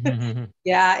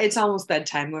 Yeah, it's almost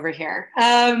bedtime over here.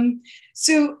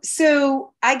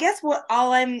 So I guess what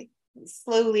all I'm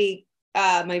slowly,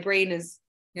 my brain is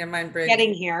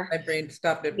getting here. My brain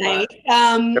stopped at right.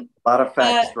 A lot of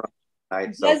facts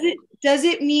tonight. So. Does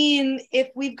it mean if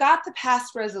we've got the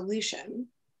past resolution,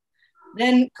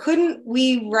 then couldn't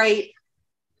we write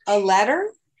a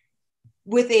letter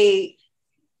with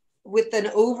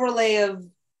an overlay of,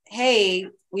 hey,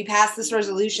 we passed this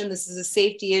resolution, this is a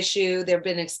safety issue, there have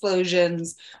been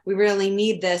explosions, we really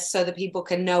need this so that people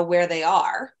can know where they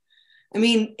are? I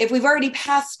mean, if we've already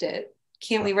passed it,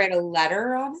 can't we write a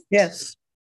letter on it? Yes.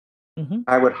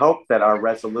 I would hope that our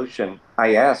resolution,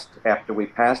 I asked after we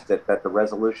passed it, that the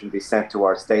resolution be sent to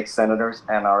our state senators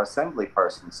and our assembly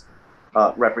persons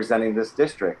representing this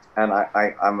district. And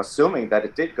I'm assuming that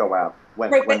it did go out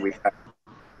when we passed.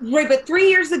 Right, but 3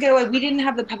 years ago, we didn't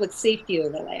have the public safety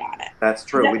overlay on it. That's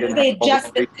true. We didn't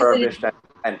have it refurbished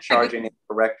and charging it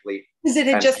correctly. Because it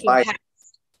had just been passed.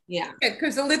 Yeah.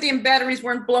 Because the lithium batteries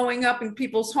weren't blowing up in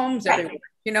people's homes everywhere,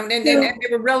 you know, and they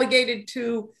were relegated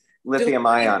to lithium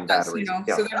ion batteries. You know,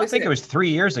 so I think it was 3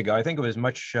 years ago. I think it was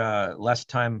much less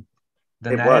time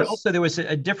than that. Was. And also, there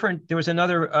was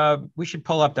another, we should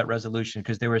pull up that resolution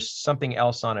because there was something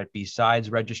else on it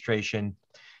besides registration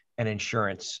and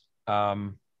insurance.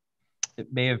 It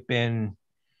may have been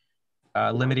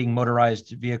limiting motorized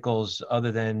vehicles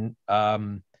other than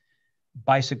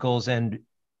bicycles and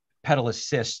pedal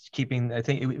assist, keeping, I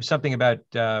think it was something about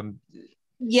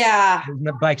yeah,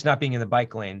 bikes not being in the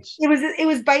bike lanes. It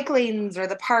was bike lanes or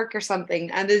the park or something,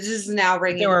 and this is now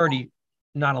ringing. They were already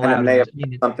not allowed. And it may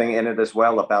have something in it as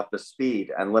well about the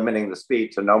speed and limiting the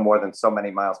speed to no more than so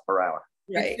many miles per hour.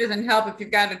 Right. It doesn't help if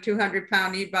you've got a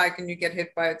 200-pound e-bike and you get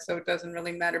hit by it, so it doesn't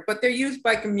really matter. But they're used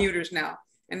by commuters now,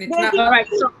 and it's not. All right,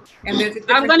 so and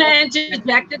I'm going to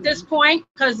interject at this point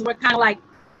because we're kind of like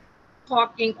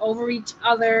talking over each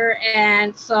other,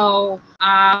 and so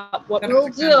what we'll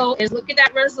do is look at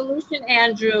that resolution,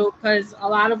 Andrew, because a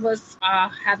lot of us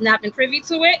have not been privy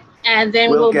to it, and then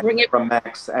we'll get bring it from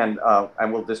Max and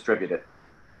we'll distribute it.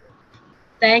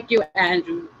 Thank you,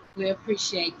 Andrew. We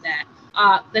appreciate that.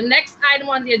 The next item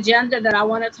on the agenda that I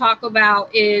want to talk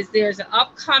about is there's an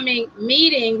upcoming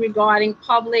meeting regarding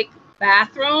public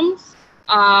bathrooms.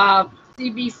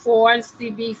 CB4 and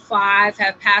CB5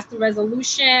 have passed the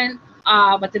resolution,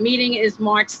 but the meeting is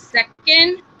March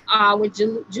 2nd with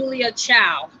Julia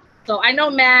Chow. So I know,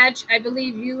 Madge, I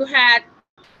believe you had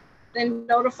been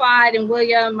notified, and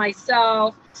William,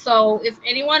 myself. So if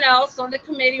anyone else on the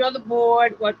committee or the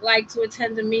board would like to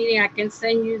attend the meeting, I can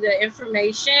send you the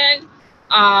information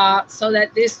so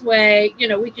that this way, you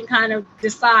know, we can kind of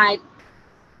decide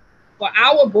for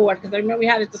our board, because I remember we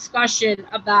had a discussion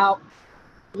about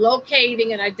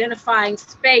locating and identifying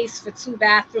space for 2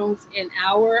 bathrooms in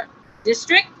our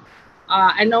district.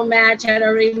 I know Madge had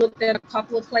already looked at a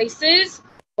couple of places,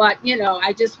 but, you know,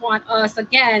 I just want us,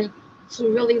 again, to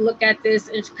really look at this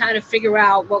and kind of figure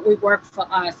out what would work for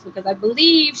us, because I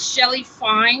believe Shelley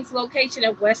Fine's location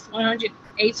at West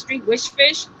 108th Street,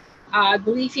 Wishfish, I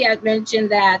believe he had mentioned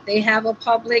that they have a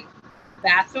public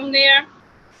bathroom there.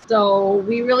 So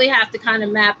we really have to kind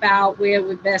of map out where it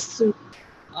would best suit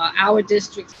our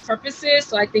district's purposes.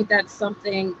 So I think that's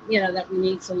something, you know, that we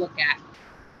need to look at.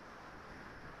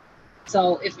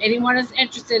 So if anyone is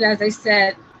interested, as I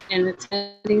said, in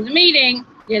attending the meeting,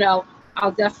 you know,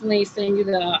 I'll definitely send you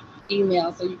the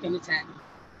email so you can attend.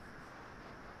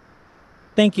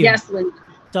 Thank you. Yes, Linda.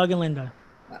 Doug and Linda.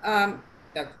 Doug.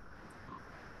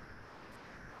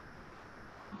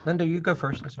 Linda, you go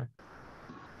first. Sorry.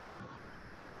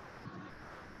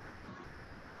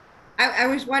 I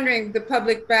was wondering, the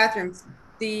public bathrooms,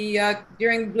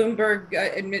 during Bloomberg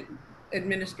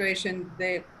administration,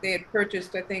 they had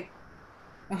purchased, I think,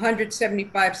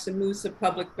 175 Samusa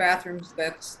public bathrooms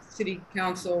that city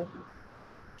council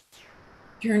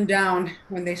turned down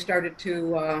when they started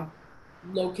to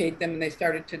locate them and they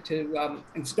started to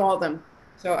install them.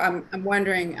 So I'm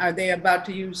wondering, are they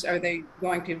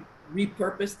going to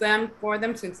repurpose them for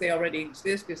them since they already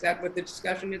exist? Is that what the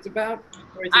discussion is about?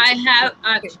 I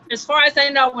have, as far as I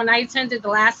know, when I attended the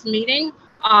last meeting,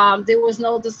 there was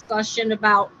no discussion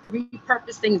about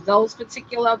repurposing those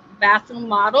particular bathroom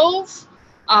models.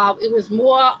 It was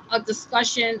more a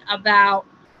discussion about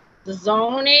the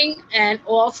zoning and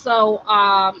also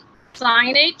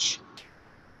signage,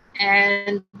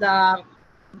 and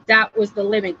that was the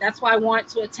limit. That's why I want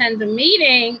to attend the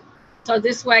meeting, so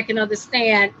this way I can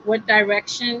understand what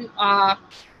direction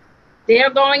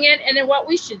they're going in and then what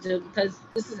we should do, because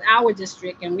this is our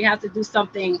district and we have to do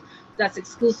something that's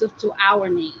exclusive to our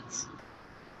needs.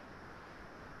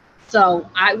 So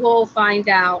I will find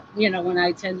out, when I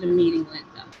attend the meeting,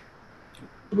 Linda.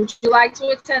 Would you like to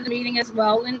attend the meeting as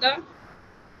well, Linda?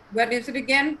 What is it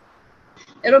again?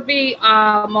 It'll be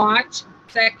March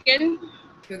 2nd.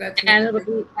 So that's and it'll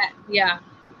be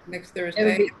next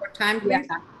Thursday. What time, please?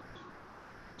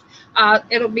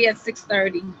 It'll be at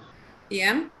 6:30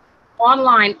 p.m.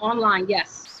 Online,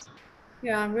 yes.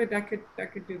 Yeah, I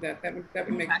could do that. That would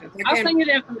make sense. Again, I'll send you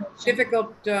the information.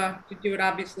 Difficult to do it,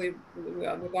 obviously,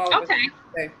 with all of us.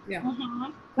 Okay. Yeah.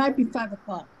 Might be 5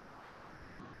 o'clock.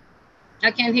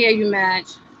 I can't hear you,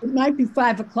 Madge. It might be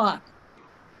 5 o'clock.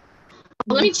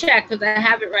 Well, let me check because I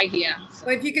have it right here.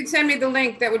 Well, if you could send me the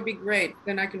link, that would be great.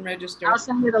 Then I can register. I'll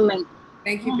send you the link.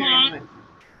 Thank you very much.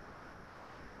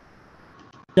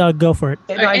 Doug, go for it.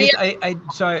 No,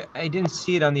 I didn't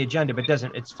see it on the agenda, but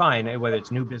it's fine whether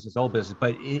it's new business, old business.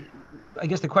 But I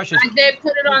guess the question is, I did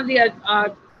put it on the.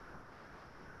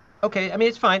 Okay, I mean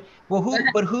it's fine. Well,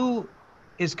 who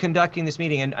is conducting this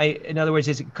meeting? And in other words,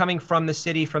 is it coming from the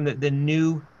city, from the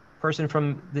new person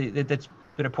that's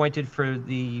been appointed for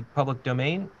the public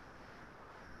domain?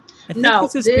 I think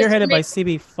this is spearheaded by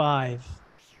CB5.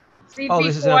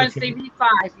 CB4 and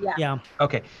CB5, yeah. Yeah.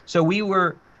 Okay, so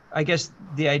I guess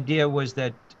the idea was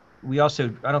that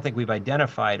I don't think we've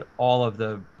identified all of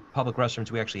the public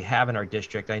restrooms we actually have in our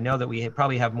district. I know that we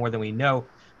probably have more than we know,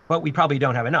 but we probably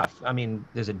don't have enough. I mean,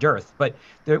 there's a dearth, but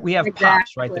we have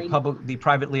POPs, right? The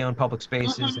privately owned public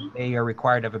spaces, and they are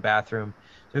required to have a bathroom.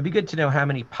 So it'd be good to know how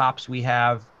many POPs we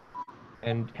have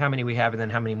and how many we have, and then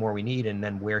how many more we need, and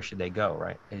then where should they go,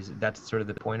 right? That's sort of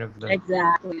the point of the...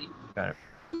 Exactly. Got it.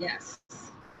 Yes.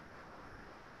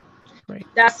 Great.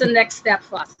 That's the next step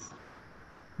for us.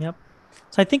 Yep.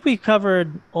 So I think we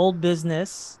covered old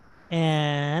business.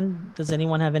 And does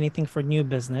anyone have anything for new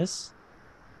business?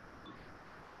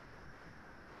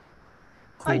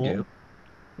 Cool. I do.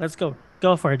 Let's go.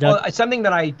 Go for it, Doug. Well, it's something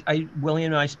that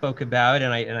William and I spoke about,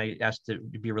 and I asked to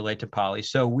be relayed to Polly.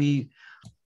 So we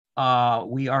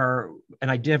are,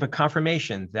 and I did have a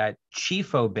confirmation that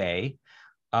Chief Obey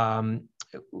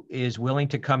is willing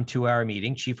to come to our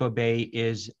meeting. Chief Obey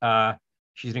is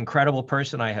she's an incredible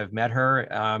person. I have met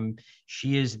her.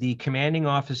 She is the commanding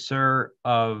officer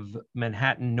of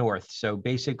Manhattan North. So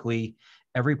basically,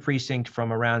 every precinct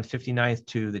from around 59th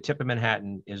to the tip of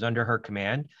Manhattan is under her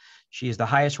command. She is the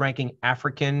highest ranking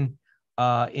African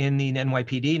in the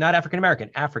NYPD, not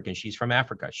African-American, African. She's from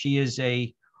Africa. She is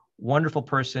a wonderful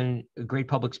person, a great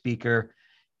public speaker.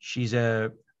 She's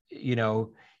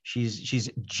she's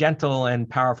gentle and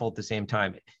powerful at the same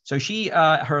time. So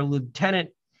her lieutenant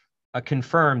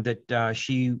confirmed that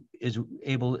she is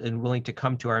able and willing to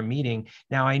come to our meeting.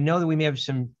 Now, I know that we may have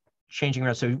some changing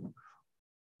around. So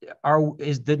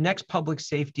is the next public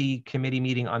safety committee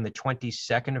meeting on the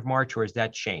 22nd of March, or is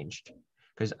that changed?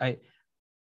 Because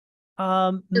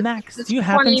Max, do you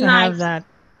happen to have that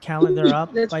calendar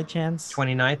up by chance?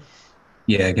 29th?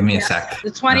 Yeah, give me a sec. The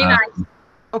 29th.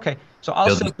 Okay, so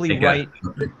I'll simply write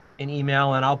an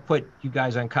email and I'll put you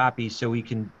guys on copy so we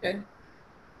can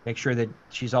make sure that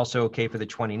she's also okay for the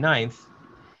 29th.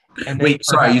 And wait,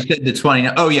 sorry, you said the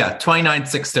 29th. Oh yeah, 29th,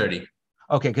 6:30.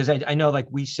 Okay, because I know, like,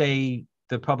 we say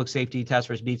the Public Safety Task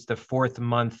Force meets the fourth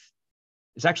month.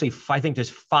 It's actually, I think there's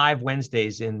 5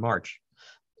 Wednesdays in March.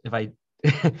 When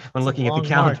looking at the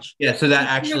calendar. March. Yeah, so that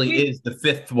actually is the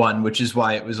 5th one, which is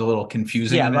why it was a little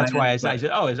confusing. Yeah, that's why I said,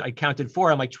 I counted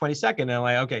 4. I'm like 22nd, and I'm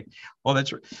like, okay, well,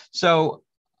 that's so.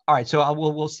 All right, so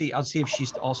we'll see. I'll see if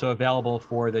she's also available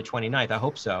for the 29th. I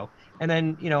hope so. And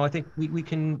then, I think we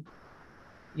can,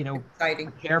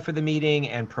 prepare for the meeting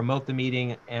and promote the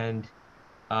meeting. And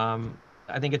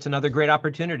I think it's another great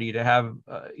opportunity to have,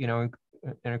 an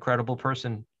incredible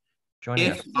person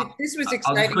joining us. This was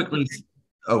exciting.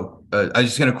 I was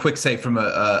just going to quick say from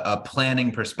a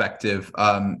planning perspective,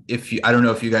 I don't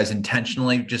know if you guys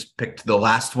intentionally just picked the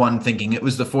last one thinking it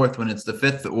was the 4th when it's the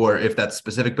 5th, or if that's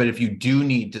specific, but if you do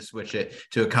need to switch it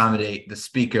to accommodate the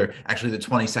speaker, actually the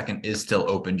 22nd is still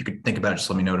open. You could think about it, just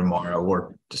let me know tomorrow,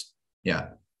 or just,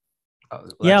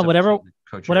 whatever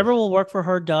will work for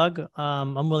her, Doug.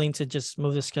 I'm willing to just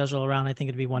move the schedule around. I think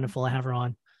it'd be wonderful to have her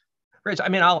on. Great. I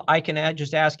mean, I can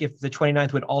just ask if the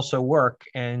 29th would also work,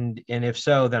 and if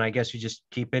so, then I guess you just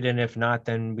keep it, and if not,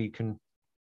 then we can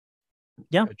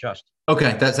adjust.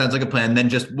 Okay, that sounds like a plan. Then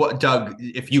just Doug,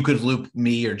 if you could loop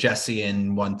me or Jesse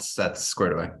in once that's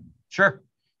squared away. Sure.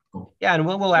 Cool. Yeah, and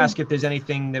we'll ask if there's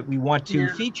anything that we want to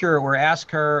feature or ask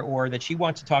her, or that she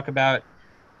wants to talk about.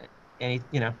 That'd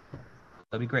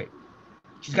be great.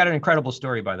 She's got an incredible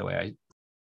story, by the way.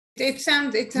 It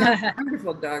sounds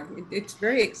wonderful, Doug. It's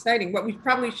very exciting. What we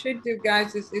probably should do,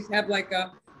 guys, is have like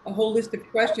a whole list of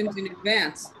questions in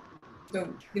advance.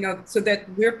 So, so that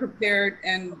we're prepared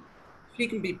and she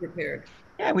can be prepared.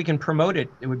 Yeah, we can promote it.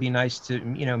 It would be nice to,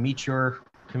 meet your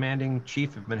commanding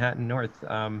chief of Manhattan North.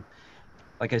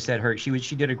 Like I said,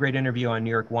 she did a great interview on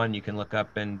New York One. You can look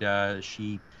up, and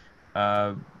she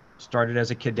started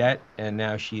as a cadet, and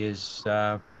now she is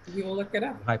you will look it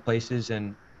up. High places,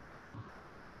 and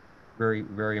very,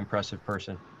 very impressive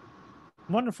person.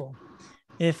 Wonderful.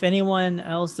 If anyone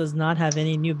else does not have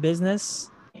any new business,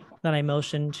 then I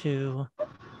motion to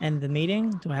end the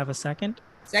meeting. Do I have a second?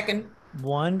 Second.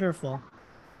 Wonderful.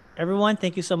 Everyone,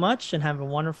 thank you so much and have a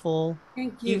wonderful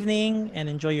evening, and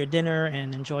enjoy your dinner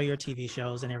and enjoy your TV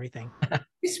shows and everything.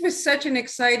 This was such an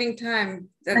exciting time.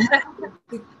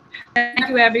 Thank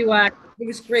you, everyone. It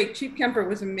was great. Chief Kemper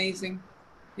was amazing.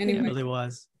 Anyway, It really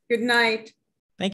was. Good night.